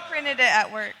 Printed it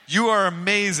at work. You are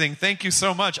amazing. Thank you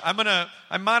so much. I'm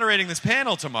moderating this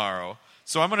panel tomorrow,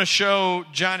 so I'm going to show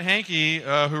John Hankey,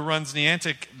 who runs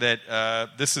Niantic, that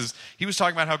he was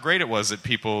talking about how great it was that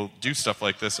people do stuff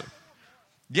like this.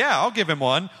 Yeah, I'll give him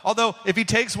one. Although, if he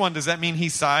takes one, does that mean he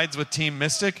sides with Team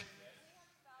Mystic?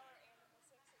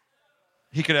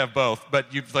 He could have both,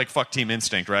 but you'd fuck Team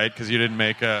Instinct, right? Because you didn't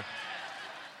make a...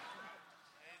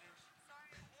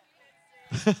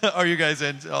 Are you guys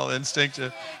all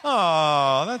instinctive?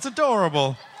 Oh, that's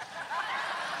adorable.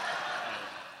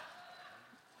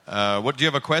 What, do you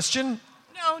have a question?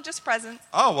 No, just presents.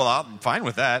 Oh, well, I'm fine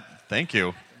with that. Thank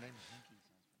you.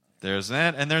 There's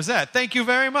that, and there's that. Thank you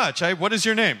very much. What is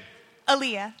your name?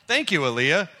 Aaliyah. Thank you,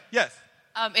 Aaliyah. Yes.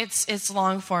 It's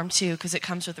long form too because it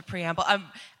comes with a preamble.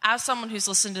 As someone who's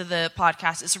listened to the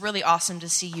podcast, it's really awesome to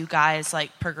see you guys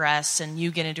progress and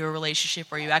you get into a relationship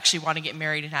where you actually want to get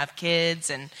married and have kids,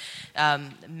 and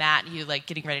Matt, you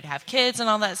getting ready to have kids and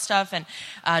all that stuff, and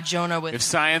Jonah with if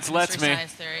science lets me,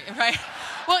 science theory, right?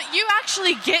 Well, you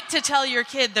actually get to tell your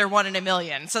kid they're one in a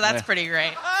million, so that's pretty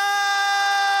great.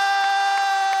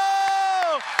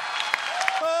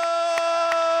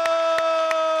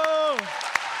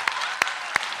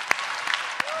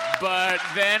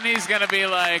 then he's going to be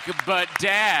like, but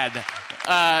Dad,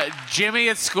 Jimmy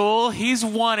at school, he's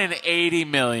 1 in 80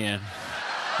 million.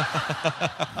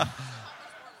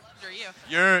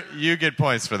 You get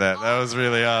points for that. That was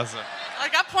really awesome. I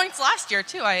got points last year,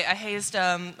 too. I hazed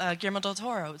Guillermo del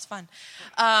Toro. It was fun.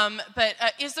 But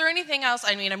is there anything else?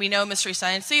 I mean, we know Mystery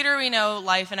Science Theater, we know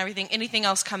Life and everything. Anything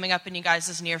else coming up in you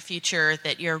guys' near future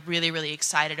that you're really, really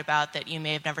excited about that you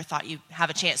may have never thought you'd have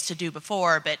a chance to do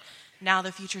before, but now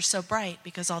the future's so bright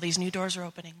because all these new doors are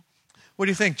opening? What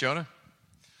do you think, Jonah?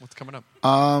 What's coming up?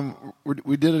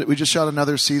 We did it. We just shot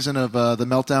another season of The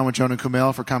Meltdown with Jonah and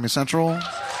Kumail for Comedy Central,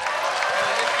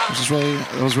 which is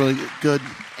really good.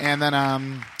 And then I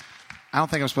don't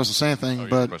think I'm supposed to say anything,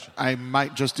 but I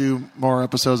might just do more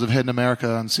episodes of Hidden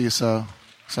America on CSO.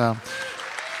 So,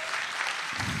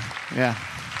 yeah.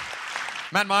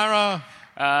 Matt Myra.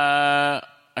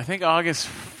 I think August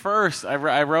 1st.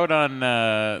 I wrote on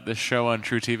the show on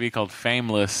True TV called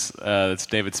Fameless. That's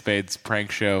David Spade's prank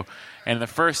show, and the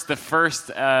first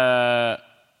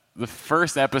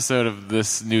episode of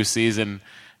this new season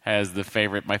has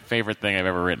my favorite thing I've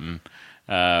ever written.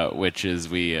 Which is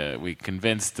we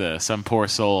convinced some poor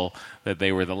soul that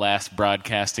they were the last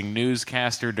broadcasting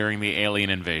newscaster during the alien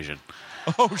invasion.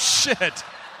 Oh, shit.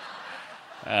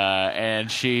 And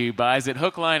she buys it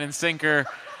hook, line, and sinker,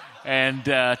 and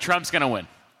Trump's going to win.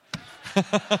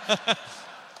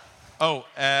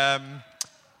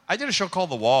 I did a show called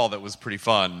The Wall that was pretty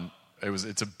fun.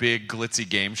 It's a big, glitzy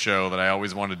game show that I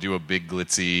always wanted to do, a big,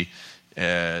 glitzy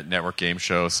network game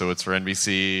show. So it's for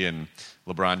NBC, and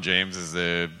LeBron James is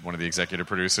one of the executive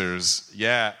producers.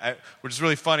 Yeah, which is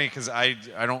really funny because I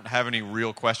don't have any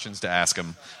real questions to ask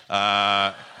him.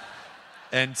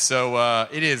 And so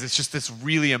it is. It's just this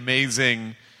really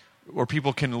amazing where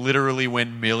people can literally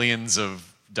win millions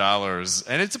of dollars.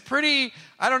 And it's a pretty,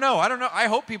 I don't know. I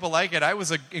hope people like it. I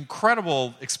was an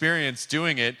incredible experience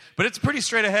doing it. But it's a pretty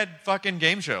straight ahead fucking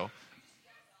game show.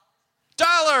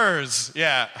 Dollars!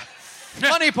 Yeah.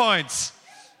 Money points.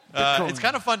 It's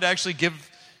kind of fun to actually give,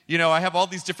 I have all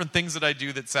these different things that I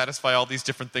do that satisfy all these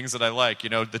different things that I like.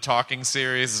 The Talking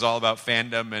series is all about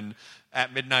fandom, and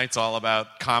At Midnight's all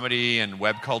about comedy and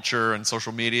web culture and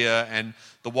social media, and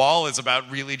The Wall is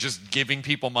about really just giving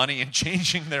people money and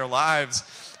changing their lives.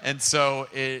 And so,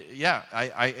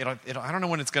 I don't know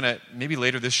when it's going to, maybe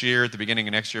later this year, at the beginning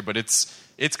of next year, but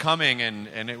it's coming,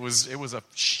 and it was a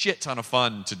shit ton of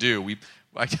fun to do.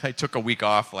 I took a week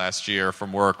off last year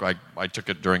from work. I took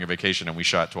it during a vacation, and we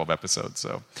shot 12 episodes.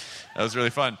 So that was really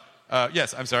fun.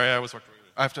 Yes, I'm sorry.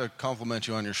 I have to compliment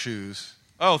you on your shoes.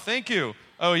 Oh, thank you.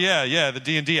 Oh, yeah. The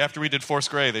D&D, after we did Force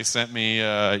Grey, they sent me,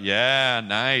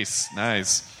 nice.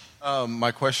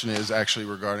 My question is actually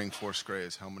regarding Force Grey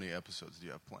is how many episodes do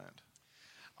you have planned?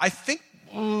 I think,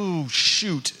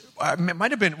 it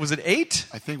might have been, was it 8?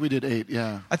 I think we did 8,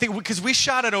 yeah. I think, because we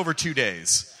shot it over 2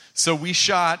 days. So we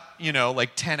shot,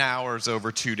 10 hours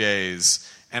over 2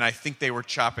 days, and I think they were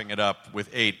chopping it up with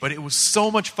 8. But it was so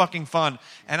much fucking fun,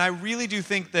 and I really do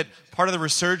think that part of the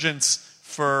resurgence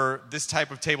for this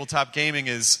type of tabletop gaming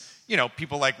is,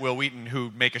 people like Will Wheaton who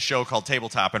make a show called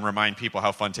Tabletop and remind people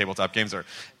how fun tabletop games are.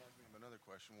 Another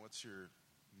question,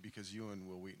 because you and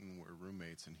Will Wheaton were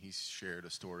roommates, and he shared a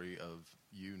story of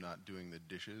you not doing the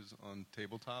dishes on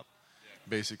Tabletop,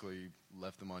 basically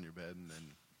left them on your bed, and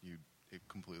then you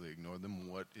completely ignored them.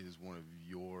 What is one of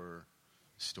your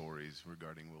stories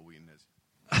regarding Will Wheaton?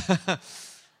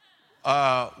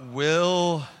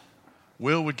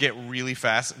 Will would get really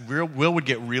fast. Will would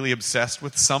get really obsessed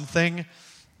with something,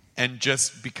 and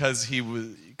just because he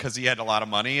had a lot of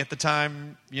money at the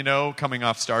time, coming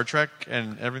off Star Trek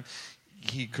and everything,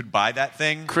 he could buy that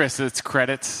thing. Chris, it's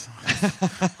credits.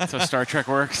 That's how Star Trek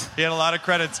works. He had a lot of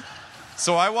credits.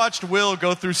 So I watched Will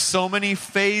go through so many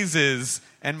phases.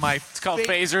 And it's called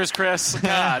phasers, Chris.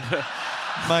 God.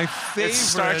 My favorite it's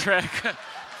Star Trek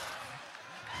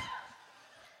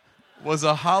was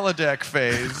a holodeck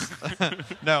phase.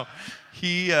 No,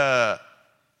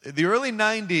 the early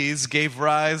 90s gave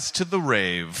rise to the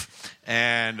rave.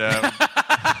 And that's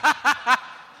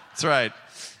right.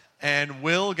 And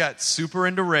Will got super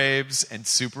into raves and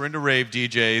super into rave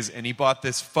DJs, and he bought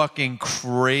this fucking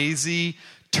crazy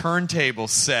turntable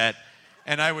set.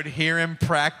 And I would hear him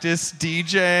practice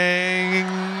DJing.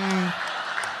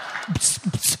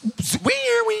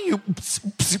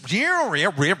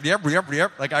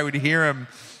 Like I would hear him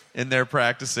in there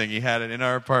practicing. He had it in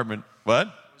our apartment. What?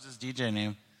 What was his DJ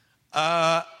name?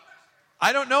 I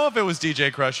don't know if it was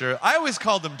DJ Crusher. I always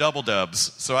called them Double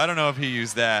Dubs, so I don't know if he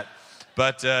used that.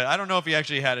 But I don't know if he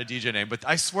actually had a DJ name. But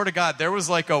I swear to God, there was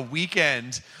like a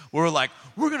weekend where we're like,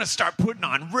 we're going to start putting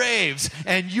on raves,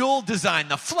 and you'll design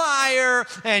the flyer,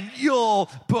 and you'll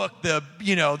book the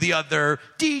other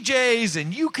DJs,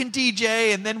 and you can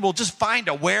DJ, and then we'll just find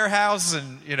a warehouse,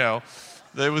 and,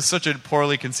 it was such a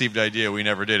poorly conceived idea. We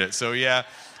never did it. So, yeah,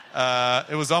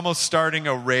 it was almost starting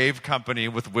a rave company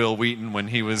with Will Wheaton when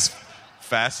he was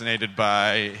fascinated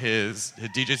by his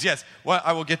DJs. Yes, well,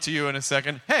 I will get to you in a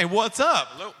second. Hey, what's up?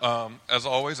 Hello. As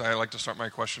always, I like to start my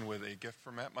question with a gift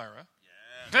from Matt Myra.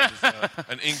 Yeah.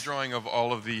 An ink drawing of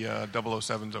all of the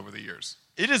 007s over the years.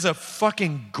 It is a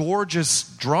fucking gorgeous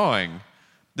drawing.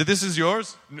 This is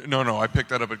yours? No, I picked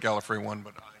that up at Gallifrey 1,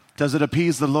 but Does it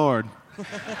appease the Lord?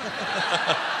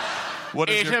 What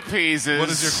is It appeases. What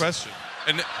is your question?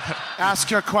 And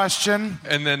Ask your question.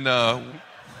 And then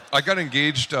I got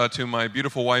engaged to my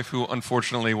beautiful wife, who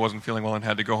unfortunately wasn't feeling well and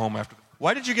had to go home after.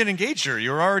 Why did you get engaged to her?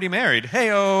 You were already married.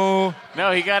 Hey-oh.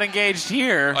 No, he got engaged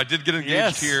here. I did get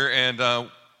engaged here, and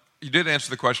you did answer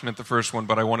the question at the first one,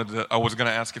 but I was going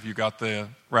to ask if you got the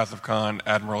Wrath of Khan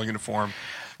Admiral uniform.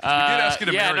 We did ask you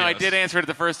to marry I us. did answer it at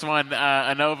the first one.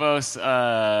 Anovos,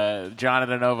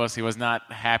 Jonathan Anovos, he was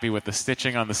not happy with the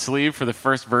stitching on the sleeve for the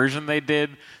first version they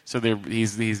did, so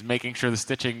he's making sure the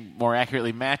stitching more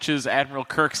accurately matches Admiral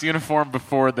Kirk's uniform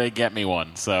before they get me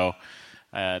one. So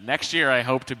next year I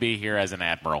hope to be here as an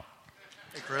admiral.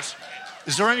 Hey, Chris,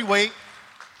 is there any way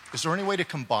to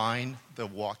combine The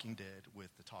Walking Dead with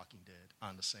The Talking Dead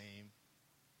on the same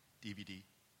DVD?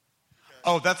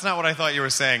 Oh, that's not what I thought you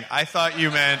were saying. I thought you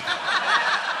meant...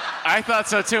 I thought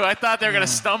so, too. I thought they were going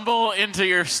to stumble into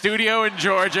your studio in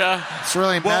Georgia. It's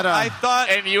really meta. I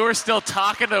thought... And you were still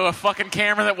talking to a fucking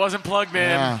camera that wasn't plugged in.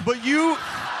 Yeah. But you...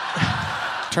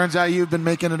 Turns out you've been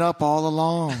making it up all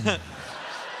along.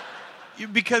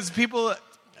 Because people...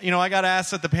 I got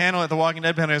asked at the panel, at the Walking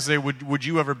Dead panel, yesterday, would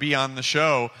you ever be on the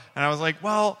show? And I was like,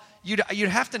 well, you'd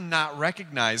have to not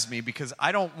recognize me because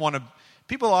I don't want to...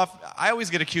 I always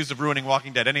get accused of ruining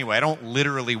Walking Dead anyway. I don't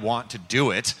literally want to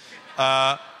do it.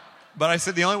 But I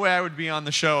said the only way I would be on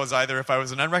the show is either if I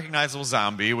was an unrecognizable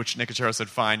zombie, which Nicotero said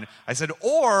fine. I said,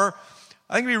 or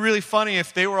I think it'd be really funny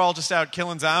if they were all just out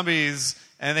killing zombies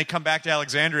and they come back to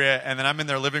Alexandria and then I'm in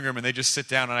their living room and they just sit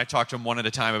down and I talk to them one at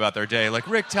a time about their day. Like,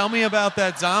 Rick, tell me about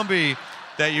that zombie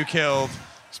that you killed.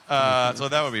 So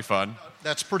that would be fun.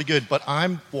 That's pretty good, but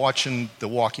I'm watching The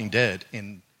Walking Dead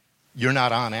and you're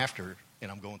not on after,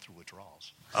 and I'm going through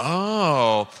withdrawals.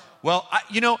 Oh. Well,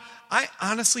 I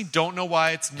honestly don't know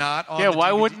why it's not on Yeah, the why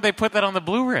DVD. wouldn't they put that on the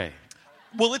Blu-ray?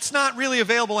 Well, it's not really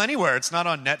available anywhere. It's not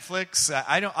on Netflix.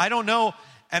 I don't know.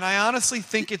 And I honestly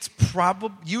think it's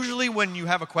probably... Usually when you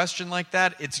have a question like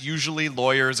that, it's usually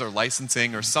lawyers or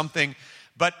licensing or something.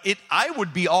 But I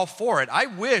would be all for it. I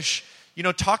wish,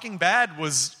 Talking Bad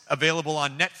was available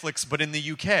on Netflix, but in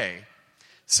the UK.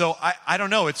 So I don't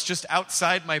know. It's just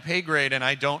outside my pay grade, and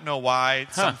I don't know why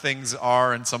some things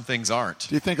are and some things aren't.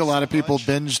 Do you think a lot of people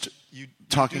binged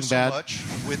Talking do so Bad? much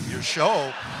with your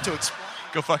show to explain.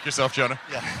 Go fuck yourself, Jonah.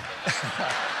 Yeah.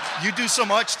 You do so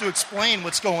much to explain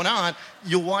what's going on.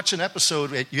 You'll watch an episode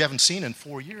that you haven't seen in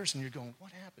 4 years, and you're going,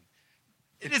 what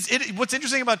happened? What's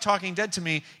interesting about Talking Dead to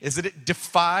me is that it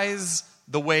defies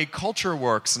the way culture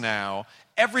works now.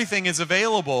 Everything is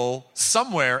available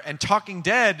somewhere, and Talking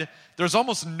Dead, there's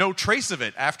almost no trace of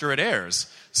it after it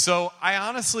airs. So I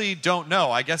honestly don't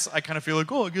know. I guess I kind of feel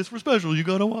like, I guess we're special. You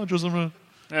got to watch us.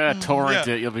 Torrent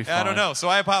it, you'll be fine. I don't know. So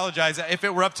I apologize if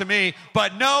it were up to me,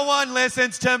 but no one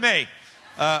listens to me.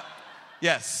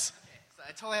 Yes.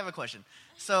 I totally have a question.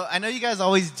 So I know you guys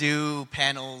always do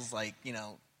panels like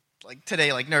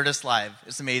today, like Nerdist Live.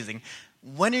 It's amazing.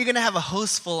 When are you going to have a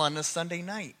host full on a Sunday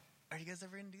night? Are you guys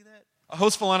ever going to do that? A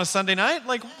host full on a Sunday night?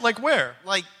 Like where?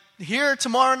 Like here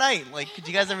tomorrow night. Like, could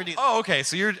you guys ever do that? Oh, okay.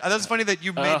 So that's funny that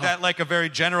you made that like a very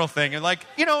general thing. And like,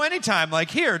 anytime, like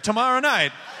here, tomorrow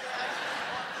night.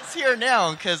 It's here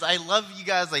now because I love you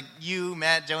guys, like you,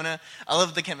 Matt, Jonah. I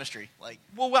love the chemistry.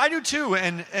 Well, I do too,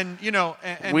 and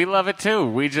we love it too.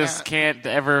 We just can't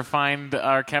ever find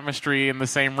our chemistry in the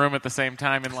same room at the same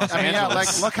time in Los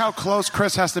Angeles. Look how close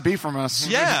Chris has to be from us.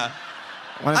 Yeah.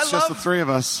 When it's just the three of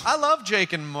us. I love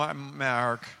Jake and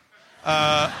Mark.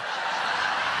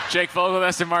 Jake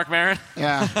Fogelnest and Mark Maron.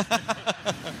 Yeah.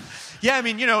 Yeah, I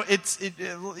mean,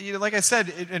 like I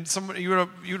said, and you would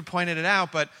have pointed it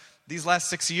out, but these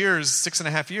last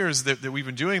 6.5 years that we've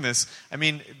been doing this, I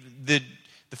mean, the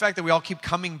fact that we all keep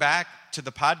coming back to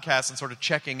the podcast and sort of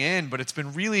checking in, but it's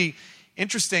been really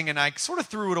interesting, and I sort of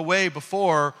threw it away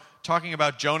before talking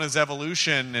about Jonah's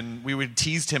evolution, and we would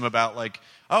teased him about like,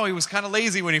 oh, he was kind of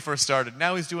lazy when he first started.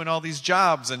 Now he's doing all these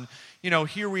jobs, and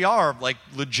here we are. Like,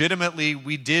 legitimately,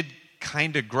 we did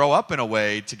kind of grow up in a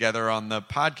way together on the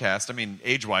podcast. I mean,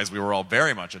 age-wise, we were all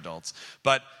very much adults,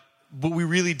 but we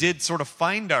really did sort of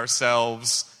find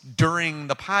ourselves during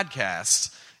the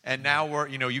podcast. And now we're,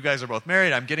 you guys are both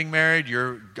married. I'm getting married.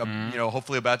 You're,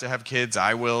 hopefully about to have kids.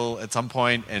 I will at some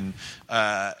point, and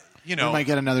we might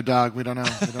get another dog. We don't know.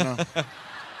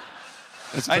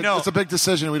 It's a big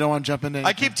decision. We don't want to jump into anything.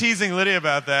 I keep teasing Lydia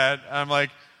about that. I'm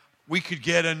like, we could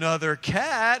get another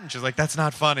cat. And she's like, that's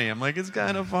not funny. I'm like, it's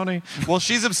kind of funny. Well,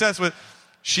 she's obsessed with,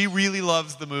 she really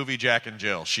loves the movie Jack and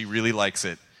Jill. She really likes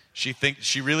it.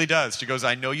 She really does. She goes,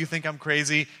 I know you think I'm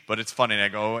crazy, but it's funny. And I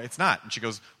go, it's not. And she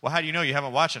goes, well, how do you know you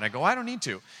haven't watched it? And I go, I don't need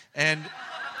to. And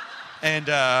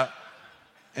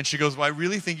she goes, well, I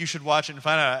really think you should watch it and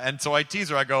find out. And so I tease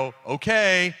her. I go,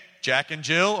 okay, Jack and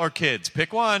Jill or kids?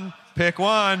 Pick one.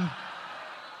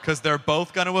 Because they're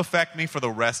both going to affect me for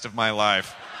the rest of my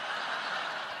life.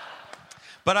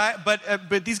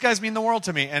 But these guys mean the world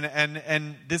to me,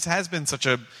 and this has been such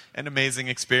an amazing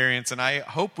experience, and I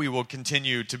hope we will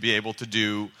continue to be able to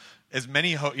do as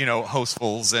many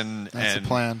hostfuls and that's the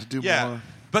plan to do more.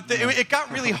 But it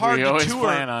got really hard we to always tour.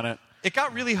 plan on it. It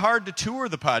got really hard to tour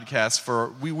the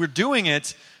podcast. We were doing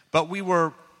it, but we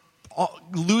were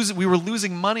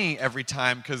losing money every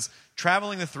time because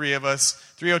traveling the three of us,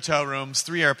 3 hotel rooms,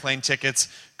 3 airplane tickets,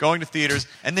 going to theaters,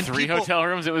 and then 3 hotel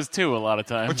rooms. It was 2 a lot of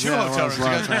times. Or 2 hotel rooms. A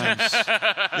lot of times.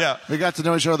 Yeah, we got to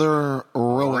know each other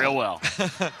real well.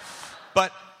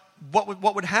 But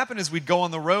what would happen is we'd go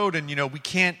on the road, and we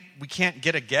can't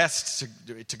get a guest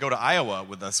to go to Iowa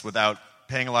with us without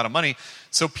paying a lot of money.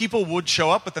 So people would show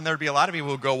up, but then there'd be a lot of people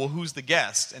who would go, well, who's the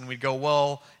guest? And we'd go,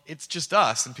 well, it's just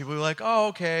us. And people would be like, oh,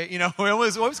 okay. We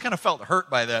always kind of felt hurt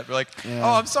by that. We're like,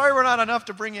 oh, I'm sorry we're not enough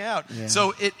to bring you out. Yeah.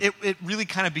 So it really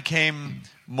kind of became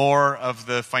more of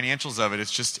the financials of it.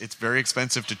 It's very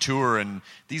expensive to tour, and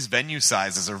these venue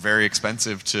sizes are very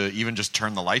expensive to even just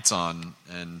turn the lights on.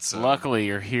 And so, luckily,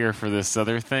 you're here for this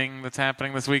other thing that's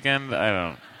happening this weekend.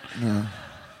 I don't.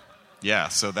 Yeah,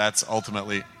 so that's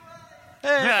ultimately.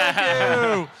 Hey,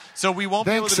 thank you. So we won't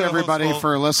be able to do everybody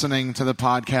for listening to the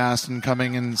podcast and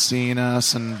coming and seeing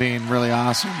us and being really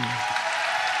awesome.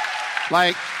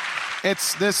 Like,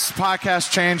 this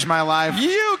podcast changed my life.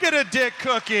 You get a dick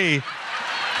cookie.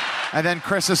 And then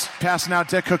Chris is passing out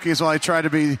dick cookies while I try to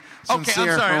be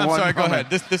sincere. Okay, I'm sorry. Go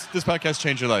moment. ahead. This podcast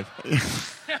changed your life.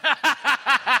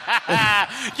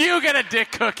 You get a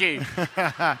dick cookie.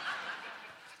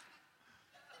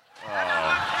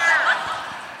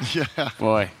 Yeah,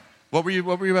 boy. What were you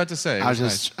about to say? I was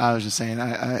just saying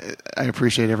I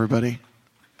appreciate everybody.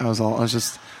 Now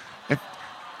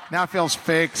it feels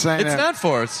fake saying it's not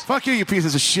forced. Fuck you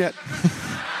pieces of shit.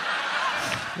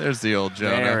 There's the old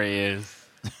Jonah. There he is.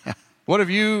 What have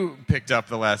you picked up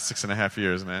the last 6.5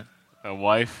 years, Matt? A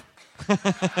wife.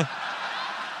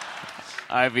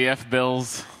 IVF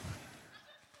bills.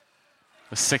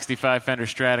 A 65 Fender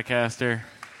Stratocaster.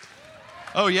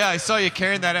 Oh, yeah, I saw you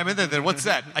carrying that. What's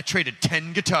that? I traded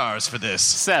 10 guitars for this.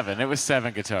 7. It was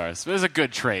 7 guitars. It was a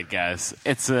good trade, guys.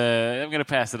 I'm going to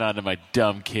pass it on to my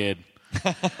dumb kid.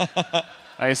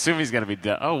 I assume he's going to be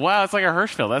dumb. Oh, wow, it's like a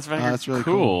Hirschfeld. That's really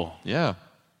cool. Yeah.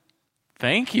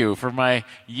 Thank you for my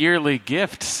yearly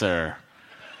gift, sir.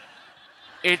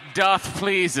 It doth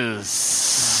pleases.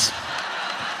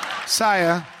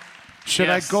 Sire, should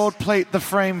I gold plate the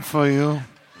frame for you?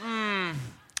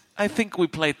 I think we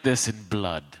plate this in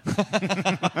blood.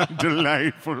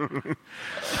 Delightful.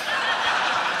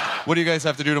 What do you guys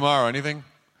have to do tomorrow? Anything?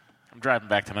 I'm driving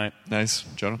back tonight. Nice.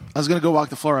 Jonah? I was going to go walk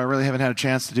the floor. I really haven't had a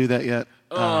chance to do that yet.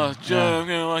 I'm going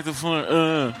to walk the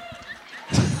floor.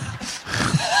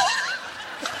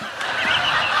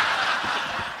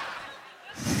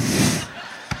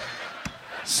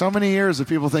 So many years of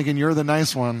people thinking you're the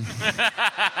nice one.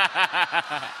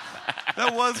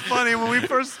 That was funny when the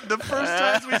first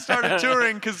times we started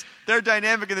touring, because their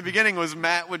dynamic in the beginning was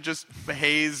Matt would just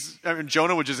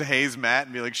Jonah would just haze Matt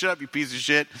and be like, shut up, you piece of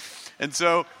shit. And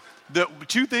so the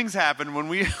 2 things happened when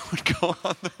we would go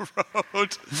on the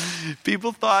road.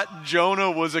 People thought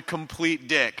Jonah was a complete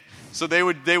dick. So they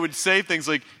would say things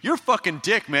like, you're a fucking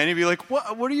dick, man. You'd be like,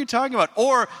 what are you talking about?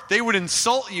 Or they would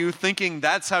insult you thinking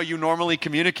that's how you normally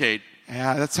communicate.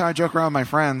 Yeah, that's how I joke around with my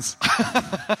friends.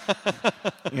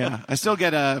 Yeah, I still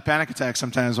get a panic attack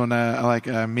sometimes when I like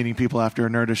meeting people after a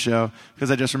Nerdist show, because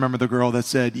I just remember the girl that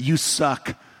said, you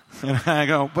suck. And I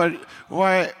go, but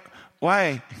why?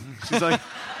 She's like,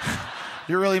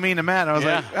 you're really mean to Matt. I was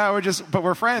like,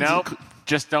 we're friends. Nope.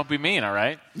 Just don't be mean, all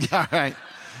right? Yeah, all right.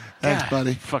 Thanks,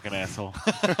 buddy. Fucking asshole.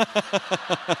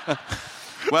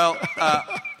 Well,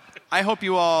 I hope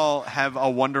you all have a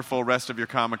wonderful rest of your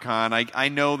Comic-Con. I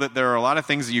know that there are a lot of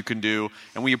things that you can do,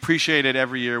 and we appreciate it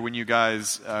every year when you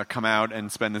guys come out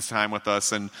and spend this time with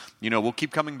us. And, we'll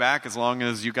keep coming back as long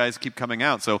as you guys keep coming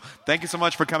out. So thank you so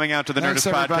much for coming out to the Thanks, Nerdist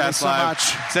everybody, Podcast so Live. much.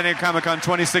 San Diego Comic-Con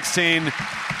 2016.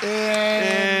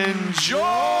 Enjoy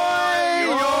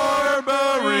your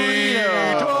burrito.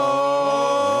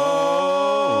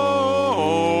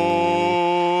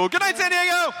 Good night, San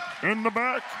Diego. In the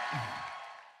back.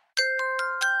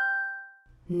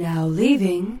 Now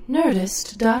leaving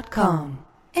Nerdist.com.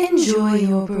 Enjoy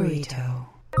your burrito.